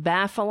be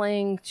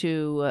baffling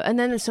to... and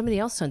then somebody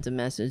else sent a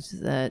message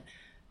that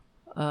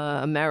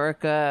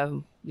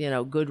America,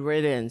 good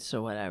riddance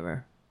or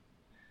whatever.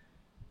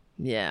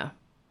 Yeah.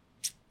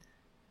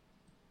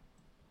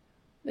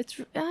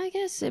 I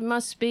guess it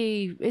must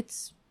be...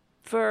 It's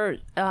for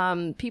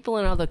people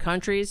in other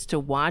countries to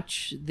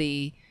watch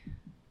the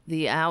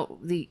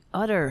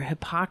utter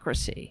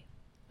hypocrisy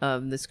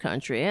of this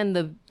country and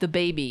the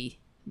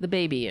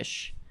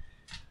babyish.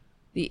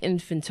 The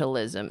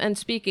infantilism. And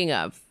speaking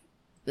of,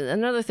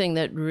 another thing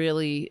that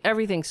really,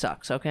 everything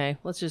sucks, okay?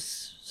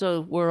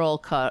 So we're all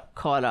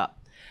caught up.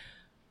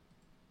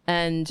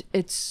 And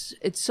it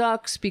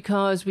sucks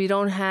because we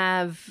don't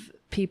have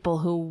people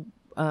who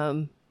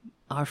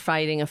are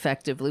fighting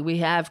effectively. We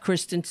have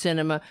Kristen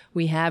Sinema,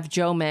 we have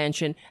Joe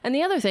Manchin. And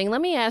the other thing,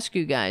 let me ask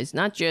you guys,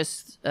 not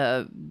just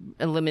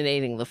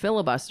eliminating the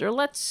filibuster,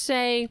 let's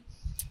say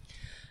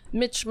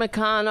Mitch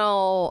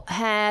McConnell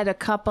had a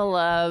couple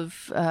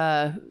of...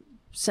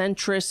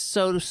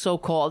 centrists,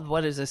 so-called,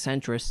 what is a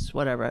centrist?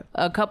 Whatever.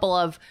 A couple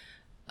of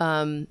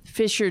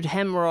fissured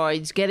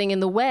hemorrhoids getting in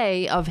the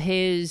way of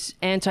his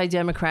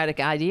anti-democratic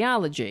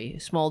ideology,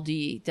 small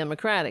d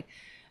democratic,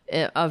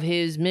 of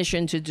his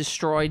mission to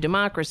destroy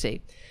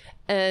democracy.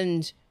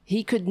 And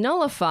he could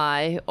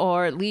nullify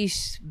or at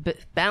least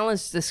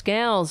balance the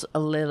scales a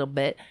little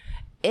bit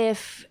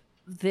if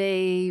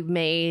they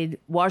made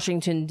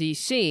Washington,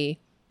 D.C.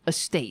 a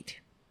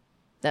state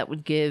that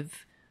would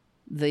give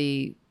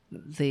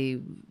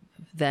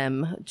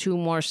them 2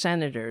 more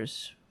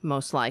senators,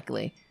 most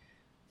likely,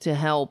 to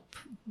help,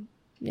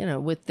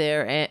 with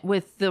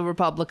the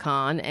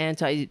Republican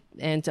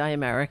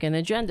anti-American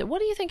agenda. What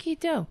do you think he'd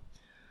do?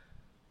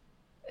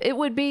 It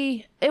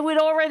would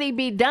already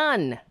be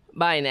done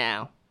by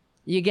now.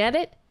 You get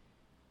it?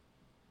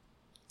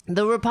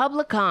 The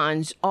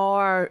Republicans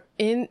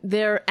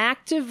they're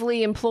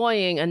actively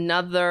employing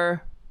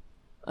another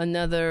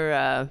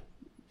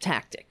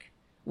tactic,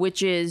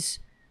 which is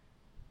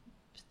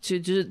to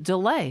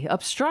delay,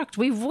 obstruct.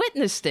 We've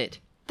witnessed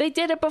it. They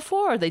did it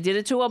before. They did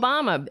it to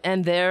Obama,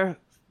 and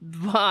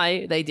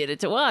thereby they did it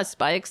to us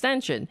by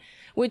extension,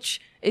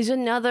 which is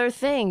another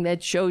thing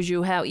that shows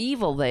you how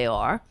evil they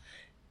are.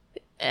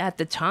 At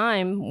the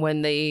time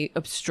when they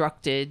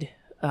obstructed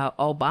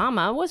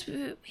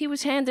Obama, he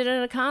was handed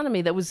an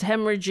economy that was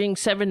hemorrhaging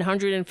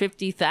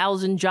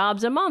 750,000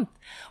 jobs a month.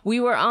 We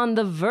were on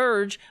the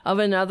verge of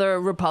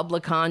another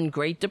Republican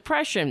Great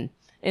Depression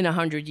in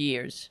 100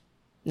 years.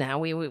 Now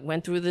we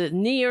went through the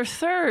near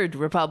third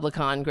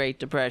Republican Great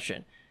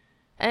Depression.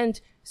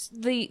 And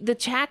the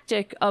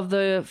tactic of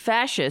the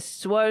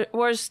fascists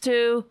was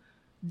to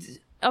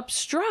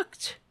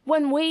obstruct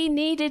when we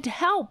needed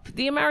help.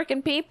 The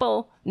American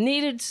people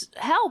needed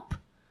help.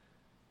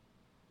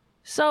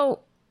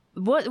 So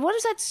what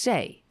does that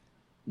say?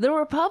 The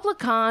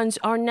Republicans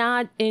are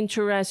not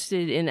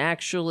interested in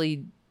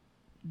actually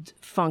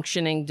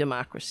functioning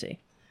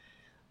democracy.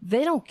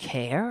 They don't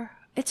care.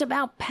 It's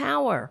about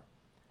power.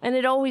 And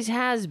it always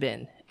has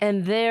been.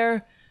 And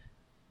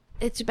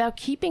it's about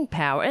keeping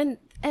power. And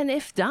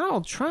if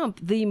Donald Trump,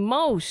 the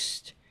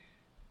most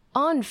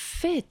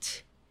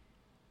unfit,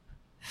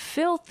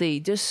 filthy,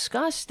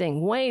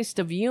 disgusting waste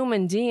of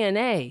human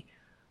DNA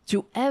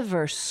to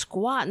ever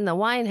squat in the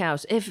White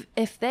House,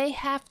 if they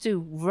have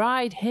to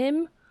ride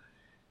him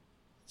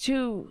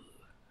to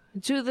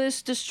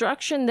this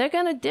destruction, they're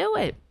going to do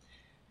it.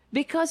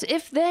 Because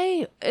if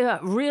they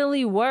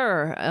really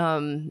were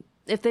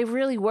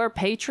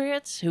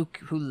patriots who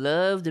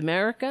loved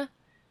America,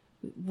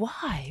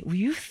 why?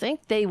 You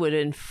think they would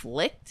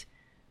inflict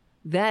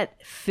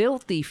that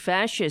filthy,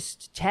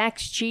 fascist,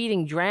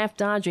 tax-cheating,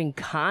 draft-dodging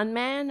con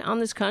man on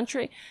this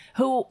country,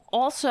 who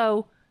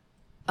also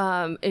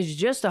is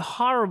just a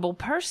horrible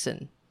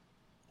person,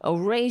 a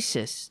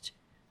racist,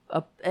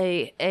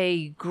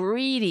 a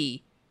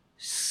greedy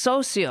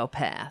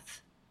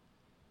sociopath?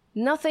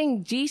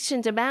 Nothing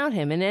decent about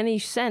him in any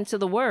sense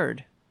of the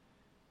word.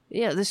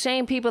 Yeah, the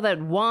same people that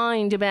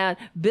whined about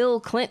Bill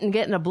Clinton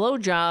getting a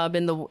blowjob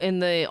in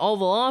the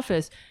Oval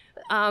Office,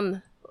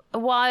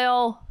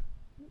 while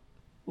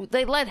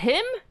they let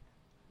him,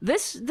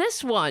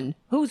 this one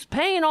who's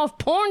paying off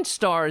porn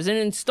stars in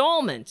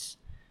installments,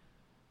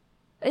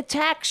 a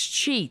tax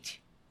cheat,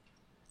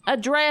 a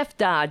draft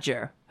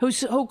dodger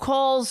who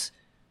calls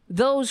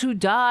those who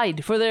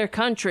died for their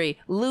country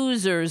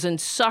losers and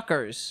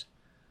suckers.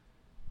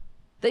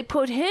 They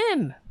put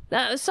him.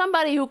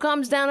 Somebody who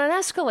comes down an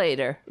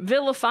escalator,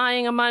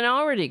 vilifying a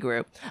minority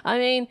group. I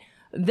mean,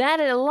 that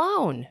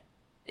alone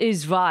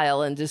is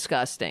vile and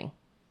disgusting.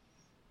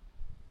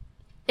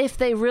 If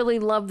they really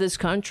love this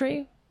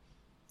country,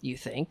 you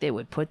think they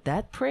would put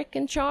that prick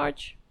in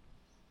charge?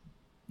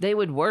 They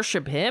would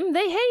worship him?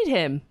 They hate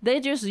him. They're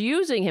just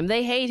using him.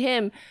 They hate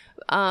him,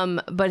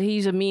 but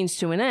he's a means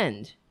to an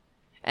end.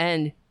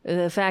 And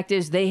the fact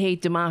is, they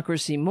hate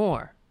democracy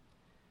more.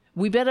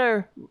 We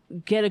better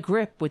get a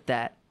grip with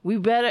that.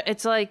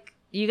 It's like,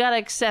 you got to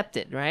accept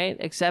it, right?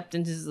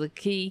 Acceptance is the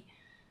key.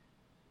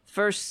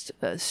 First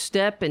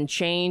step in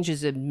change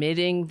is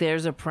admitting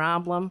there's a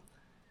problem.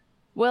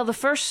 Well, the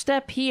first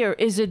step here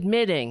is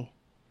admitting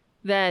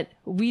that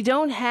we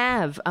don't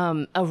have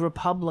a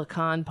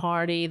Republican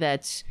Party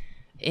that's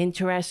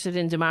interested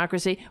in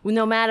democracy,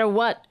 no matter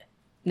what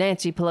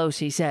Nancy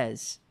Pelosi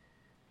says.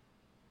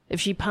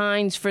 If she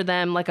pines for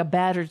them like a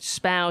battered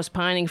spouse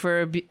pining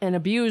for an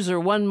abuser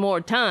one more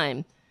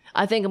time,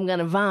 I think I'm going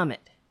to vomit.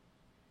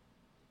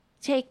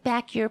 Take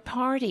back your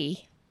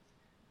party.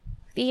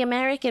 The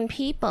American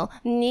people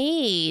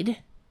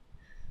need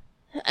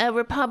a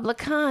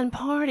Republican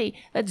Party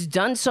that's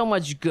done so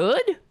much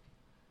good.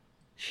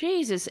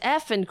 Jesus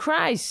effing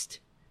Christ.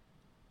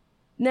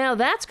 Now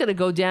that's going to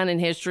go down in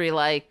history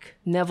like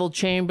Neville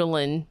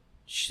Chamberlain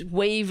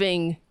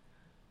waving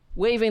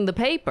the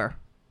paper.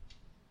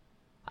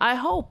 I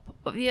hope,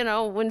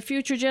 when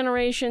future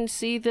generations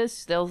see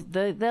this,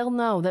 they'll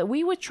know that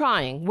we were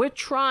trying. We're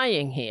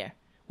trying here.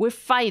 We're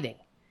fighting.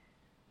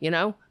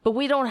 But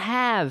we don't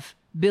have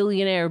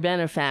billionaire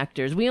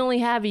benefactors. We only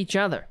have each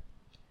other.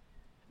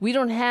 We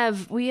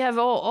have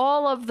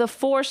all of the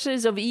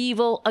forces of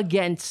evil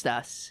against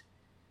us.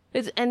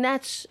 I'm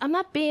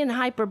not being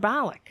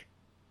hyperbolic.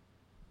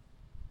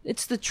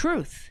 It's the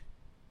truth.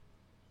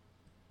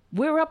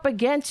 We're up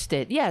against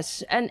it.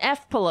 Yes, and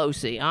F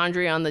Pelosi,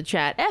 Andre on the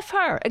chat. F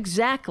her,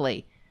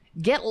 exactly.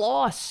 Get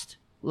lost,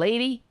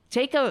 lady.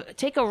 Take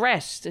a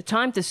rest. A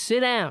time to sit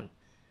down.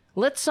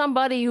 Let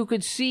somebody who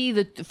could see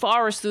the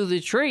forest through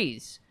the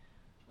trees.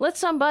 Let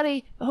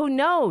somebody who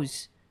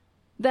knows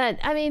that,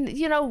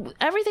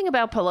 everything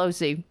about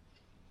Pelosi,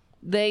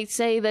 they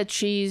say that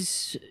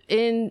she's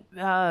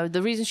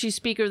the reason she's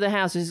Speaker of the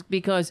House is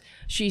because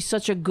she's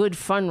such a good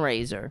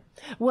fundraiser.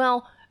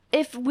 Well,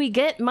 if we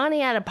get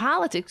money out of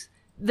politics,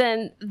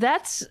 then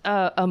that's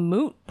a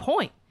moot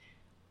point.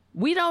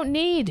 We don't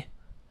need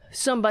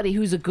somebody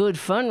who's a good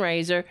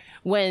fundraiser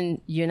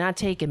when you're not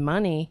taking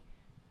money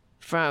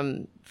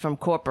from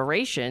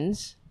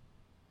corporations.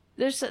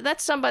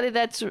 That's somebody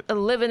that's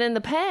living in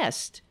the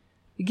past.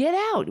 Get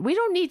out. We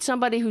don't need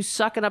somebody who's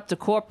sucking up to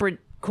corporate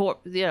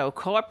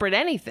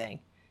anything.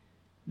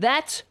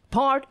 That's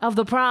part of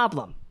the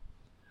problem.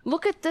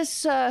 Look at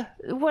this,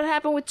 what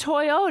happened with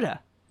Toyota.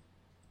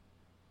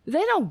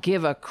 They don't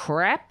give a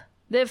crap.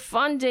 They're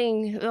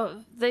funding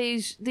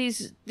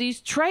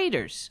these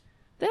traders.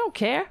 They don't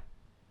care.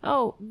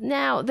 Oh,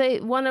 now they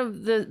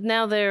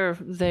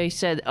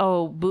said,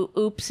 oh,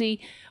 oopsie,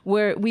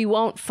 we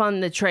won't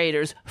fund the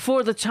traders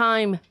for the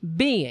time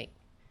being.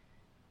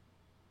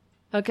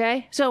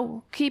 Okay,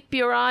 so keep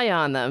your eye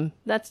on them.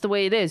 That's the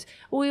way it is.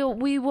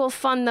 We will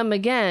fund them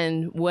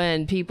again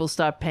when people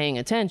start paying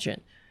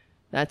attention.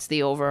 That's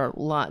the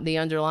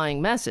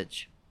underlying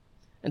message.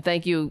 And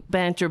thank you,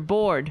 Banter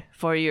Board,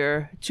 for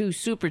your 2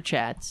 super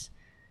chats.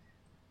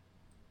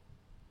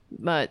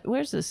 But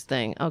where's this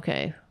thing?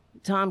 Okay,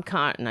 Tom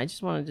Cotton. I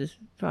just wanted to,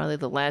 probably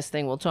the last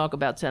thing we'll talk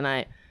about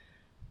tonight.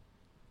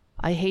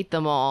 I hate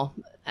them all.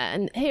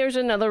 And here's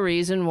another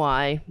reason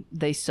why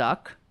they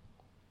suck.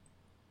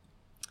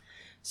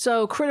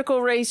 So,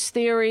 critical race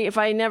theory, if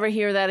I never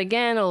hear that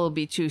again, it'll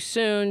be too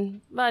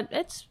soon. But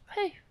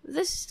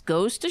this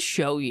goes to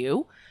show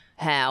you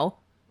how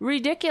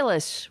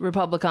ridiculous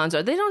Republicans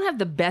are. They don't have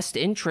the best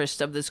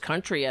interest of this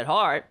country at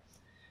heart.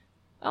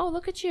 Oh,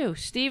 look at you.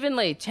 Stephen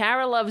Lee.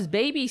 Tara loves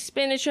baby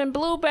spinach and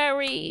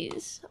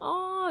blueberries.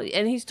 Oh,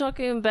 and he's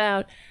talking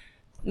about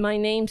my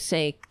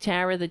namesake,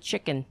 Tara the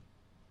chicken.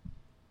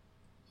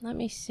 Let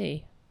me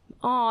see.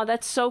 Oh,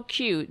 that's so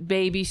cute.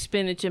 Baby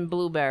spinach and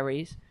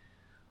blueberries.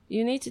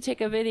 You need to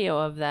take a video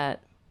of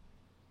that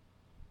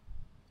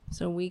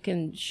so we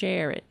can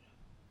share it.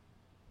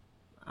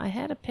 I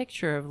had a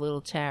picture of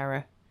little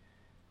Tara.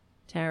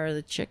 Tara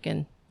the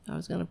chicken. I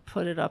was going to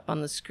put it up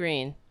on the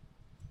screen.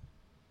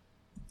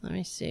 Let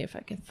me see if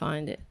I can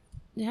find it.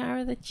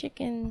 Tara the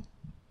chicken.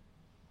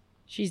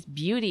 She's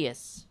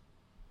beauteous.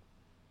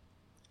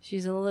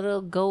 She's a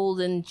little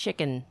golden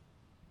chicken.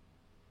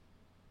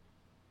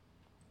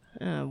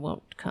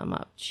 Won't come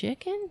up.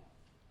 Chicken?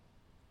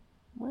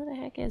 Where the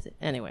heck is it?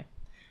 Anyway,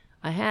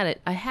 I had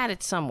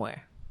it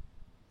somewhere.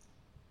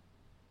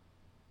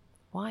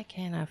 Why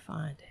can't I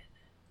find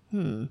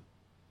it?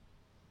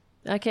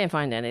 I can't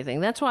find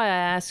anything. That's why I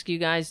ask you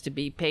guys to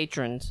be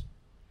patrons.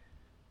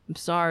 I'm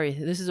sorry.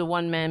 This is a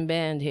one-man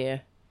band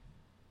here.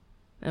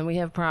 And we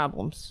have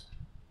problems.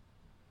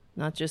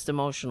 Not just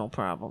emotional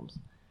problems.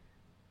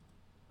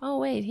 Oh,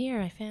 wait.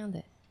 Here, I found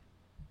it.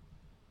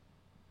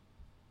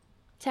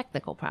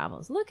 Technical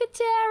problems. Look at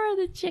Tara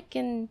the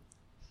chicken.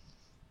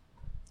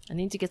 I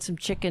need to get some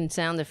chicken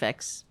sound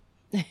effects.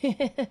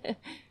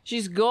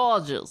 She's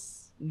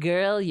gorgeous.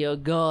 Girl, you're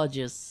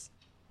gorgeous.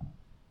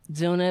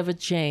 Don't ever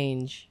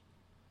change.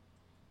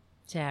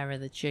 Tara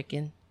the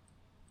chicken.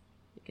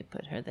 We could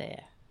put her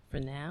there for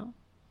now.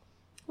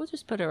 We'll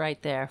just put her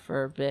right there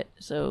for a bit,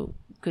 so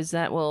because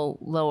that will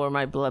lower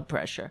my blood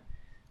pressure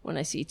when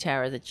I see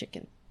Tara the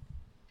chicken.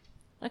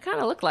 I kind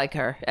of look like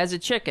her as a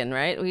chicken,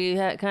 right? We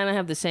kind of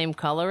have the same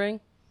coloring,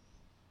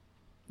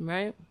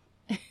 right?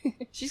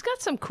 She's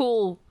got some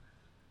cool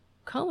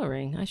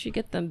coloring. I should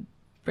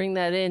bring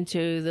that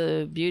into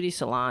the beauty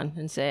salon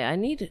and say, I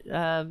need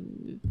to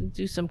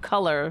do some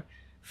color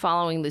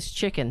following this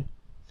chicken.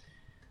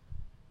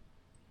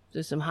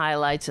 Do some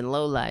highlights and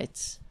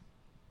lowlights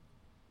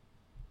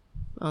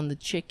on the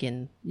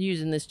chicken,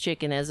 using this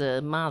chicken as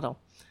a model.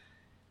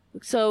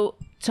 So,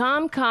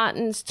 Tom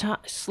Cotton's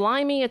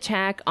slimy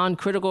attack on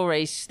critical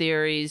race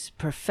theory's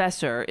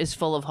professor is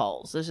full of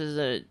holes. This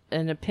is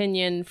an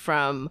opinion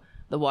from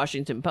the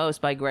Washington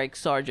Post by Greg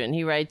Sargent.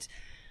 He writes,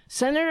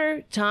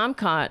 Senator Tom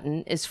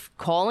Cotton is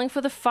calling for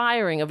the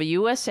firing of a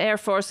U.S. Air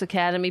Force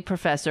Academy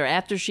professor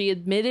after she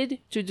admitted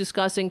to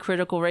discussing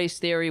critical race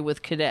theory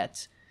with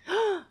cadets.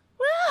 Oh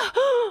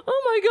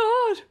my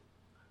God.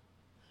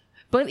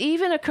 But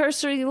even a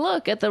cursory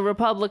look at the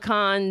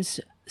Republicans'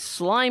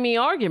 slimy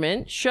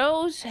argument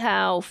shows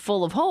how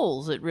full of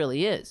holes it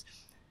really is.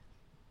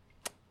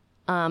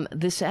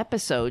 This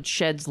episode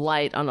sheds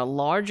light on a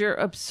larger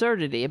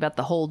absurdity about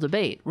the whole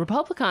debate.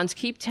 Republicans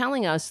keep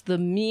telling us the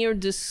mere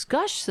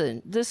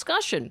discussion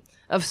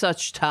of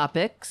such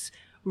topics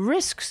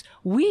risks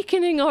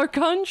weakening our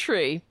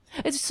country.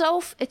 It's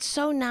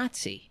so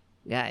Nazi,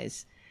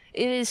 guys.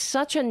 It is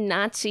such a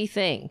Nazi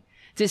thing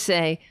to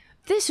say,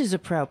 this is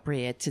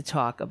appropriate to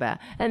talk about,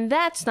 and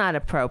that's not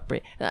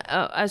appropriate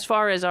as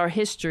far as our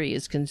history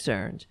is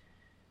concerned.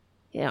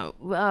 You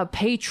know,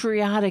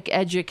 patriotic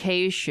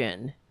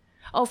education.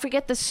 Oh,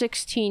 forget the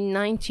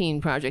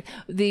 1619 project.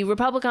 The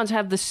Republicans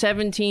have the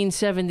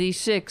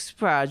 1776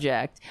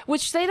 project,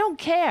 which they don't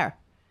care.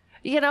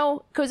 You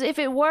know, because if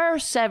it were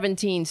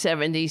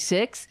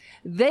 1776,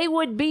 they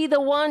would be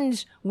the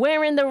ones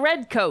wearing the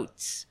red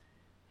coats.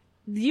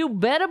 You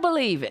better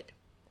believe it.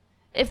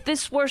 If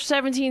this were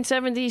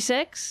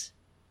 1776,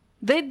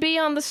 they'd be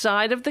on the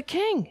side of the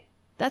king.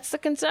 That's the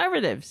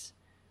conservatives.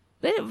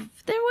 They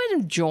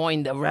wouldn't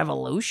join the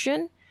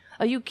revolution.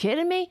 Are you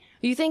kidding me?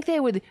 You think they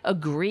would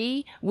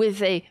agree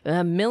with a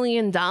 $1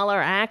 million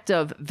act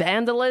of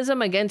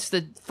vandalism against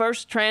the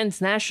first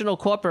transnational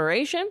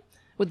corporation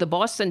with the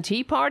Boston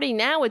Tea Party?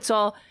 Now it's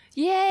all,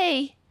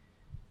 yay.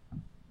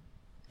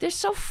 They're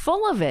so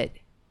full of it.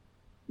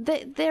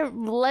 They're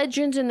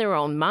legends in their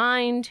own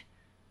mind.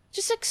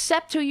 Just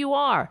accept who you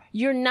are.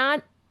 You're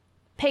not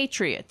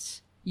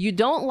patriots. You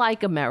don't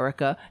like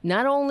America.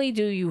 Not only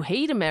do you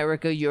hate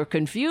America, you're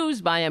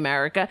confused by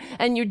America,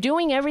 and you're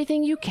doing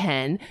everything you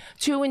can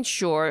to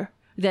ensure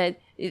that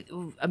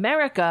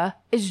America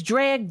is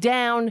dragged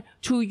down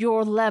to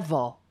your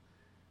level.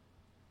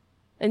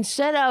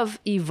 Instead of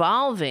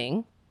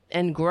evolving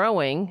and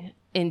growing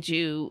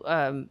into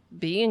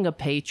being a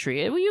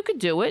patriot, well, you could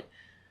do it.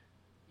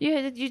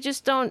 You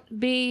just don't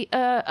be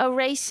a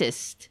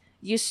racist.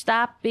 You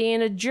stop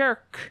being a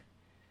jerk.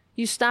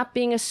 You stop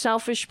being a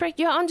selfish prick.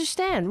 You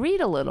understand. Read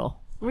a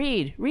little.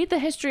 Read the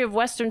history of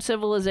Western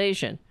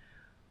civilization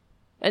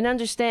and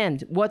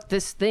understand what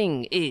this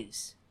thing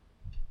is.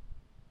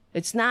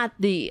 It's not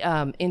the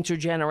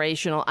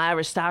intergenerational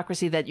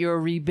aristocracy that you're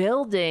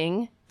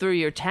rebuilding through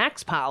your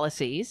tax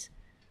policies.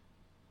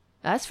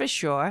 That's for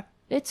sure.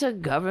 It's a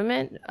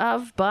government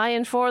of by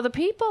and for the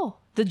people.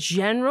 The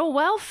general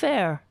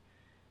welfare.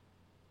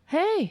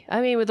 Hey,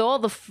 I mean, with all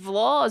the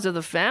flaws of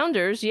the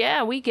founders,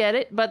 yeah, we get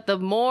it. But the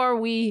more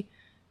we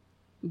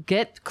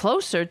get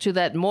closer to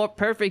that more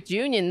perfect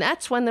union,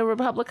 that's when the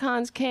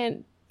Republicans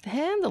can't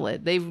handle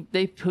it.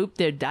 They poop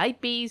their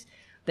diapers.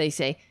 They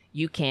say,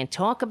 you can't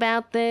talk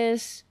about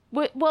this.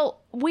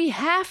 Well, we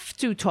have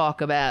to talk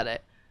about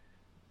it.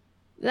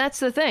 That's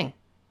the thing.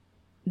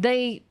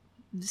 They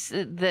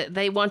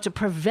want to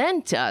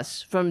prevent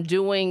us from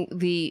doing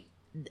the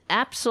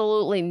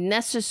absolutely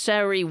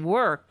necessary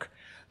work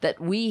that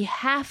we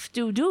have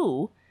to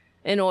do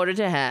in order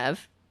to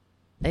have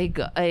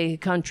a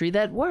country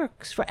that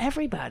works for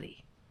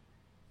everybody.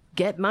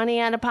 Get money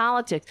out of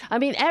politics. I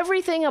mean,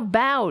 everything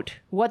about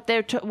what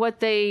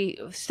they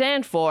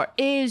stand for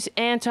is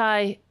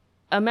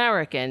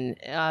anti-American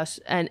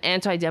and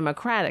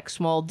anti-democratic,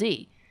 small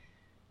d.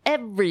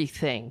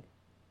 Everything.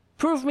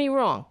 Prove me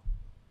wrong.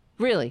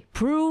 Really,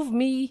 prove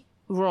me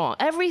wrong.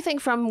 Everything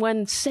from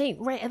when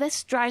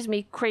this drives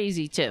me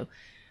crazy too.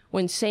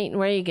 When St.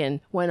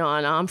 Reagan went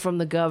on, I'm from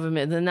the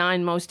government, the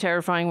 9 most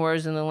terrifying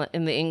words in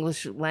the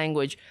English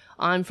language,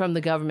 I'm from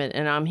the government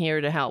and I'm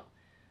here to help.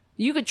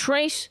 You could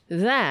trace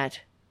that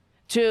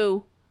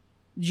to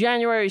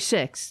January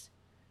 6th.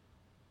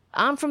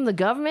 I'm from the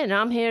government and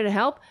I'm here to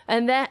help.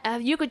 And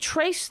that you could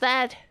trace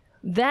that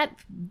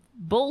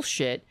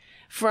bullshit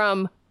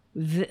from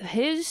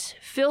his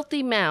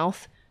filthy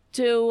mouth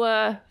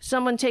to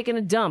someone taking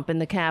a dump in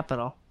the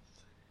Capitol.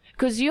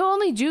 Because you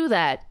only do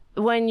that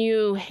when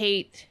you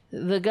hate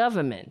the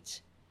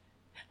government.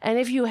 And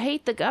if you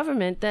hate the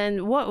government,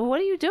 then what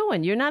are you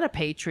doing? You're not a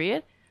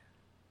patriot.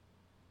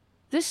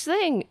 This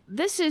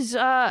is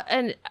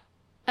an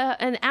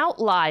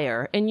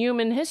outlier in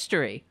human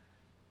history.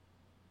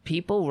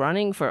 People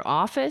running for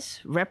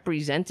office,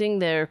 representing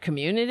their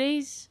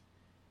communities.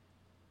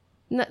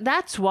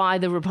 That's why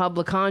the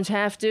Republicans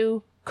have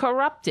to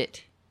corrupt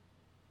it.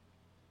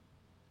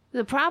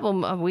 The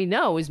problem we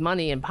know is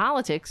money in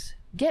politics.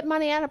 Get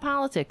money out of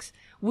politics.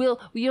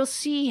 You'll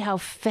see how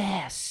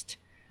fast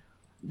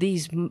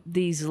these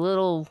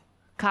little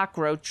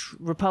cockroach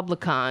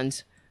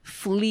Republicans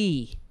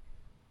flee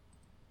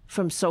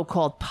from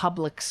so-called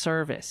public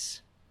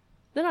service.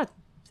 They're not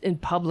in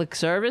public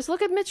service.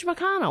 Look at Mitch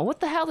McConnell. What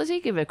the hell does he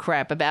give a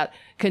crap about?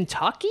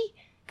 Kentucky?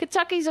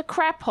 Kentucky's a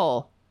crap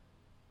hole.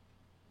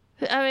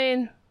 I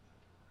mean,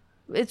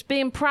 it's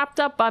being propped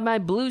up by my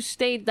blue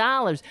state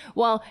dollars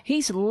while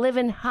he's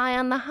living high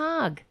on the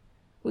hog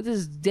with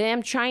his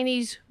damn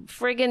Chinese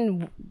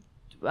friggin'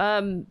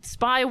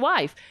 spy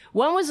wife.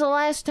 When was the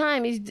last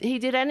time he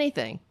did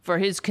anything for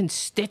his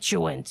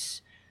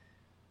constituents?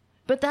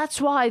 But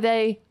that's why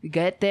they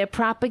get their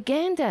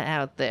propaganda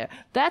out there.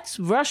 That's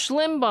Rush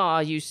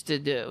Limbaugh used to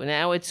do.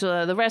 Now it's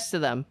the rest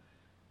of them.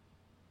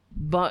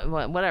 But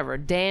whatever,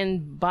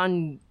 Dan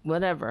Bun,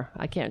 whatever.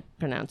 I can't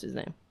pronounce his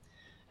name.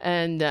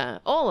 And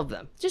all of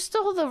them. Just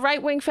all the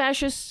right-wing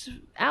fascist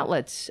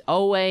outlets.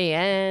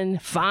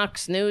 OAN,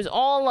 Fox News,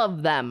 all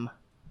of them.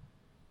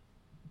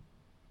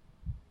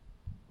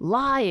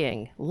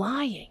 Lying.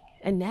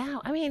 And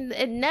now, I mean,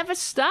 it never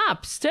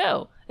stops,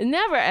 too. It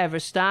never, ever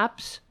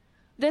stops.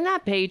 They're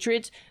not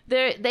patriots.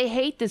 They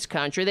hate this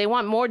country. They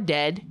want more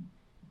dead.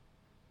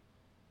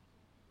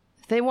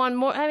 They want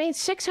more. I mean,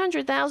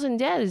 600,000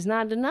 dead is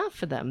not enough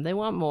for them. They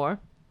want more.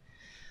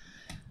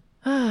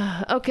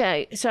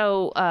 Okay,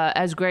 so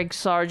as Greg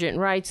Sargent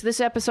writes,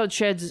 this episode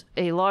sheds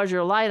a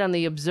larger light on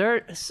the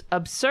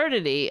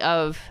absurdity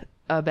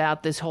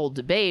about this whole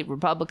debate.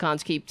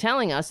 Republicans keep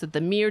telling us that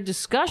the mere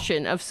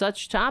discussion of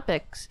such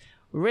topics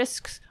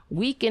risks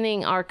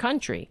weakening our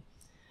country.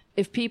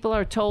 If people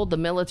are told the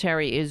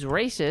military is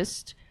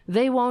racist,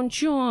 they won't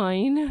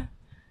join.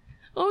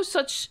 Oh,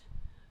 such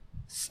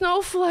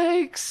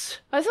snowflakes.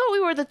 I thought we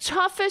were the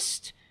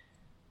toughest.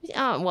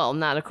 Well,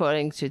 not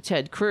according to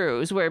Ted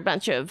Cruz. We're a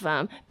bunch of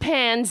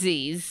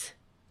pansies.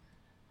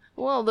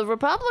 Well, the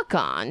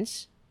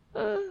Republicans,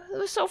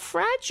 they're so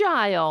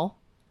fragile.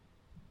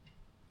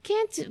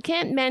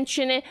 Can't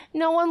mention it.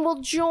 No one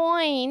will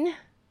join.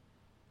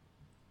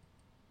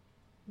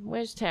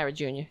 Where's Tara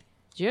Jr.?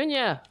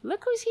 Junior,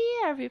 look who's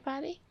here,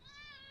 everybody.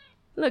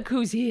 Look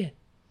who's here.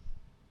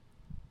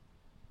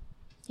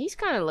 He's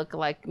kind of looking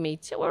like me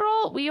too.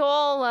 We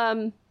all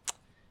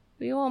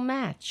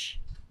match.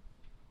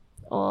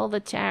 All the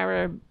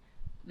Tara,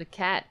 the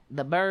cat,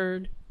 the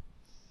bird.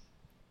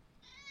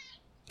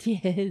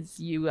 Yes,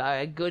 you are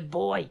a good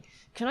boy.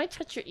 Can I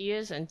touch your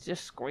ears and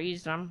just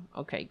squeeze them?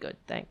 Okay, good.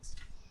 Thanks.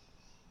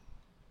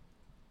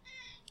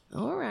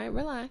 All right,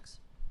 relax.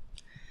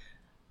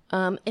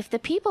 If the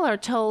people are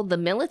told the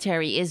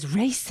military is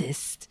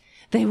racist,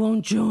 they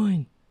won't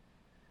join.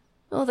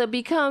 Oh,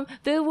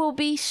 they will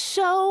be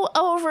so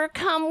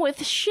overcome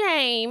with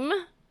shame.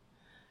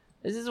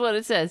 This is what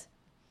it says.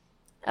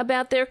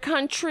 About their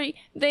country,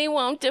 they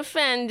won't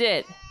defend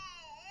it.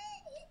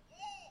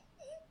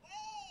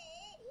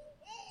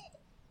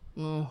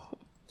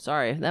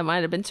 Sorry, that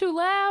might have been too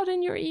loud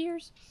in your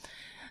ears.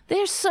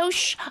 They're so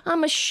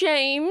I'm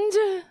ashamed.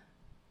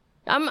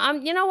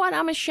 You know what?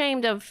 I'm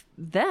ashamed of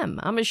them.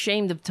 I'm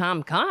ashamed of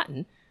Tom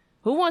Cotton.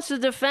 Who wants to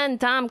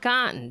defend Tom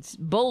Cotton's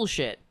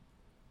bullshit?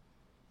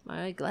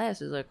 My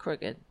glasses are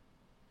crooked.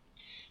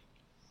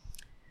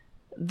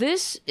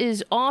 This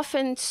is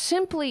often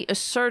simply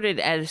asserted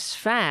as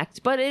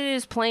fact, but it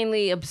is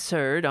plainly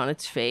absurd on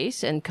its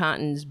face, and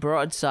Cotton's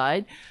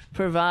broadside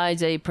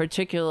provides a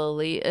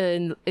particularly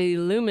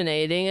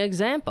illuminating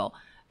example.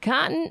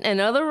 Cotton and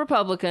other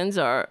Republicans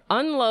are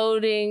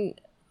unloading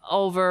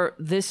over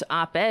this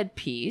op-ed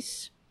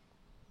piece,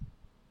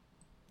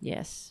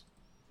 yes,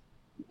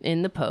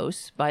 in the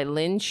Post, by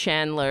Lynn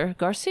Chandler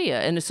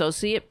Garcia, an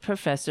associate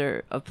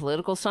professor of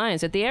political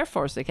science at the Air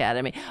Force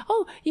Academy.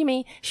 Oh, you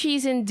mean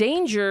she's in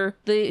danger?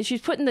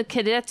 She's putting the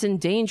cadets in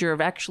danger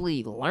of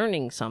actually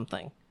learning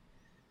something.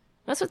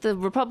 That's what the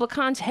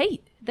Republicans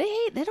hate.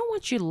 They don't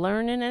want you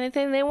learning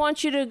anything. They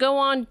want you to go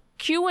on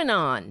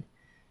QAnon.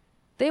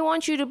 They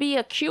want you to be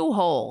a Q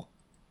hole.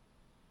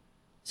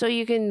 So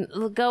you can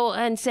go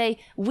and say,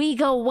 we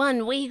go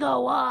one, we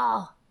go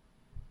all.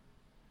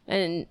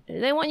 And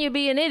they want you to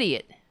be an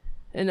idiot,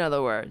 in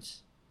other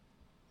words.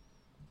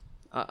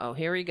 Uh-oh,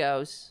 here he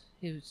goes.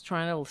 He was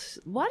trying to...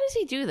 Why does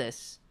he do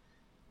this?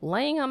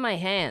 Laying on my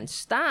hands.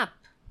 Stop.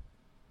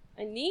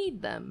 I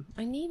need them.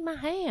 I need my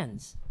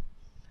hands.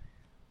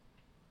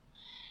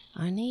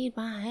 I need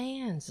my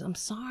hands. I'm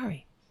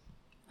sorry.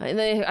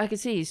 I can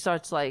see he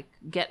starts like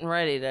getting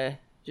ready to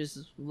just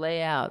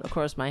lay out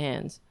across my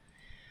hands.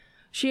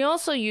 She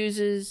also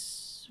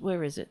uses,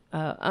 where is it?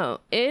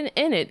 In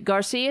it,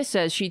 Garcia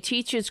says she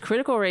teaches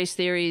critical race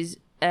theories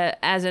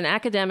as an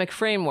academic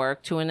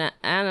framework to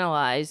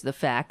analyze the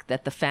fact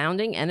that the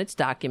founding and its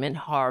document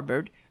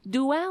harbored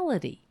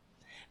duality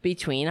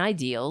between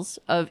ideals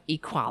of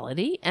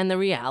equality and the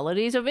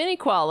realities of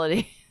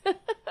inequality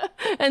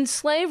and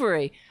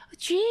slavery.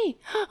 Gee,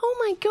 oh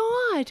my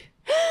God.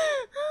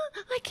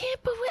 I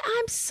can't believe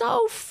I'm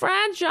so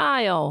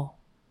fragile.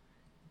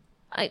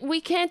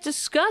 We can't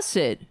discuss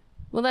it.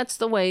 Well, that's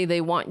the way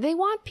they want. They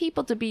want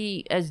people to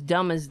be as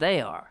dumb as they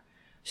are.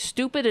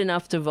 Stupid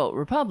enough to vote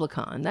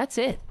Republican. That's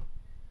it.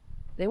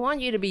 They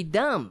want you to be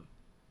dumb.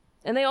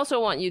 And they also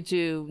want you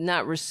to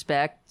not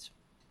respect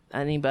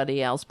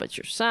anybody else but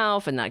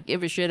yourself and not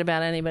give a shit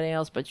about anybody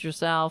else but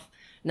yourself.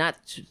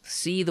 Not to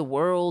see the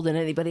world in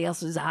anybody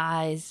else's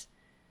eyes.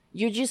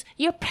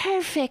 You're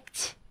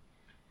perfect.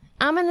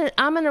 I'm an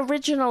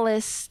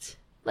originalist.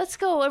 Let's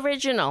go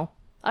original.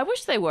 I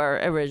wish they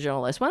were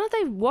originalists. Why don't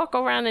they walk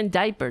around in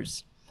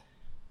diapers?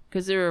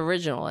 Because they're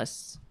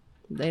originalists.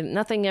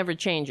 Nothing ever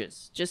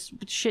changes.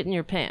 Just shit in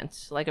your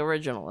pants, like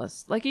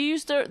originalists. Like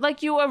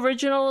you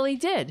originally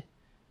did.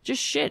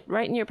 Just shit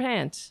right in your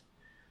pants.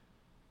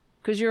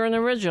 Because you're an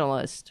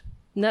originalist.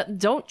 No,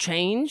 don't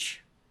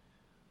change.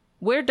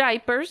 Wear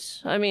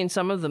diapers. I mean,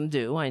 some of them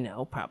do, I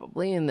know,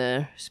 probably in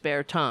their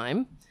spare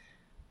time.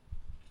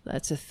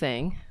 That's a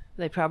thing.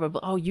 They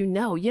probably,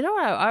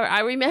 I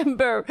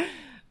remember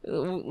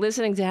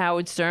listening to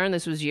Howard Stern.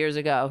 This was years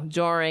ago,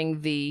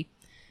 during the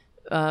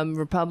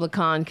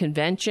Republican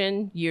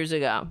convention years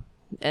ago.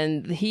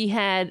 And he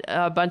had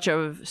a bunch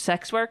of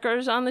sex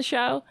workers on the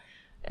show,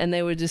 and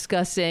they were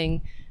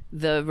discussing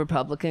the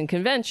Republican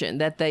convention,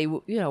 that they,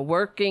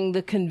 working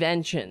the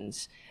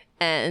conventions.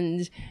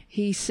 And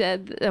he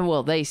said,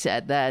 they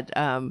said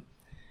that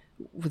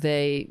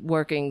they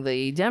working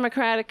the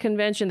Democratic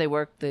convention, they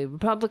worked the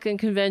Republican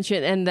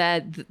convention, and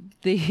that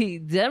the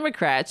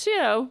Democrats,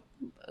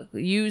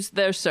 used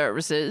their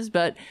services,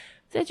 but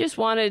they just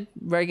wanted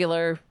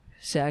regular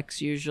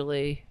sex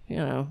usually,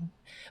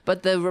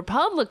 But the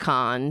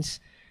Republicans,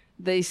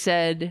 they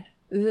said,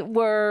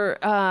 were,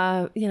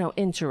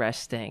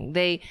 interesting.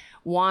 They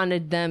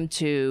wanted them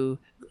to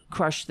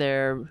crush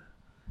their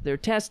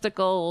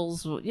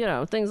testicles,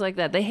 things like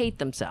that. They hate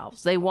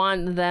themselves. They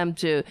want them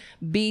to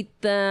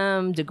beat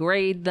them,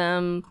 degrade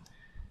them,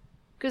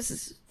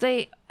 because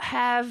they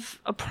have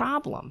a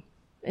problem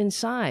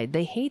inside.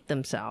 They hate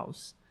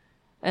themselves,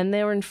 and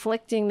they're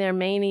inflicting their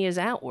manias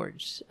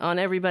outwards on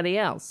everybody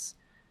else.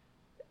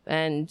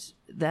 And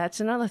that's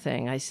another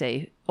thing I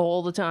say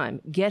all the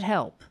time. Get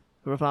help,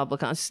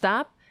 Republicans.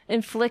 Stop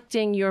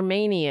inflicting your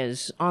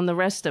manias on the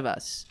rest of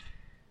us.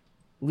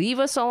 Leave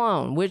us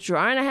alone. We're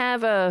trying to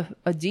have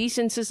a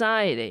decent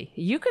society.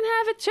 You can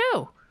have it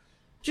too.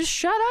 Just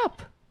shut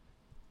up.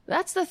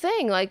 That's the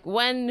thing. Like,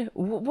 what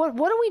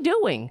are we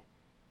doing?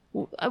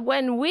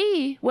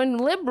 When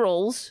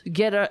liberals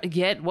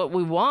get what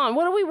we want,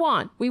 what do we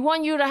want? We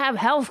want you to have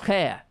health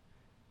care,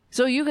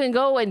 so you can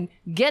go and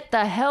get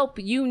the help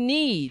you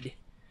need,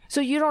 so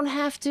you don't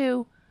have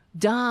to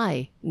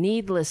die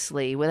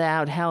needlessly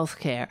without health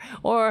care.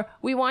 Or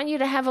we want you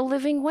to have a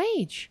living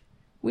wage.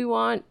 We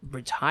want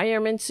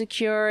retirement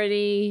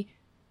security.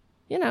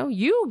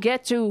 You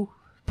get to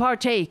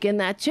partake in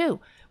that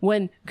too.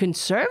 When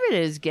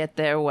conservatives get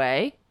their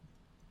way,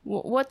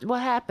 what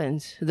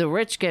happens? The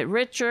rich get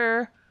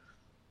richer.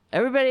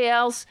 Everybody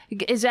else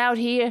is out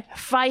here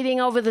fighting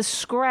over the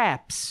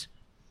scraps.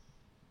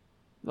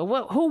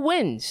 Who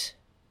wins?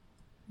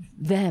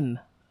 Them,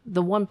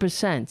 the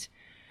 1%.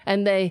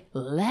 And they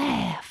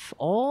laugh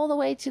all the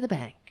way to the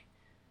bank.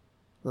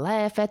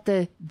 Laugh at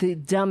the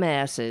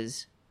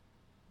dumbasses.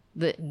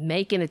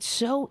 Making it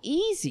so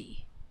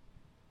easy.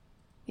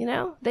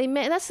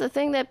 That's the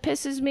thing that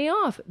pisses me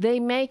off. They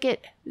make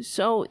it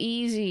so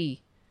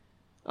easy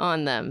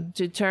on them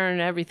to turn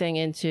everything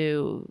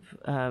into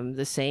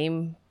the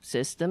same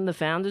system the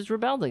founders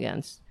rebelled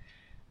against,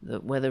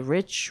 where the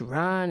rich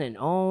run and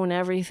own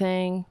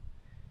everything,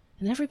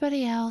 and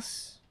everybody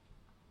else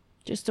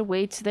just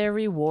awaits their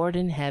reward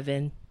in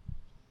heaven.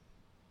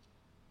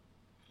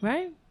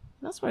 Right?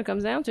 That's what it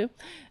comes down to.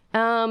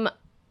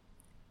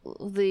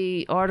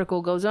 The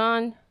article goes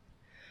on.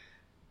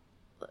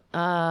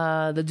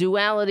 The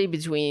duality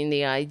between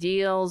the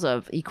ideals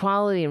of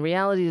equality and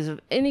realities of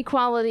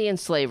inequality and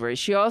slavery.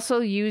 She also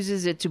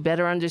uses it to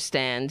better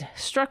understand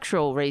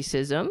structural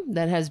racism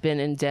that has been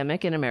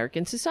endemic in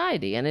American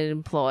society, and it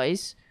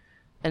employs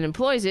and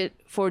employs it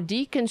for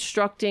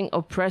deconstructing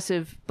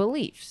oppressive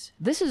beliefs.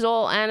 This is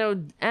all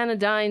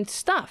anodyne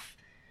stuff.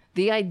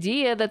 The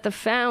idea that the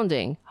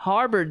founding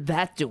harbored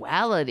that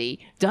duality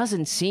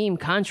doesn't seem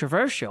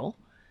controversial.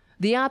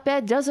 The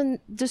op-ed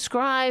doesn't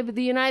describe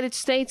the United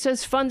States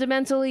as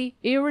fundamentally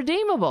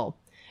irredeemable.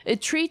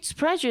 It treats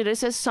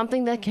prejudice as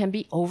something that can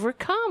be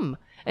overcome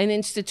and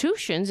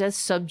institutions as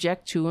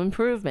subject to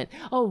improvement.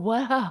 Oh,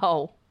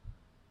 wow.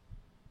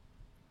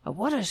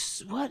 What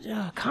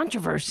a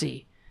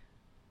controversy.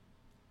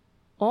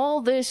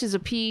 All this is a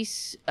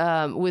piece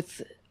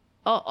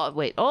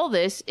all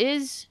this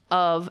is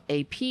of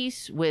a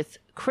piece with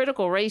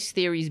critical race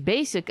theory's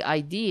basic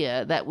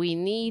idea that we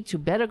need to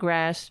better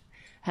grasp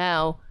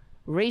how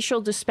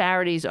racial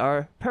disparities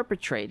are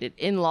perpetrated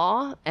in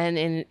law and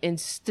in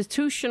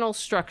institutional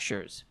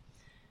structures.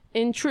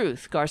 In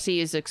truth,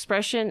 Garcia's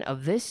expression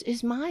of this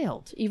is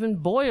mild, even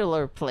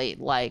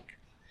boilerplate-like.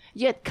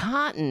 Yet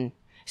Cotton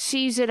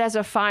sees it as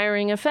a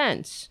firing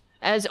offense,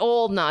 as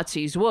all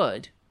Nazis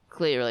would,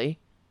 clearly.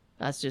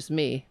 That's just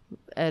me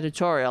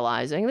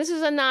editorializing. This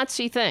is a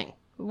Nazi thing.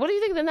 What do you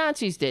think the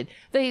Nazis did?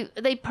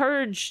 They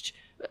purged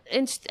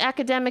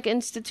academic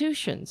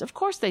institutions. Of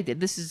course they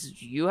did.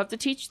 You have to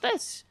teach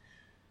this.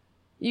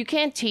 You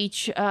can't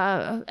teach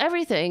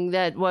everything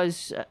that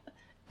was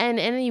in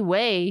any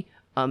way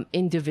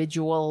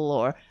individual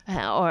or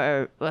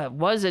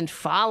wasn't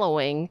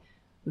following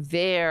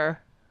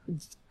their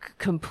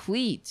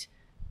complete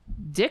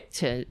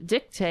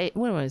dictate.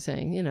 What am I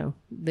saying? You know,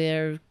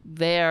 their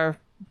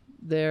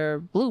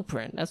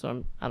blueprint. That's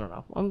what I don't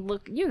know.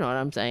 You know what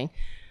I'm saying.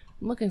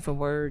 I'm looking for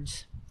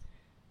words.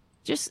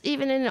 Just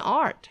even in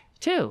art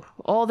too.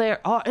 All their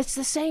art. It's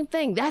the same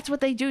thing. That's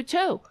what they do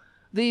too.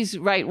 These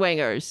right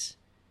wingers.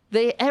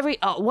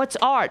 What's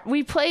art?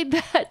 We played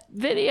that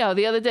video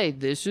the other day.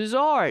 This is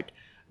art.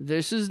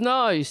 This is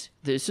nice.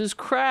 This is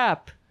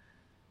crap.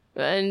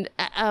 And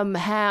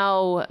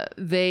how what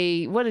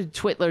did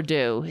Twitler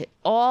do?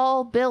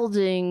 All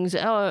buildings,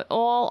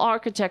 all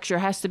architecture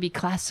has to be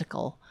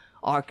classical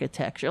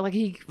architecture. Like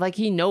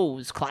he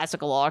knows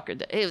classical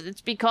architecture.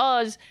 It's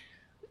because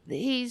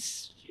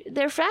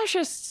they're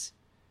fascists.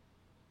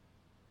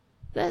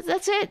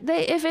 That's it.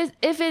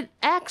 If it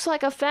acts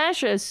like a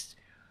fascist,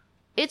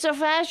 it's a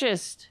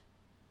fascist.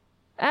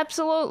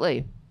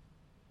 Absolutely.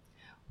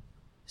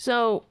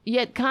 So,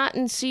 yet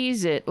Cotton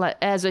sees it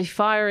as a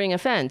firing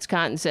offense.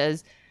 Cotton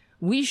says,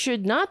 we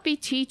should not be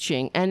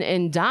teaching and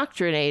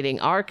indoctrinating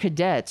our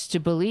cadets to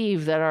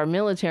believe that our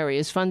military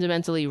is a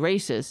fundamentally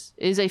racist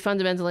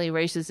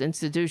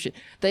institution.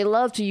 They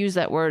love to use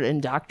that word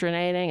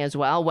indoctrinating as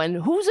well.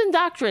 Who's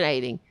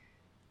indoctrinating?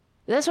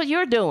 That's what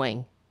you're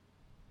doing.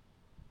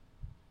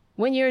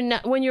 When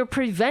you're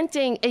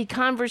preventing a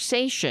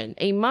conversation,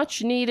 a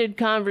much needed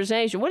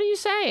conversation. What are you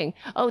saying?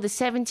 Oh, the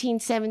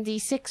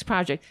 1776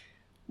 project.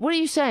 What are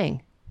you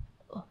saying?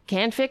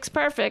 Can't fix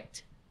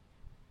perfect.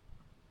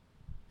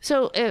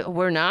 So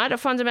we're not a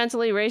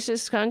fundamentally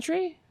racist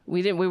country?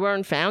 We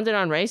weren't founded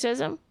on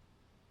racism?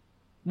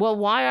 Well,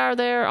 why are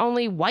there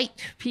only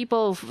white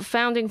people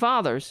founding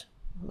fathers?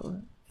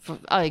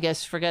 I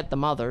guess forget the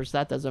mothers.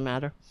 That doesn't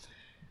matter.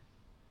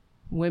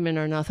 Women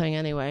are nothing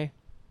anyway.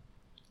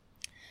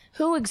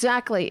 Who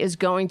exactly is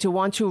going to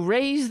want to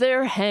raise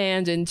their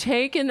hand and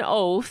take an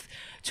oath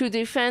to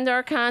defend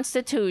our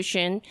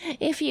Constitution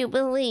if you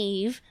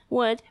believe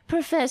what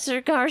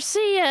Professor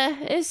Garcia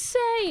is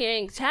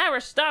saying? Tara,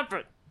 stop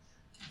it.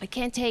 I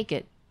can't take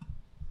it.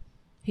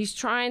 He's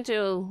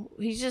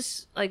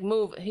just like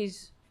move.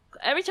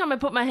 Every time I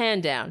put my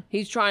hand down,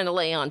 he's trying to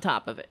lay on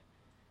top of it.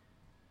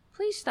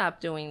 Please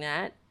stop doing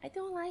that. I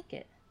don't like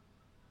it.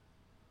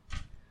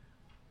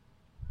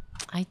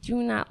 I do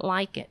not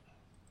like it.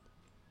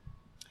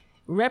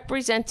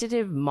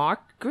 Representative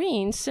Mark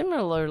Green,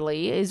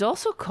 similarly, is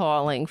also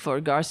calling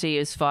for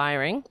Garcia's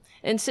firing,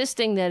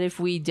 insisting that if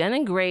we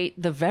denigrate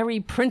the very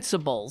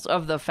principles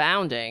of the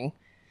founding,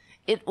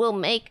 it will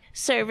make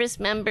service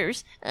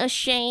members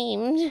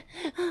ashamed.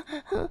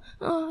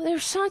 Oh, they're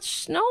such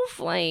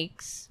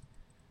snowflakes.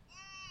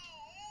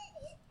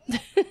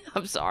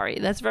 I'm sorry,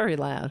 that's very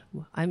loud.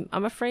 I'm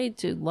afraid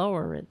to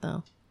lower it,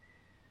 though.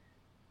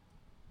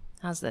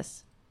 How's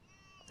this?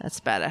 That's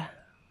better.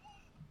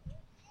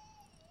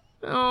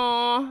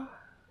 Oh,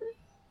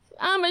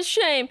 I'm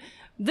ashamed.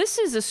 This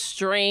is a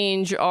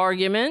strange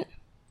argument.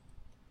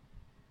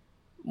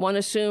 One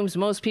assumes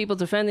most people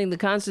defending the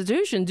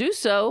Constitution do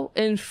so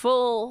in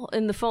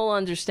the full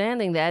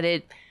understanding that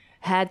it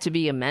had to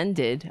be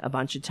amended a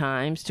bunch of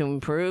times to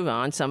improve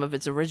on some of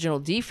its original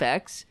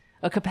defects,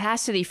 a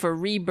capacity for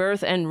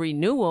rebirth and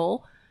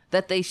renewal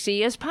that they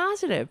see as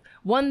positive,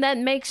 one that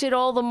makes it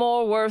all the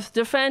more worth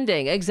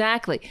defending.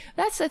 Exactly.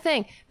 That's the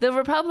thing. The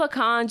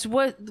Republicans,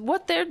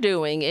 what they're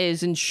doing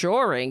is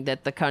ensuring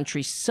that the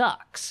country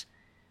sucks,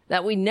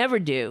 that we never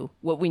do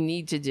what we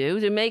need to do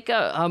to make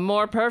a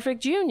more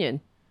perfect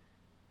union.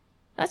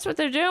 That's what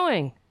they're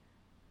doing.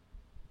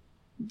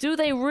 Do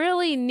they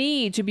really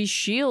need to be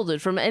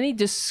shielded from any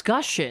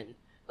discussion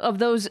of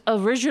those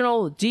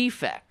original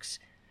defects?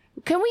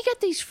 Can we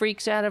get these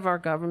freaks out of our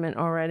government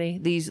already?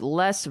 These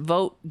less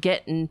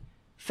vote-getting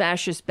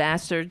fascist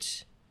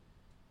bastards?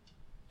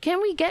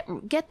 Can we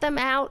get them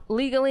out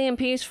legally and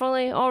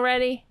peacefully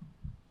already?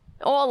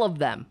 All of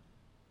them.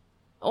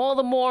 All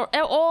the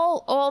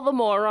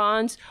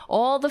morons,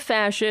 all the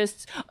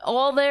fascists,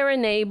 all their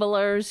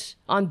enablers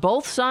on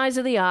both sides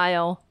of the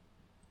aisle.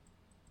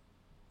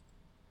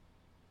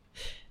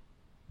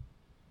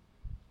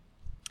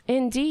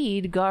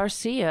 Indeed,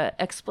 Garcia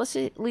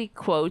explicitly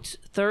quotes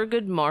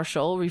Thurgood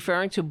Marshall,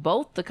 referring to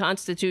both the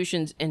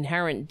Constitution's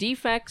inherent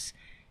defects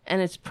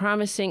and its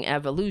promising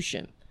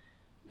evolution.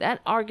 That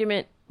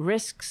argument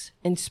risks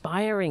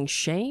inspiring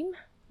shame?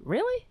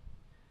 Really?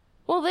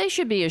 Well, they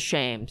should be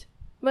ashamed.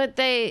 But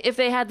if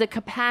they had the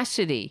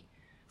capacity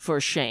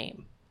for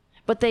shame.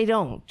 But they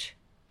don't.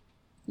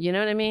 You know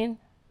what I mean?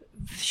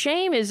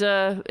 Shame is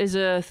a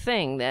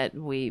thing that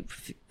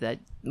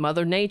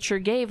Mother Nature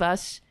gave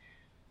us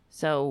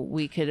so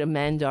we could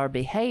amend our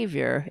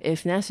behavior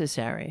if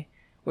necessary.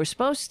 We're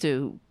supposed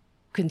to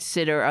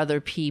consider other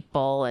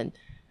people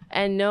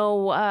and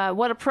know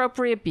what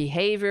appropriate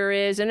behavior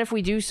is, and if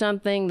we do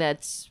something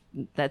that's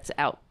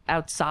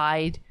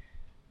outside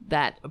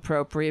that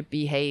appropriate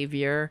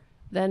behavior,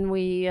 then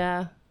we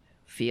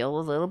feel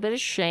a little bit of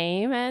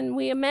shame and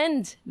we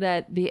amend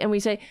that. And we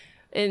say,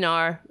 in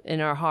our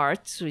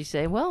hearts, we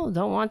say, well,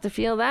 don't want to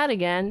feel that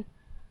again.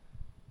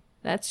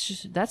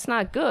 That's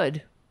not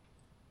good.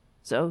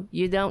 So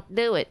you don't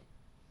do it.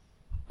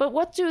 But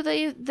what do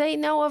they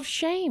know of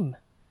shame?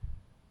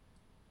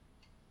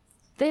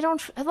 They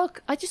don't.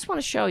 Look, I just want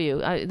to show you.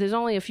 There's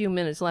only a few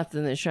minutes left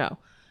in this show.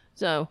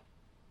 So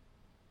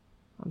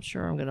I'm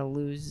sure I'm going to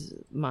lose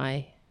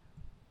my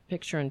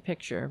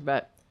picture-in-picture.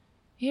 But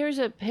here's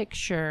a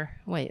picture.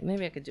 Wait,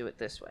 maybe I could do it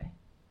this way.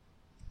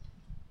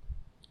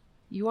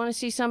 You want to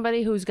see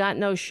somebody who's got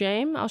no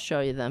shame? I'll show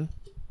you them.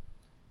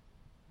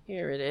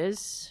 Here it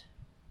is.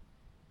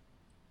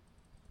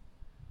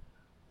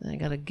 I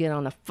gotta get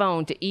on the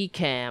phone to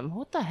Ecamm.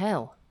 What the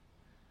hell?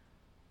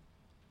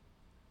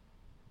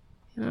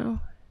 You know,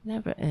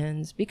 never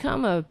ends.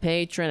 Become a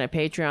patron at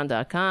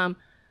patreon.com.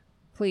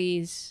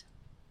 Please.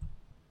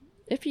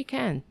 If you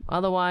can.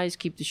 Otherwise,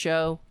 keep the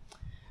show.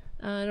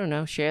 I don't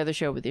know. Share the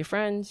show with your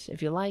friends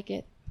if you like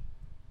it.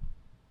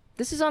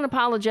 This is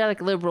unapologetic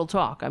liberal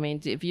talk. I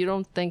mean, if you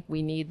don't think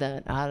we need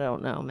that, I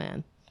don't know,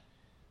 man.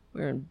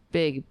 We're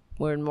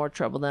in more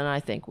trouble than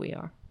I think we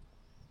are.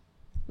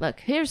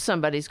 Look, here's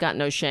somebody who's got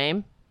no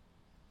shame.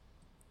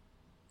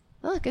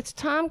 Look, it's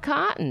Tom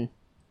Cotton.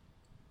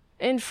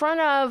 In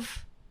front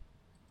of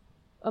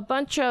a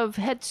bunch of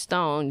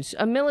headstones,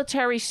 a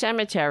military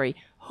cemetery.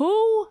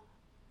 Who?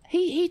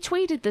 He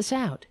tweeted this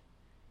out.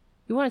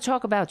 You want to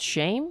talk about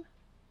shame?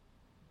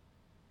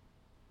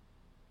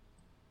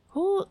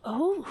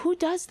 Who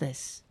does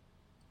this?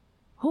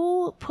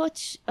 Who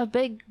puts a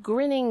big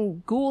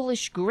grinning,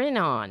 ghoulish grin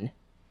on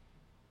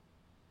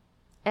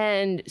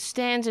and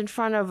stands in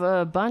front of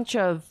a bunch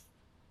of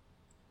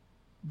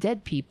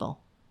dead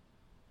people?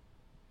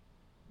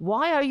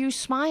 Why are you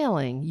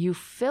smiling, you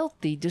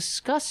filthy,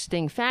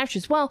 disgusting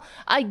fascist? Well,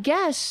 I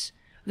guess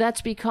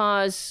that's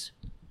because,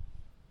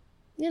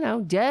 you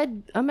know,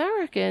 dead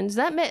Americans,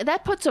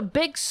 that puts a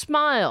big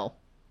smile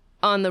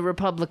on the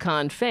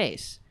Republican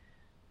face.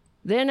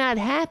 They're not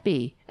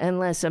happy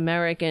unless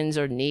Americans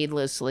are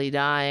needlessly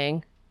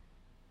dying.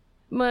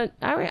 But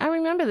I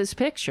remember this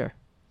picture.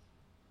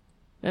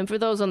 And for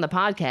those on the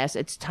podcast,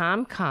 it's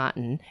Tom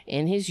Cotton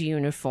in his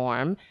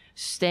uniform,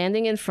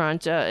 standing in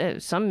front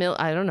of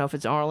I don't know if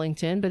it's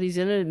Arlington, but he's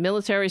in a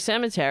military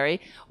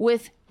cemetery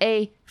with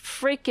a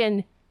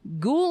freaking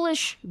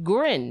ghoulish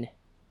grin.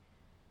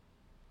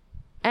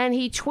 And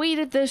he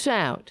tweeted this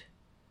out.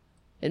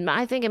 And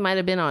I think it might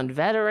have been on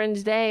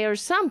Veterans Day or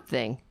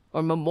something,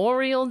 or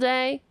Memorial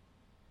Day.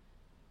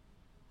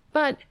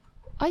 But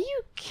are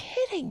you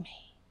kidding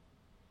me?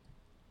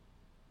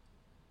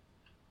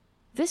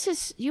 This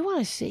is, you want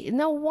to see,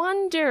 no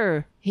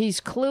wonder he's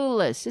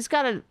clueless. He's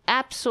got it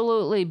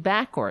absolutely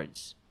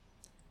backwards.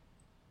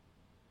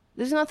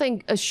 There's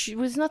nothing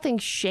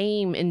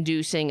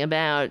shame-inducing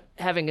about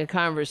having a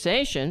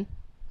conversation.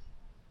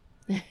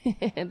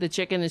 The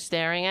chicken is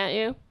staring at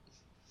you.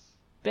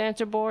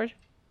 Banter board.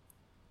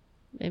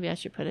 Maybe I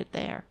should put it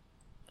there.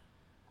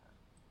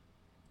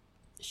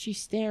 She's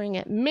staring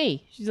at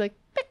me. She's like,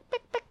 pick,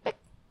 pick, pick, pick.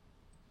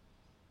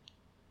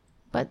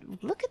 But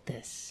look at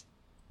this.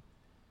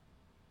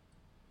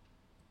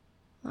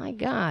 My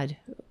God.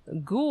 A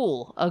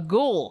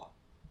ghoul.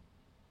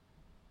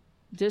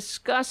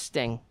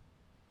 Disgusting.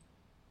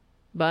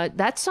 But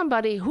that's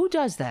somebody who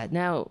does that.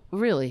 Now,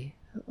 really,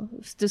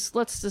 let's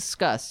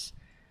discuss.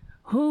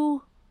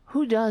 Who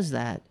does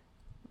that?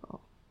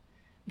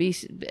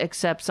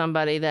 Except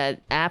somebody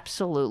that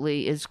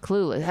absolutely is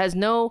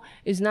clueless,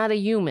 is not a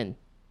human.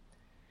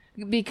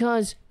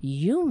 Because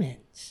human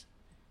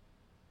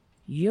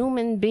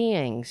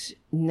beings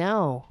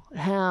know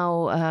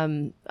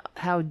how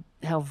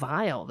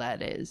vile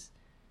that is.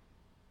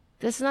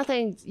 There's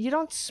nothing, you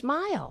don't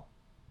smile.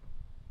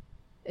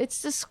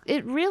 It's just,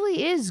 it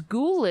really is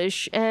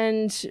ghoulish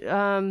and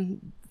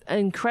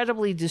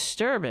incredibly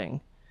disturbing.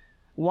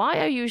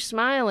 Why are you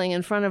smiling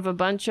in front of a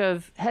bunch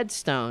of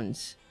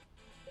headstones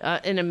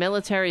in a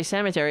military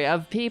cemetery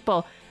of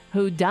people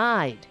who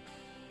died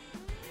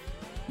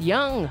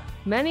young?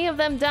 Many of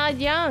them died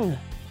young.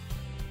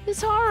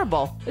 It's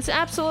horrible. It's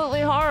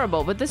absolutely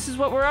horrible, but this is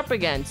what we're up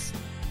against.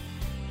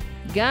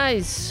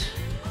 Guys,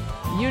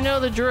 you know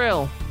the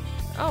drill.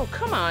 Oh,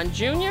 come on,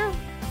 Junior.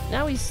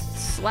 Now he's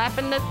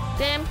slapping the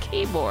damn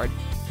keyboard.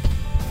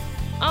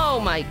 Oh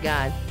my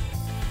God.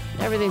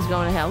 Everything's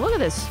going to hell. Look at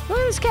this. Look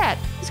at this cat.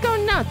 He's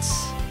going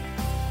nuts.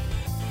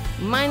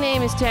 My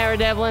name is Tara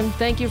Devlin.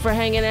 Thank you for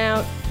hanging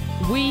out.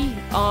 We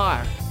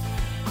are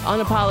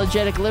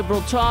unapologetic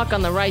liberal talk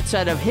on the right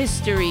side of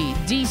history,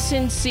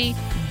 decency,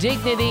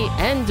 dignity,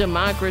 and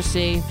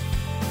democracy.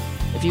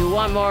 If you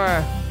want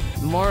more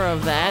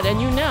of that, and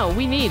you know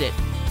we need it,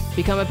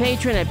 become a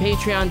patron at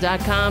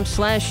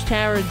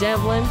patreon.com/Tara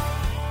Devlin.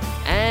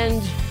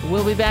 And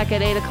we'll be back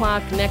at 8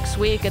 o'clock next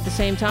week at the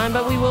same time,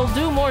 but we will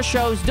do more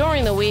shows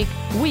during the week.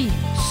 We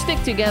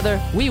stick together.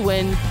 We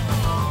win.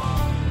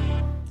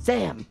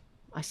 Sam,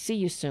 I see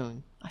you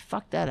soon. I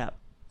fucked that up.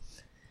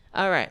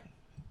 All right.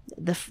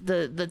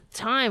 The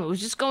time, it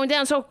was just going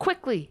down so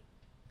quickly.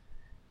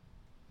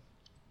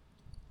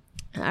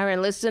 All right,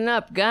 listen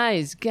up,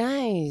 guys.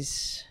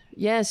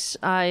 Yes,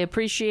 I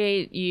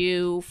appreciate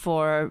you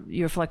for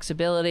your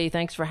flexibility.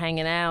 Thanks for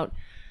hanging out.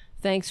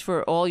 Thanks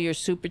for all your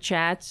super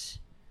chats.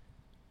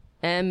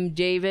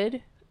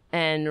 David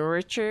and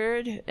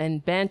Richard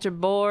and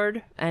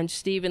Banterboard and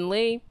Stephen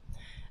Lee.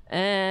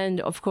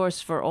 And, of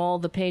course, for all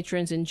the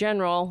patrons in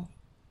general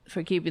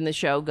for keeping the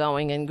show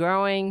going and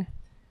growing.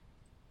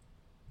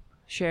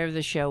 Share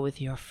the show with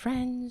your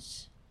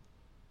friends.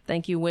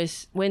 Thank you,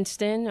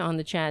 Winston, on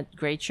the chat.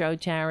 Great show,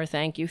 Tara.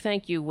 Thank you.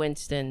 Thank you,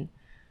 Winston.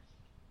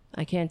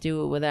 I can't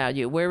do it without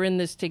you. We're in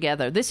this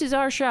together. This is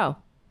our show.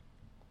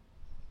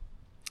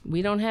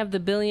 We don't have the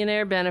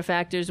billionaire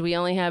benefactors. We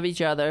only have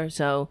each other.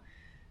 So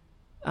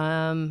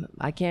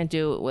I can't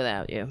do it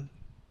without you.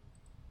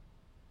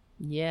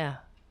 Yeah.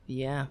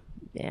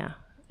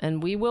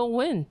 And we will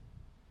win.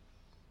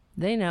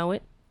 They know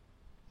it.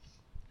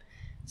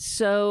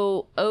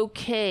 So,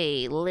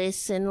 okay,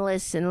 listen.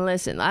 Let's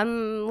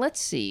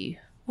see.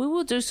 We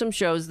will do some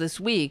shows this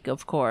week,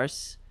 of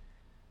course.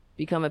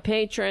 Become a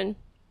patron.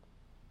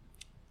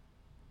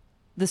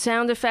 The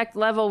sound effect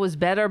level was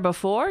better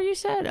before, you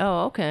said?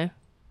 Oh, okay.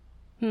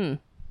 I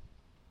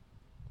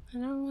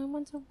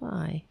wonder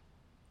why.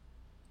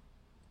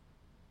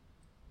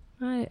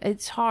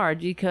 It's hard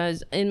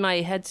because in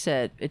my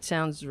headset, it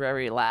sounds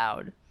very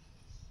loud.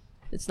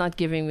 It's not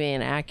giving me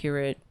an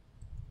accurate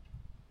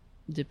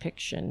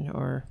depiction,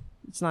 or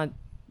it's not,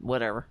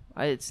 whatever.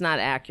 It's not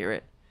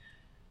accurate.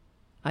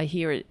 I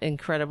hear it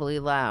incredibly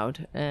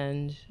loud,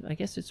 and I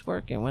guess it's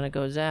working when it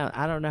goes out.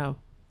 I don't know.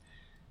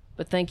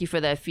 But thank you for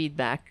that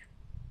feedback.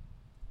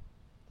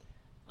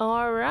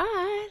 All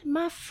right,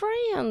 my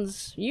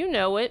friends, you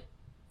know it.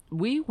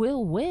 We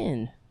will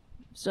win.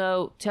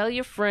 So tell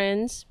your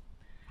friends.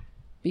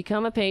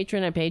 Become a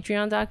patron at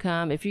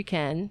patreon.com if you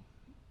can.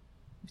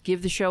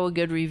 Give the show a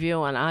good review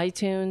on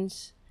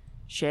iTunes.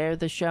 Share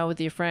the show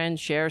with your friends.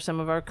 Share some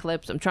of our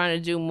clips. I'm trying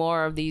to do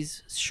more of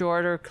these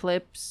shorter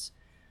clips.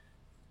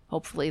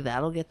 Hopefully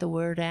that'll get the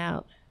word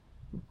out.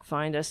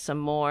 Find us some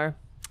more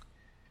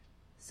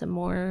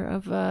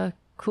of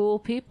cool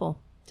people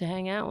to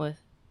hang out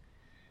with.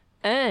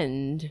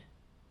 And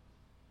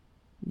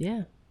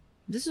yeah,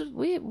 this is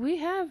we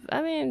have,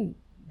 I mean,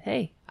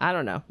 hey, I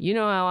don't know. You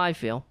know how I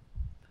feel.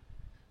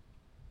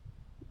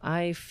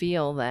 I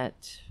feel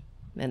that,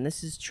 and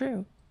this is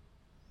true,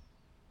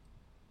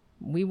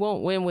 we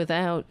won't win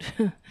without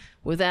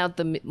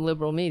the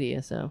liberal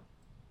media. So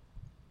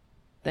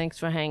thanks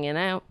for hanging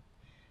out.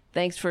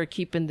 Thanks for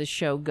keeping the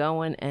show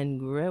going and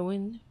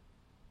growing.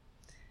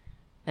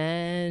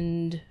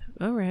 And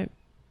all right,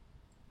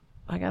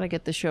 I gotta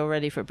get the show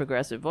ready for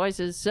Progressive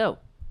Voices. So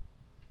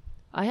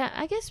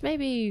I guess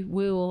maybe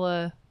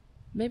we'll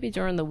maybe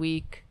during the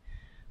week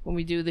when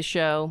we do the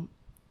show,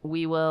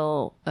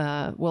 we'll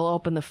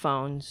open the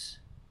phones.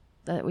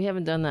 That we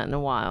haven't done that in a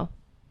while.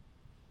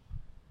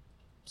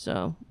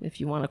 So if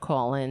you want to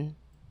call in,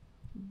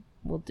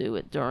 we'll do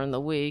it during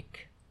the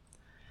week.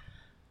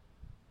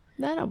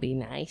 That'll be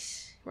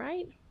nice,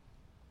 right?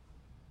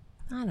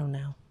 I don't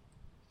know.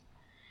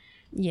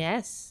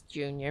 Yes,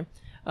 Junior.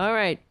 All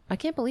right. I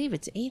can't believe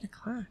it's 8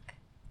 o'clock.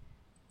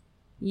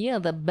 You're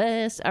the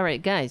best. All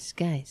right, guys.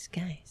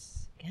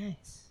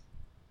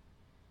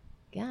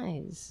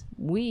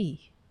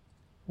 We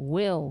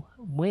will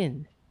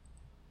win.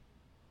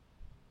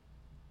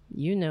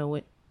 You know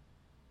it.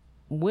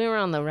 We're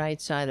on the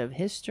right side of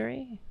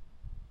history.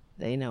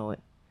 They know it.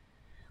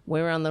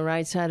 We're on the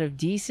right side of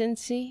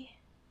decency,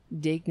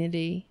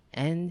 dignity,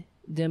 and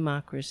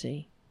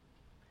democracy.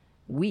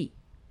 We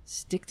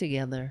stick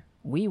together.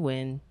 We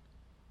win.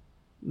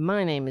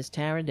 My name is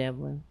Tara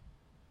Devlin,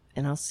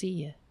 and I'll see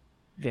you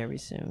very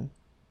soon.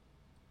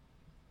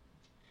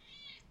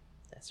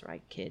 That's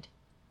right, kid.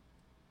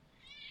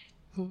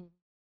 Mm-hmm.